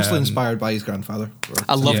 So it's mostly inspired by his grandfather.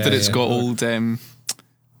 I love Yeah, that it's yeah. got old,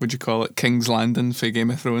 what'd you call it, King's Landing for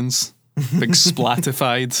Game of Thrones. Big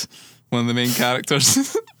splatified, one of the main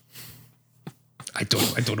characters. I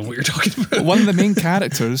don't know what you're talking about. One of the main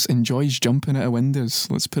characters enjoys jumping out of windows.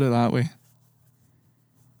 Let's put it that way.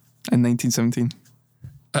 In 1917.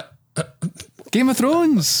 Game of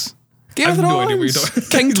Thrones. Game I of have Thrones. no idea what you're talking.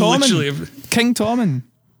 King Literally. Tommen. King Tommen.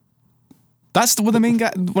 That's one of the main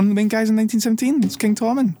guys in 1917. It's King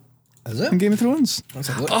Tommen Is in it? Game of Thrones.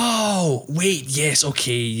 Oh wait, yes,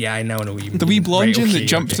 okay, yeah, I now know what you mean. The wee blonde Right, that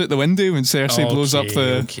jumps out the window when Cersei blows up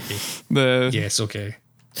the Yes, okay.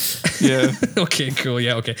 yeah. Okay, cool.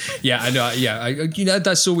 Yeah, okay. Yeah, I know. Yeah,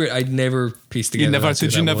 that's so weird. I'd never pieced together.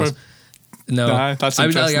 Did you never? No, Nah, that's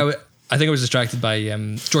interesting. I think I was distracted by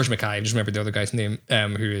George Mackay. I just remember the other guy's name,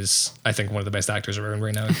 who is I think one of the best actors around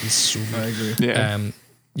right now. He's so good. I agree. Yeah.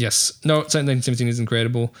 Yes. No, 1917 is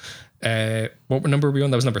incredible. What number were we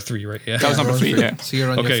on? That was number 3, right? Yeah. That was number 3. Yeah. So you're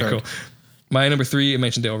on Okay, your third. cool. My number 3, I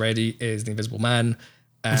mentioned it already, is The Invisible Man.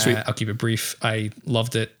 Sweet. I'll keep it brief. I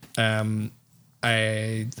loved it.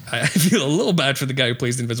 I feel a little bad for the guy who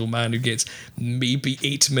plays the Invisible Man, who gets maybe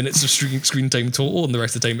 8 minutes of screen time total, and the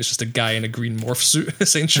rest of the time it's just a guy in a green morph suit,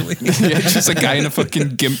 essentially. Yeah, it's just a guy in a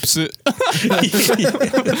fucking gimp suit.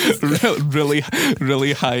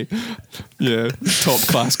 really high. Yeah, top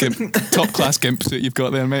class gimp suit you've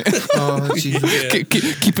got there, mate. Oh, Jesus.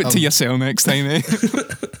 Keep it to yourself next time, eh?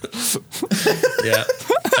 Yeah.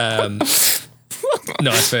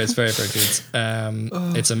 No, it's very, very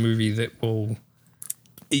good. It's a movie that will.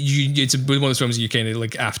 It's one of those films you kind of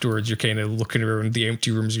like afterwards. You're kind of looking around the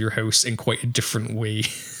empty rooms of your house in quite a different way.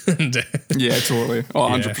 And, Yeah, totally. Oh,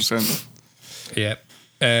 100%. yeah.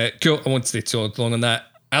 Cool. I won't stay too long on that.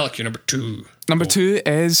 Alec, you're number 2. Number 2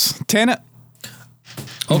 is Tenet.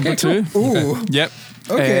 Okay, Number 2. Ooh. Yep.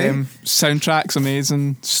 Okay. Soundtrack's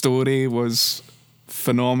amazing. Story was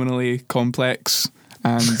phenomenally complex,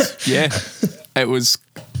 and yeah, it was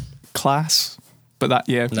class. But that,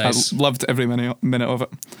 yeah, Nice. I loved every minute of it.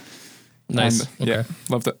 Nice. And, yeah,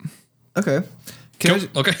 loved it. Okay. Cool.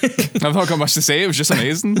 Okay. I've not got much to say. It was just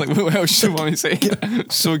amazing. Like, what else do you want me to say?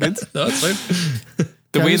 So good. No, that's fine.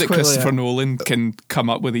 The Can I way just that quickly, Christopher Nolan can come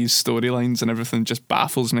up with these storylines and everything just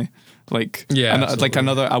baffles me. Like, Yeah, like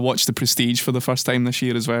absolutely. I watched The Prestige for the first time this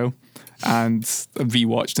year as well, and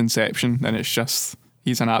rewatched Inception, and it's just,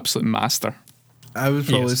 he's an absolute master. I would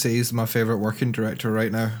probably Yes. say he's my favourite working director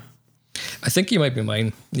right now. I think he might be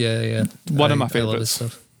mine. Yeah. One of my I love his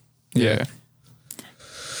favourites. stuff. Yeah.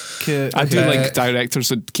 Okay, I do Okay. like directors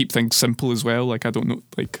that keep things simple as well. Like, I don't know,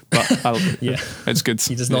 like, but Yeah. it's good.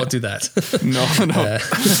 He does not do that. No.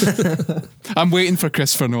 I'm waiting for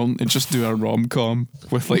Christopher Nolan to just do a rom-com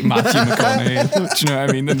with like Matthew McConaughey. Do you know what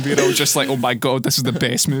I mean? And we're all just like, oh my god, this is the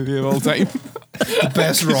best movie of all time.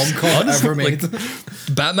 Best rom-com ever made.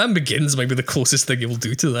 Batman Begins might be the closest thing he will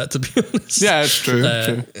do to that, to be honest. Yeah, it's true.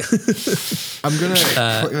 true. I'm going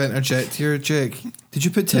to quickly interject here, Jake. Did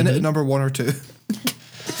you put Tenet at number 1 or 2?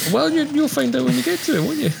 Well, you'll find out when you get to it,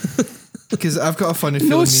 won't you? Because I've got a funny feeling.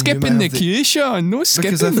 No me and you skipping might the have queue, Sean. No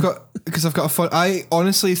skipping. Because I've got a fun. I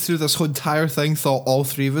honestly, through this whole entire thing, thought all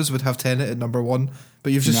 3 of us would have Tenet at number 1,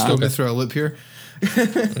 but you've just thrown me through a loop here.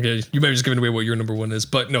 Okay, you might have just given away what your number 1 is,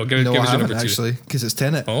 but no, give No, us I your haven't number 2. actually, because it's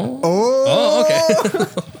Tenet. Oh, okay.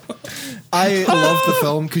 I love the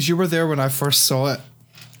film because you were there when I first saw it.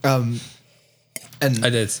 And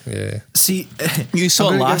I did. Yeah. see, You saw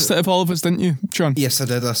I'm it gonna last give- out of all of us, didn't you, Sean? Yes, I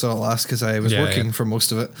did. I saw it last because I was Yeah, working yeah. for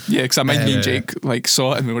most of it. Yeah, because I mind me and Jake like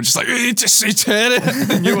saw it and we were just like, just say Tenet.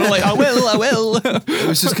 And you were like, I will. It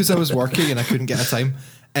was just because I was working and I couldn't get a time.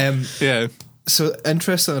 Yeah. So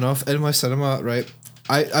interesting enough, in my cinema, right?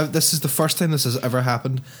 I this is the first time this has ever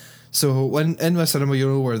happened. So when in my cinema, you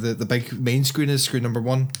know where the big main screen is, screen number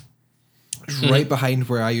 1, it's right behind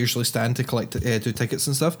where I usually stand to collect do tickets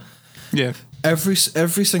and stuff. Yeah. Every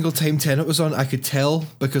single time Tenet was on, I could tell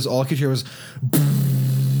because all I could hear was.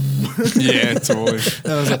 Yeah, totally.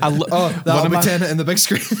 And I was like, one that'll of be my- Tenet in the big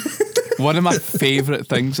screen. One of my favourite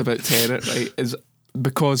things about Tenet, right, is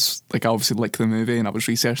because like I obviously like the movie and I was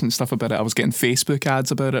researching stuff about it, I was getting Facebook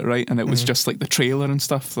ads about it, right, and it was just like the trailer and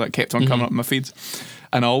stuff that kept on coming up in my feed,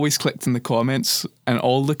 and I always clicked in the comments, and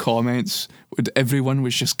all the comments everyone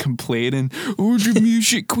was just complaining, oh, the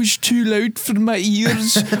music was too loud for my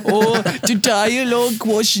ears, or the dialogue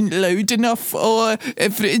wasn't loud enough, or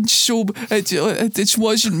everything it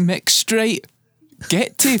wasn't mixed right.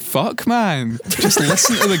 get to fuck, man. Just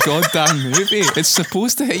listen to the goddamn movie. It's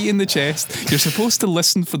supposed to hit you in the chest. You're supposed to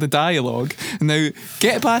listen for the dialogue. Now,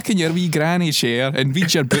 get back in your wee granny chair and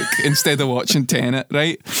read your book instead of watching Tenet,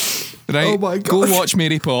 right? Right? Oh my God. Go watch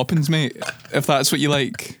Mary Poppins, mate, if that's what you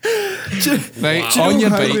like. Right? Do you On know your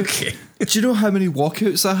how bike. Do you know how many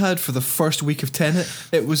walkouts I had for the first week of Tenet?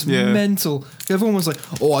 It was mental. Everyone was like,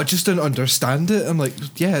 "Oh, I just didn't understand it." I'm like,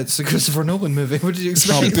 "Yeah, it's a Christopher Nolan movie. What did you Oh,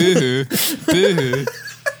 expect?" boo-hoo. Boo-hoo.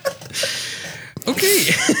 Okay.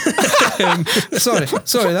 Sorry,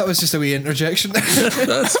 that was just a wee interjection.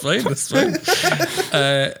 That's fine.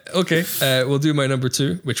 Okay, we'll do my number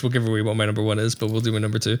 2, which will give away what my number 1 is, but we'll do my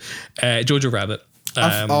number 2. Jojo Rabbit.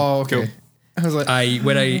 Okay. Cool. I was like,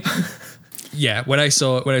 When I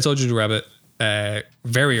saw Jojo Rabbit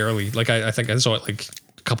very early, like I think I saw it like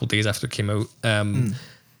a couple days after it came out.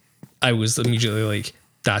 I was immediately like,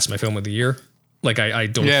 that's my film of the year. Like I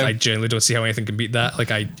genuinely don't see how anything can beat that. Like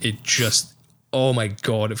oh my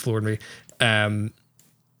God, it floored me. There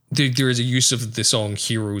is a use of the song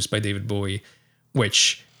Heroes by David Bowie,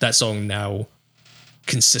 which that song now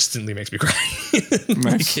consistently makes me cry.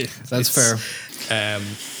 Nice. that's fair.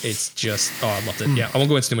 It's just, I loved it. Yeah, I won't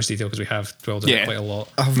go into too much detail because we have dwelled on it quite a lot.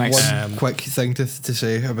 I have Nice. one quick thing to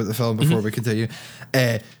say about the film before we continue.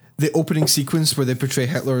 The opening sequence where they portray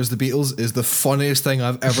Hitler as the Beatles is the funniest thing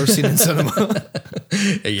I've ever seen in cinema.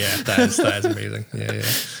 Yeah, that is amazing. Yeah.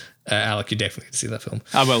 Alec, you definitely need to see that film.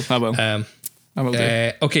 I will. I will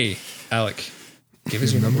do. Okay, Alec, give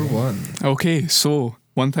us your Number 1. Okay, so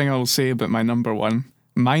one thing I will say about my number 1.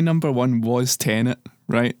 My number 1 was Tenet,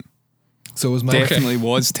 right? So was my Definitely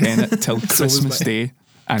was Tenet till was Christmas mine. Day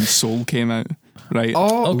and Soul came out, right?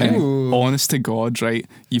 Oh, Okay. And ooh. honest to God, right?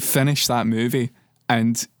 You finish that movie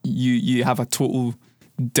and you have a total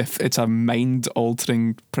it's a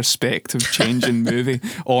mind-altering perspective changing movie.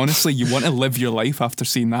 Honestly, you want to live your life after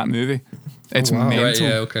seeing that movie. It's wow. mental. Right,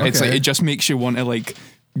 yeah, okay. It's Okay. like it just makes you want to like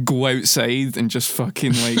go outside and just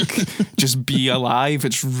fucking like just be alive.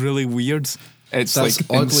 It's really weird. It's That's like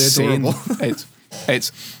oddly insane. adorable.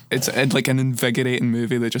 It's like an invigorating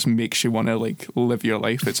movie that just makes you want to like live your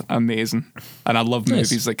life. It's amazing, and I love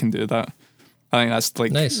Nice. movies that can do that. I think that's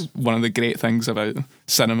like Nice. one of the great things about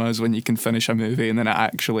cinema is when you can finish a movie and then it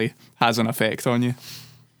actually has an effect on you.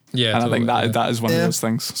 Yeah, And I think totally, that is one Yeah. of those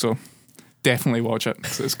things. So definitely watch it.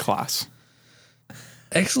 It's class.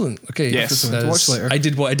 Excellent. Okay. Yes. that To is- watch later. I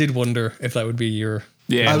did wonder if that would be your.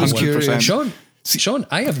 Yeah, I was 100%. curious. Sean,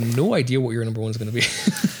 I have no idea what your number 1 is going to be.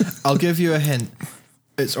 I'll give you a hint.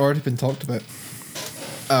 It's already been talked about.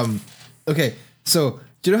 Okay, so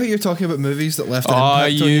do you know how you're talking about movies that left an Oh,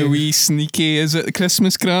 impact on you you? wee sneaky! Is it the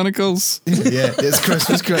Christmas Chronicles? Yeah, it's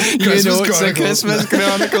Christmas. Christmas You know it's the Chronicles. Christmas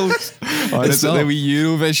Chronicles. Or It's is it not. the wee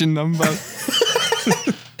Eurovision number?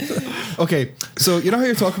 Okay, so you know how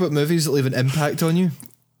you're talking about movies that leave an impact on you?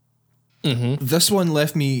 Mm-hmm. This one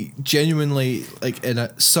left me genuinely like in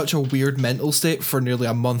such a weird mental state for nearly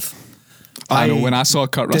a month. I know when I saw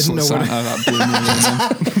Kurt Russell didn't at know Santa, that blew me away,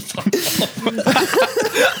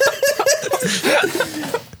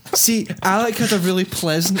 man. See, Alec had a really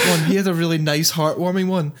pleasant one. He had a really nice, heartwarming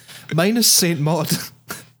one. Mine is Saint Maud.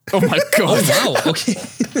 Oh my god! Wow. Okay.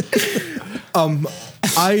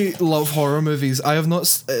 I love horror movies. I have not,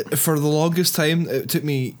 for the longest time, it took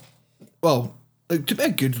me a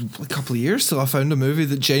good couple of years till I found a movie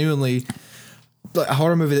that genuinely, like a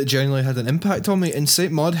horror movie that genuinely had an impact on me. And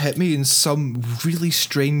Saint Maud hit me in some really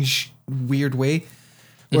strange, weird way,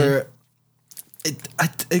 where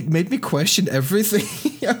it made me question everything.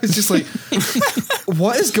 I was just like,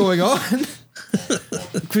 what is going on?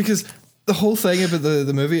 Because the whole thing about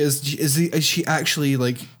the movie is she actually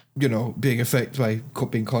like, you know, being affected by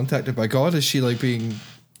being contacted by God? Is she being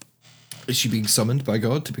summoned by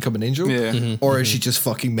God to become an angel? Yeah. Or is she just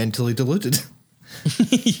fucking mentally deluded?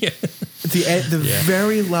 Yeah. The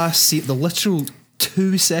very last scene, the literal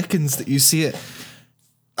 2 seconds that you see it,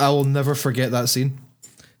 I will never forget that scene.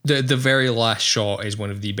 The very last shot is one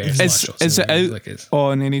of the best last shots. Is in it the movie. out Like it's,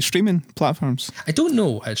 on any streaming platforms? I don't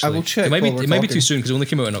know actually. I will check It might while we're be too talking. soon because it only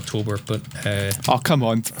came out in October. But Oh come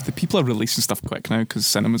on! The people are releasing stuff quick now because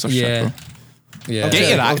cinemas are yeah, shit. Bro. yeah. Get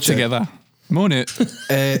your I'll act check. together. Moan it.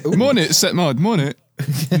 Ooh, Moan it, sit mod, moan it.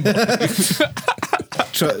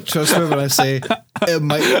 trust me when I say it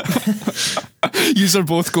might. Yous are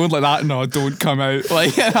both going like that. No, don't come out.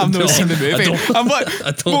 Like I've not seen the movie. I'm like,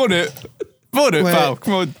 I don't. moan it, Wait. pal.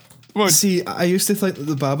 Come on. Come on. See, I used to think that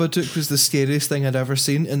the Babadook was the scariest thing I'd ever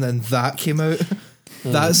seen, and then that came out.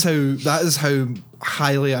 That is how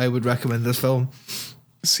highly I would recommend this film.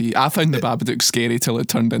 See, I found the Babadook scary till it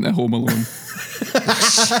turned into Home Alone.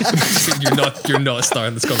 You're not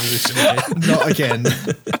starting this conversation again. Not again.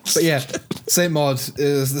 But yeah, Saint Maud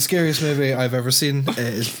is the scariest movie I've ever seen. It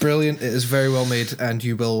is brilliant. It is very well made, and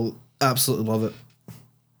you will absolutely love it.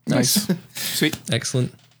 Nice. Sweet.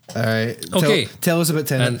 Excellent. All right. Okay. Tell us about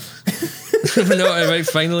Tenet. No, all right,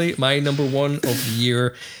 finally, my number one of the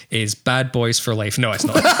year is Bad Boys for Life. No, it's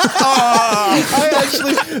not.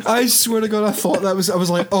 I swear to God, I thought I was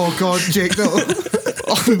like, oh God, Jake, no.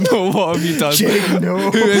 Oh no, what have you done? Jake, no.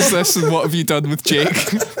 Who is this and what have you done with Jake?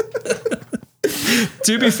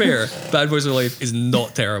 To be fair, Bad Boys for Life is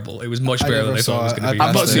not terrible. It was much better than I thought it was going to be.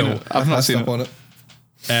 I've not seen it. I've not seen it. On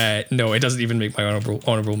it. No, it doesn't even make my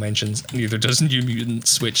honorable mentions. Neither does New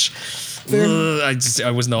Mutants, which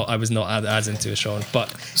I was not as into it, Sean.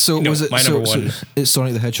 But So no, was it my number one? It's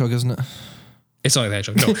Sonic the Hedgehog, isn't it? It's Sonic the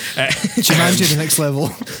Hedgehog. No, Jumanji the next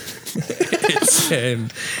level.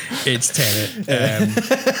 it's Tenet.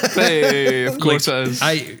 Hey, of course it is.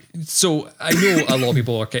 I know a lot of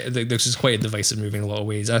people are. This is quite a divisive movie in a lot of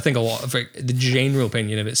ways. I think a lot of the general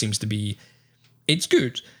opinion of it seems to be it's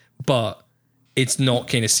good, but it's not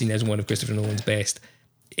kind of seen as one of Christopher Nolan's best.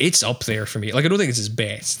 It's up there for me. Like, I don't think it's his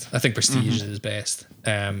best. I think Prestige is his best.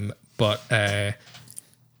 But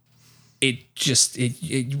it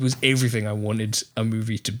was everything I wanted a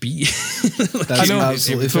movie to be. That's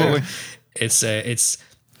absolutely fair. It's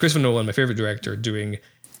Christopher Nolan, my favorite director, doing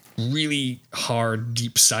really hard,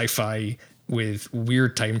 deep sci-fi with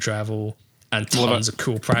weird time travel and tons of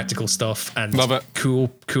cool practical stuff and cool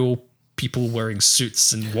people wearing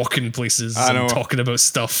suits and walking places and talking about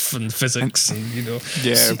stuff and physics and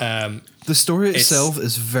the story itself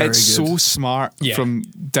is very good. It's so smart from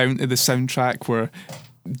down to the soundtrack where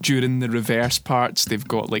during the reverse parts they've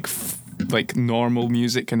got like normal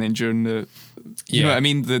music and then during the you know what I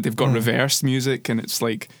mean they've got reversed music and it's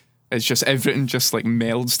just everything just like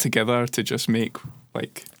melds together to just make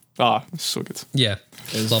like it's so good.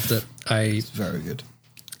 Loved it. It's very good.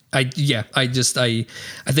 I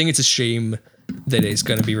think it's a shame that it's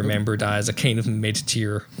going to be remembered as a kind of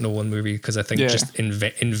mid-tier Nolan movie because I think just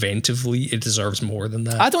inventively it deserves more than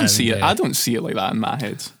that. I don't see it like that in my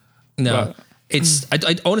head. No, it's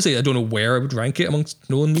I honestly I don't know where I would rank it amongst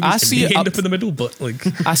Nolan movies. I see it end up in the middle, but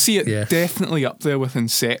like I see it definitely up there with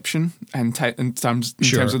Inception in terms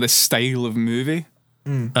of the style of movie.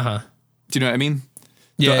 Do you know what I mean?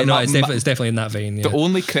 Yeah, no, it's definitely in that vein. Yeah. The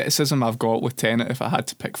only criticism I've got with Tenet, if I had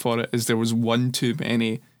to pick for it, is there was one too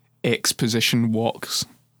many exposition walks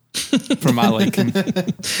for my liking.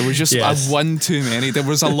 There was just one too many. There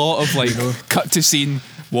was a lot of like cut to scene,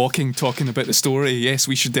 walking, talking about the story. Yes,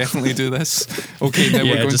 we should definitely do this. Okay, now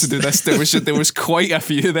we're going to do this. There was quite a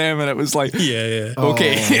few of them, and it was like,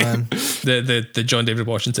 okay. The John David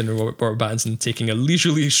Washington and Robert Pattinson taking a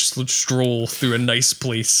leisurely stroll through a nice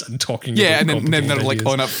place and talking. And then they're like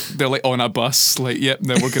on a bus. Like, yep,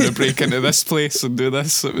 now we're going to break into this place and do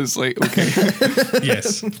this. It was like, okay,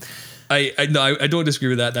 yes. I don't disagree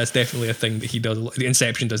with that. That's definitely a thing that he does. The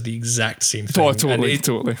Inception does the exact same thing. Oh, totally.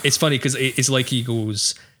 It's funny because it's like he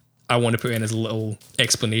goes, I want to put in as little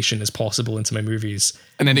explanation as possible into my movies.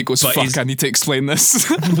 And then he goes, fuck, I need to explain this.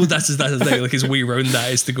 Well, that's the thing. Like his way around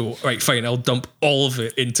that is to go, right, fine, I'll dump all of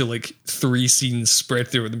it into like 3 scenes spread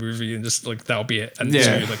through the movie and just like, that'll be it. And so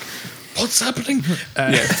you're like, what's happening?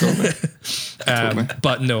 Totally.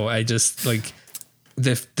 But no, I just like,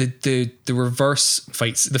 the reverse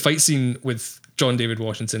fights, the fight scene with John David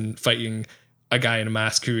Washington fighting a guy in a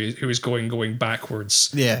mask who is going backwards.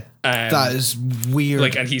 That is weird.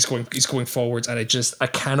 Like, and he's going forwards, and I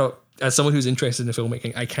cannot. As someone who's interested in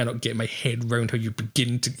filmmaking, I cannot get my head around how you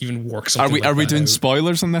begin to even work something. Are we doing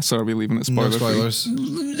spoilers on this, or are we leaving it spoiler free? No spoilers.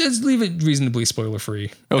 Let's leave it reasonably spoiler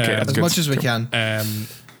free. Okay, as much as we can.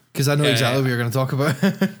 Because I know exactly what you're going to talk about.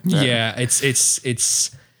 It's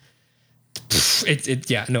insane.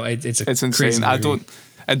 Crazy movie.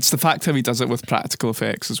 It's the fact how he does it with practical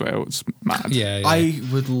effects as well. It's mad. I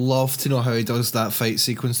would love to know how he does that fight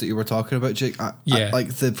sequence that you were talking about, Jake. I like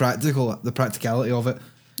the practicality of it.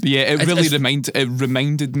 Yeah, it really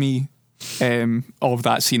reminded me of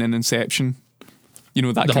that scene in Inception. You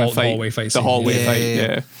know, that kind of fight. The hallway fight. The hallway fight.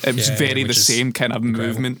 Yeah, it was very the same kind of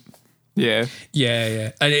incredible movement. Yeah.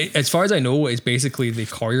 And as far as I know, it's basically they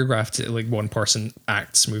choreographed it like one person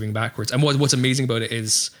acts moving backwards. And what's amazing about it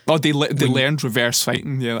is they learned reverse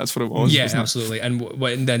fighting. Yeah, that's what it was. Yeah, absolutely. And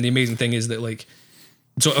then the amazing thing is that like,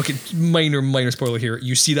 so okay, minor spoiler here.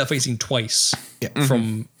 You see that fight scene twice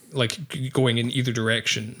from like going in either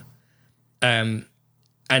direction, and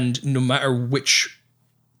no matter which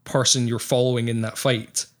person you're following in that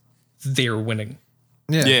fight, they're winning.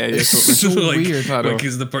 Yeah, Yeah, it's totally. so like, weird. I know.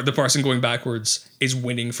 Because the person going backwards is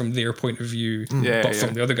winning from their point of view, Yeah, but yeah.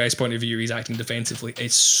 from the other guy's point of view, he's acting defensively.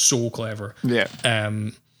 It's so clever. Yeah.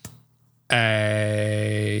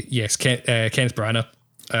 Yes, Kenneth Branagh,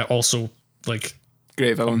 also like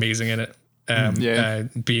Great villain. amazing in it.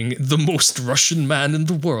 Being the most Russian man in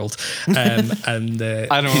the world, and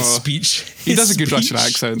I know. his speech. He does a good speech- Russian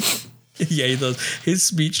accent. Yeah, he does. His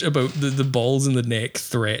speech about the balls in the neck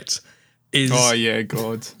threat is Oh, yeah,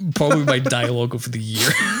 God. probably my dialogue of the year.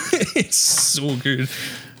 It's so good.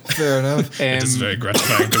 Fair enough. It is very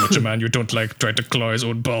gratifying to watch a man you don't like try to claw his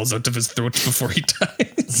own balls out of his throat before he dies.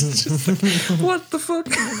 It's just like, what the fuck?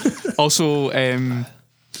 Also,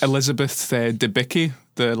 Elizabeth Debicki,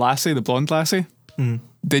 the lassie, the blonde lassie.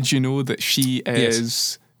 Did you know that she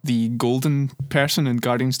is the golden person in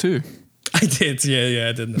Guardians 2? I did, yeah,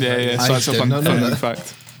 I didn't know Yeah, that. yeah. So I that's a did fun, not know fun that.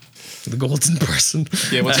 fact. The golden person.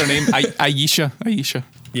 Yeah, what's her name? Aisha.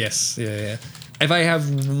 Yes, yeah. If I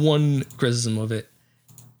have one criticism of it,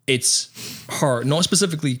 it's her. Not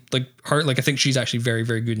specifically like her. Like I think she's actually very,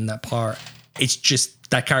 very good in that part. It's just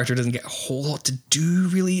that character doesn't get a whole lot to do.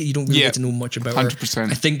 Really, you don't really Yeah, get to know much about her. 100%.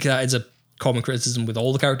 I think that is a common criticism with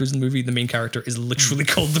all the characters in the movie. The main character is literally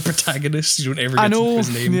called the protagonist. You don't ever get I to know know. his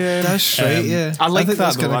name. Yeah. That's right. Yeah, I like think that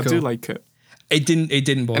that's though. kinda I cool. do like it. It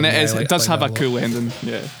didn't bother And me. it I does have a lot. cool ending.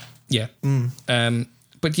 Yeah. Yeah.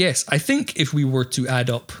 But yes, I think if we were to add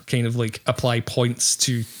up, kind of like apply points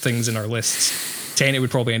to things in our lists, Tenet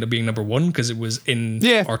would probably end up being number one because it was in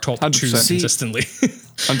Yeah, our top 100%. two consistently.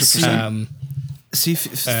 100%. See,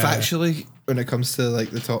 factually, when it comes to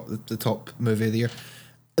like the top movie of the year,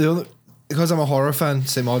 because I'm a horror fan,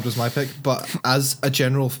 same odd was my pick. But as a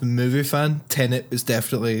general movie fan, Tenet is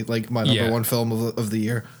definitely like my number Yeah. one film of the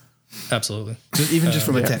year. Absolutely. Even just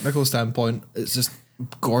from a yeah. technical standpoint, it's just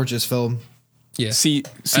gorgeous film. Yeah. See,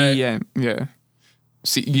 yeah.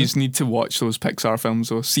 See, you just need to watch those Pixar films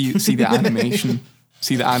though. See the animation.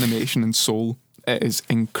 See the animation in Soul. It is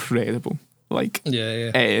incredible. Like, Yeah.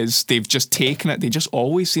 it is. They've just taken it. They just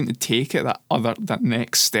always seem to take it that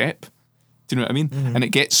next step. Do you know what I mean? And it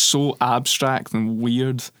gets so abstract and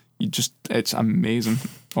weird. It's amazing.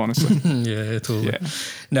 Honestly. Yeah, totally. Yeah.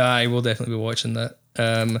 No, I will definitely be watching that.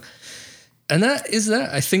 And that is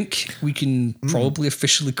that. I think we can probably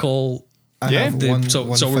officially call I Yeah. have the one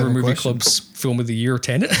Silver final Movie question. Club's film of the year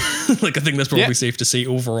Tenet. Like, I think that's probably Yeah. safe to say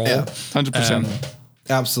overall. Yeah. 100%.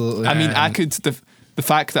 Absolutely. I mean, I could the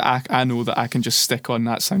fact that I know that I can just stick on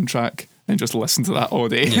that soundtrack and just listen to that all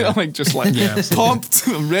day, Yeah. like just like Yeah, absolutely. pumped,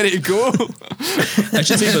 I'm ready to go. I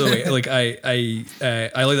should say, by the way, like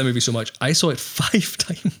I like that movie so much. I saw it 5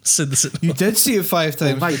 times in the cinema. you did see it 5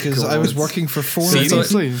 times my because I was God. working for 4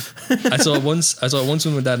 Seriously, I saw it once with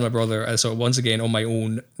my dad and my brother. I saw it once again on my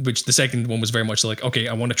own, which the second one was very much like, okay,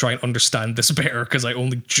 I want to try and understand this better because I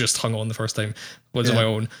only just hung on the first time. Was on my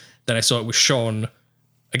own. Then I saw it with Sean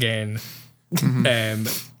again.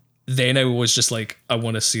 Then I was just like, I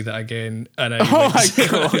want to see that again, and I I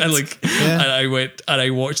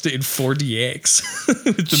watched it in 4DX with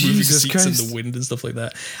the moving Jesus seats and Christ. the wind and stuff like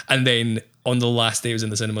that. And then on the last day I was in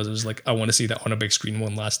the cinemas, I was like, I want to see that on a big screen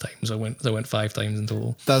one last time. So I went 5 times in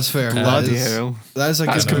total. That's fair. Bloody hell. That is a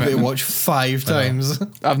That's good movie to commitment. watch 5 times.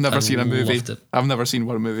 I've never I seen a movie. loved it. I've never seen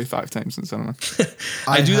one movie 5 times in cinema.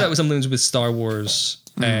 I do that with sometimes with Star Wars.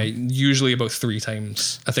 Usually about 3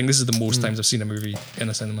 times. I think this is the most times I've seen a movie in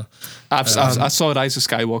a cinema. I saw Rise of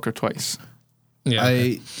Skywalker twice, Yeah,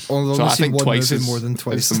 I only so I seen think one twice movie is more than is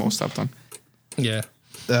twice. the most I've done. yeah.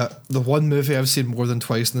 The one movie I've seen more than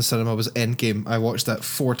twice in the cinema was Endgame. I watched that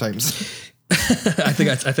 4 times. I think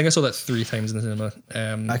I saw that 3 times in the cinema.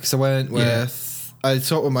 Because I went with, I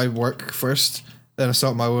saw it with my work first, then I saw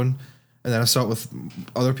it on my own, and then I saw it with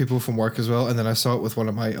other people from work as well, and then I saw it with one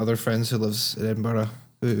of my other friends who lives in Edinburgh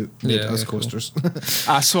who made Yeah, us cool. coasters.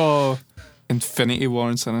 I saw Infinity War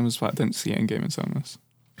in cinemas, but I didn't see Endgame in cinemas.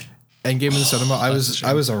 Endgame in the cinema, I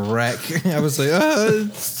was a wreck. I was like,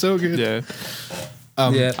 it's so good. Yeah,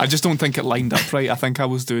 Yeah, I just don't think it lined up right. I think I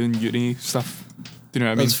was doing uni stuff. Do you know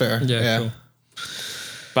what I mean? That's fair. yeah, cool.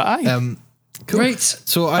 But aye, Cool. Right.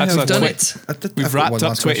 So I That's have not done twi- it. we've I've got wrapped one up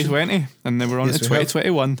last question. 2020, and then we're on Yes, to we have.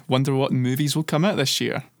 2021. Wonder what movies will come out this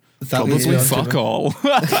year. That leads Probably me on to fuck all.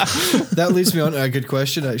 That leads me on to a good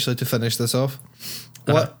question, actually, to finish this off.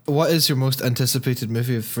 What is your most anticipated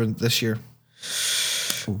movie for this year?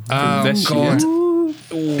 Oh, This God.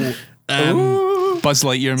 year. Oh. Buzz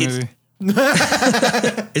Lightyear movie.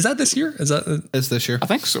 Is that this year? Is that It's this year. I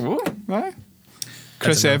think so. Aye.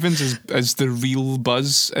 Chris enough. Evans is the real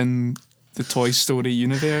Buzz in the Toy Story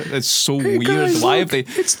universe. It's so weird. Why have they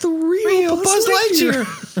It's the real Buzz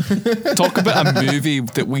Lightyear. talk about a movie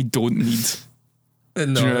that we don't need? No,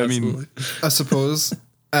 Do you know what I mean? absolutely. I suppose.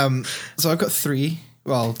 So I've got three.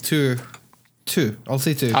 Well, two. I'll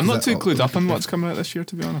say two. I'm not 'cause too clued up on what's coming out this year,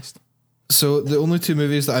 to be honest. So the only two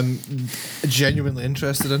movies that I'm genuinely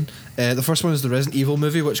interested in, the first one is the Resident Evil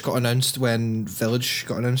movie, which got announced when Village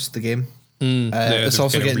got announced, the game. It's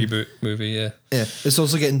also kind of getting reboot movie. Yeah, it's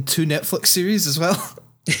also getting 2 Netflix series as well.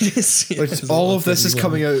 Yes, yeah, Which there's a all lot of this is Resident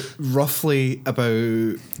coming Evil. out roughly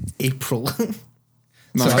about April. So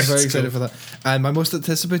Nice. I'm very excited for that. And my most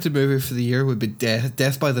anticipated movie for the year would be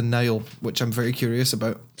Death by the Nile, which I'm very curious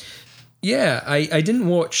about. Yeah, I didn't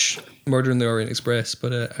watch Murder in the Orient Express,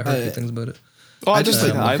 but I heard good things about it. Oh, I I just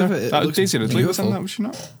just like like that the look of either. it. It That was looks Daisy Ridley was in beautiful. that, was she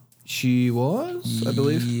not? She was, I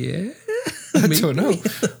believe. Yeah, I don't know.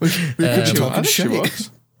 We could be I talking think she shit.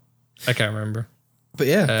 was. I can't remember. But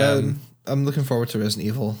yeah, I'm looking forward to Resident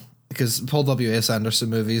Evil because Paul W.S. Anderson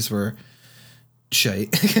movies were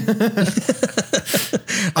shite.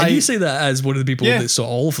 And you say that as one of the people Yeah. that saw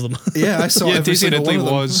all of them. Yeah, I saw Yeah, every Daisy single Ridley one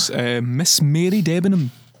of them. was Miss Mary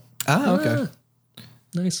Debenham. Ah, okay.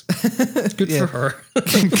 Nice, good Yeah. for her.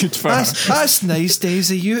 Good for her. That's nice,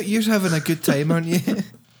 Daisy. You're having a good time, aren't you?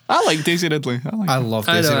 I like Daisy Ridley. I love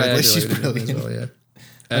Daisy I Ridley. do She's like Ridley brilliant. as well,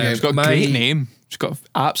 yeah. She's got a my- great name. She's got an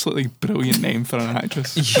absolutely brilliant name for an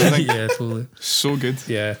actress. Yeah, totally. So good.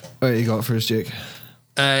 Yeah. What you got for us, Jake?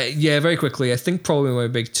 Yeah, very quickly. I think probably my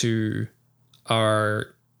big two are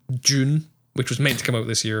June, which was meant to come out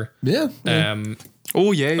this year. Yeah.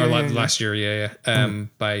 Oh yeah, yeah, Or yeah, yeah. last year, yeah.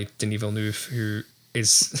 By Denis Villeneuve, who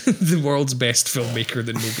is the world's best filmmaker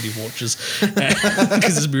that nobody watches.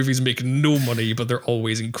 Because his movies make no money, but they're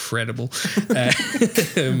always incredible.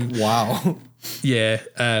 Wow. Yeah.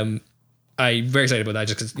 I'm very excited about that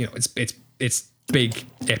just because, it's big,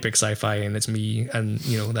 epic sci-fi and it's me and,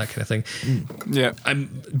 that kind of thing. Yeah.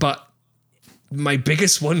 But my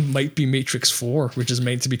biggest one might be Matrix 4, which is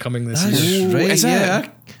meant to be coming this year. Right, is it? yeah.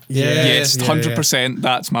 Yes, yeah, 100%.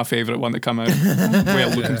 That's my favourite one to come out. I'm well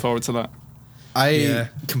looking forward to that. I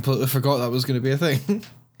completely forgot that was going to be a thing.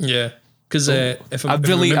 Yeah. Because if I I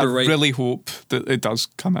remember right, really hope that it does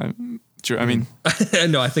come out. Do you know what I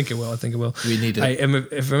mean? no, I think it will. We need it.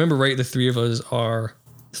 If I remember right, the three of us are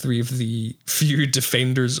three of the few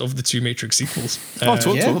defenders of the two Matrix sequels.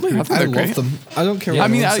 Totally. Yeah, I think I they're love great. them. I don't care what I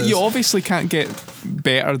mean, anyone says. you obviously can't get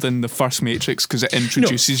better than the first Matrix because it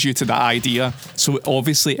introduces you to that idea. So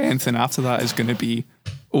obviously, anything after that is going to be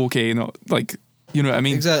okay. Not like, you know what I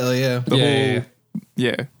mean? Exactly, yeah. The Yeah, whole,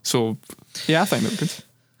 yeah. So yeah, I think they're good.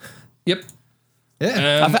 Yep.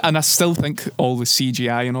 Yeah, And I still think all the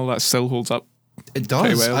CGI and all that still holds up it pretty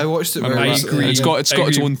does. well. I watched it I very mean, agree. It's got its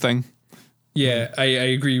agree. own thing. Yeah, I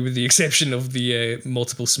agree with the exception of the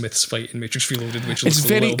multiple Smiths fight in Matrix Reloaded, which looks It's a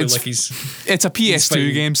very little bit it's, like he's it's a PS2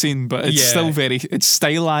 fighting- game scene, but it's Yeah. still it's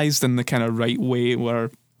stylized in the kind of right way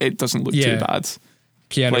where it doesn't look Yeah. too bad.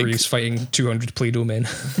 Keanu like- Reeves fighting 200 Play-Doh men.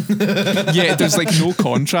 Yeah, there's like no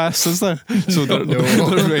contrast, is there? So they're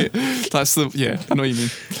right. That's the I know what you mean.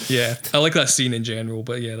 Yeah, I like that scene in general,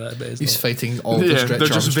 but yeah, that bit is He's not. fighting all the Yeah, Stretch they're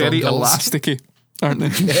just Armstrong very dolls. elasticy, aren't they?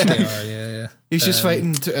 They are, yeah. He's just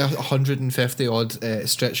fighting 150 odd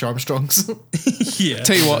Stretch Armstrongs. Yeah.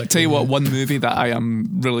 Tell you what, one movie that I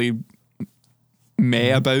am really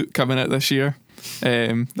meh about coming out this year,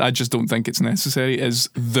 I just don't think it's necessary, is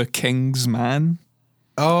The King's Man,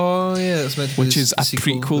 Oh yeah, it's meant to be which is a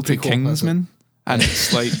prequel to Kingsman, and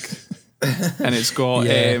it's like, and it's got,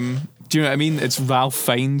 Yeah. do you know what I mean? It's Ralph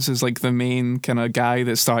Fiennes is like the main kind of guy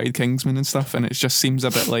that started Kingsman and stuff, and it just seems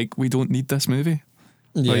a bit like we don't need this movie.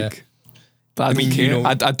 Yeah. Like, but I, mean, don't you care. know-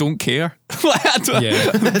 I don't care. Like, I don't-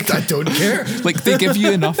 Yeah. I don't care. Like they give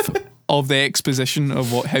you enough of the exposition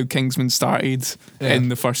of how Kingsman started in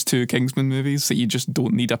the first two Kingsman movies that you just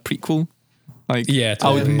don't need a prequel. Like, Yeah, I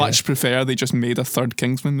would totally, much prefer they just made a third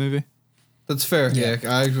Kingsman movie, That's fair. Yeah,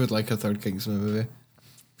 I would like a third Kingsman movie.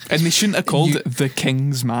 and they shouldn't have called it The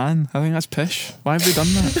King's Man. I think that's pish. Why have they done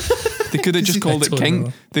that? They could have just called it totally King.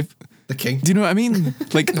 know. They've, The King. do you know what I mean?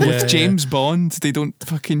 Like Yeah. with James Bond, they don't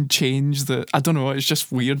fucking change the. I don't know. It's just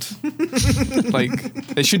weird. Like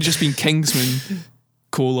it should have just been Kingsman :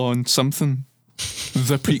 something.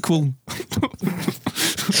 The prequel.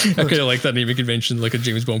 I kind of like that naming convention, like a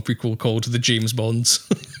James Bond prequel called The James Bonds.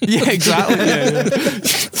 Yeah, exactly. Yeah.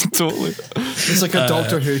 Totally. It's like a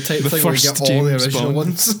Doctor Who type the thing where you first get all the James original Bond.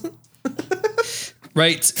 ones.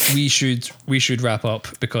 Right, we should wrap up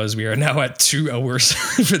because we are now at 2 hours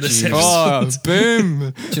for this episode. Oh, boom!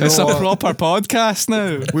 you It's know a what? proper podcast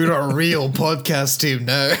now. We're a real podcast team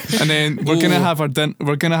now. And then we're gonna have our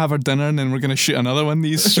dinner, and then we're gonna shoot another one of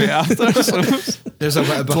these straight after. So, There's a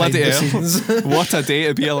bit of behind bloody the hell! scenes. What a day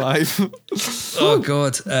to be alive. Oh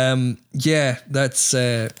god, yeah, that's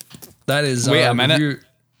That is. Wait a minute.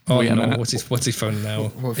 Oh Wait a no! minute. What's he found now?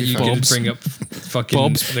 What have Are you you found? going to bring up fucking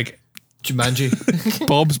Bob's. like? Jumanji.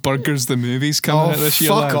 Bob's Burgers, the movie's coming out this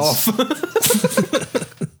year, fuck lads. off.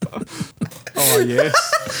 Oh, yes.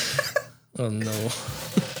 Oh no!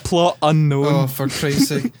 Plot unknown. Oh, for Christ's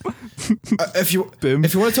sake. If you Boom.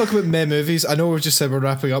 want to talk about meh movies, I know we've just said we're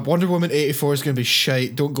wrapping up. Wonder Woman 84 is going to be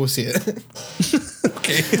shite. Don't go see it.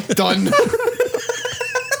 Okay. Done.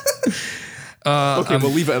 Okay,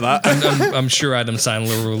 we'll leave it at that. I'm sure Adam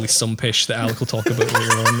Sandler will release some pish that Alec will talk about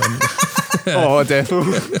later on. Oh,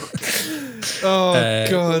 definitely. Oh,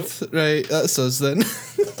 God. Right, that's us then.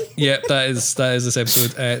 Yeah, that is this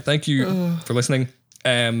episode. Thank you for listening.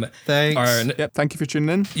 Thanks. Yep, thank you for tuning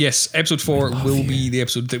in. Yes, episode 4 will be the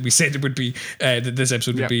episode that we said it would be. That this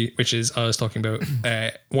episode would be, which is us talking about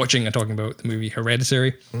watching and talking about the movie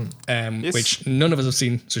Hereditary, Yes. which none of us have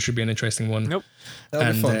seen, so it should be an interesting one. Nope.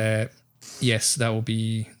 That'll be fun. Yes, that will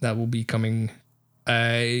be coming.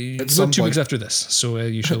 At About some 2 weeks point. after this, so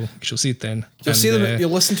you shall see it then. You'll see them.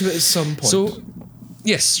 You'll listen to it at some point. So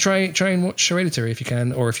yes, try and watch Hereditary if you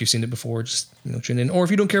can, or if you've seen it before, just tune in. Or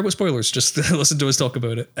if you don't care about spoilers, just listen to us talk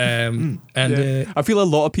about it. I feel a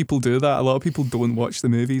lot of people do that. A lot of people don't watch the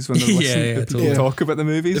movies when they're listening to people totally. talk about the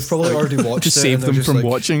movies. They've probably already watched to it. save and they're them just from like-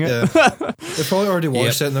 watching it. Yeah. They've probably already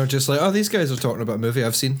watched it and they're just like, oh, these guys are talking about a movie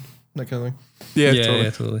I've seen. That kind of thing. Yeah, Yeah,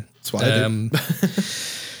 totally. totally. That's what I do.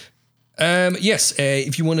 Yes,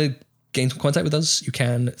 if you want to get into contact with us, you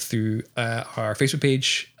can through our Facebook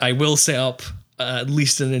page. I will set up at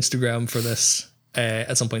least an Instagram for this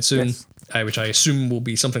at some point soon, which I assume will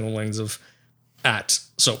be something along the lines of at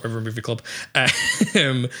Salt River Movie Club.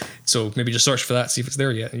 So maybe just search for that, see if it's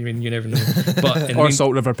there yet. I mean, you never know. But in Or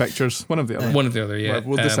Salt River Pictures, one of the other. one or the other, yeah.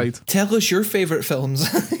 We'll decide. Tell us your favourite films.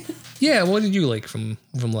 Yeah, what did you like from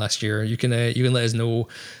last year? You can let us know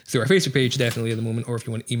through our Facebook page, definitely at the moment, or if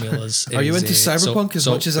you want to email us. Are you is, into Cyberpunk as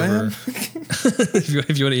much as I am? if you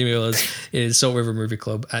want to email us, it is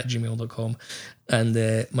saltrivermovieclub@gmail.com.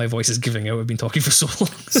 And my voice is giving out. I've been talking for so long.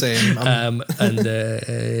 Same.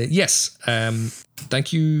 Yes.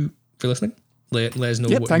 Thank you for listening. Let us know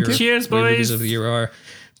what thank your you. Cheers, what your reviews boys. of the year are.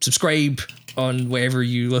 Subscribe on wherever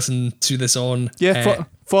you listen to this on. Yeah,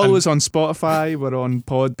 follow us on Spotify. We're on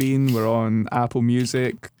Podbean. We're on Apple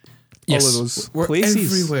Music. Yes. All of those We're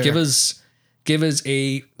places. everywhere. Give us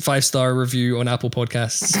a 5-star review on Apple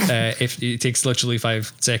Podcasts. If it takes literally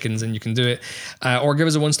 5 seconds and you can do it, or give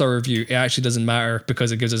us a 1-star review. It actually doesn't matter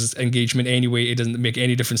because it gives us engagement anyway. It doesn't make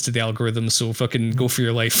any difference to the algorithm. So fucking go for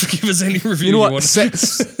your life. Give us any review You know what? want.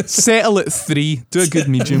 Settle at 3. Do a good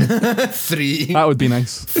medium. 3. That would be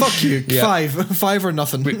nice. Fuck you. Yeah. 5. 5 or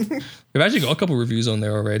nothing. We've actually got a couple reviews on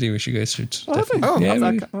there already, which you guys should. Definitely. Oh,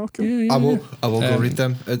 yeah, Okay. yeah, I will go read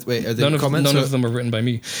them. Wait, are they None comments? of them are written by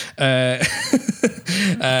me.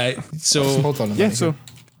 So Hold on a minute. Yeah, so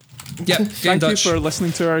yeah, get in thank you touch. for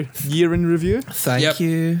listening to our year in review. Thank Yep.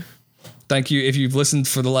 you. Thank you. If you've listened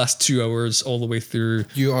for the last 2 hours all the way through,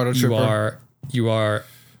 You are a trooper. You are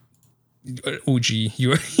OG.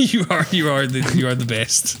 You are the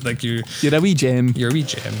best. Thank you. You're a wee gem. You're a wee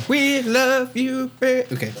gem. We love you. Okay.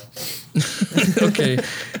 Okay.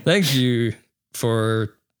 Thank you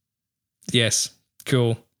for. Yes.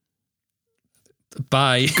 Cool.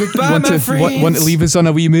 Bye. Goodbye, my friends. Want to leave us on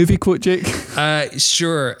a wee movie quote, Jake?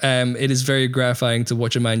 Sure. It is very gratifying to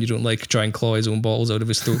watch a man you don't like try and claw his own balls out of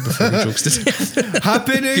his throat before he chokes to death.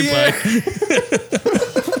 Happy New Year. Goodbye.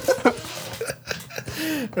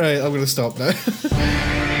 Right, I'm going to stop now.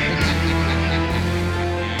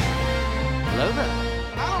 Hello there.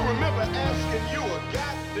 I don't remember asking you a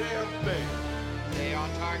goddamn thing. Stay on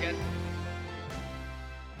target.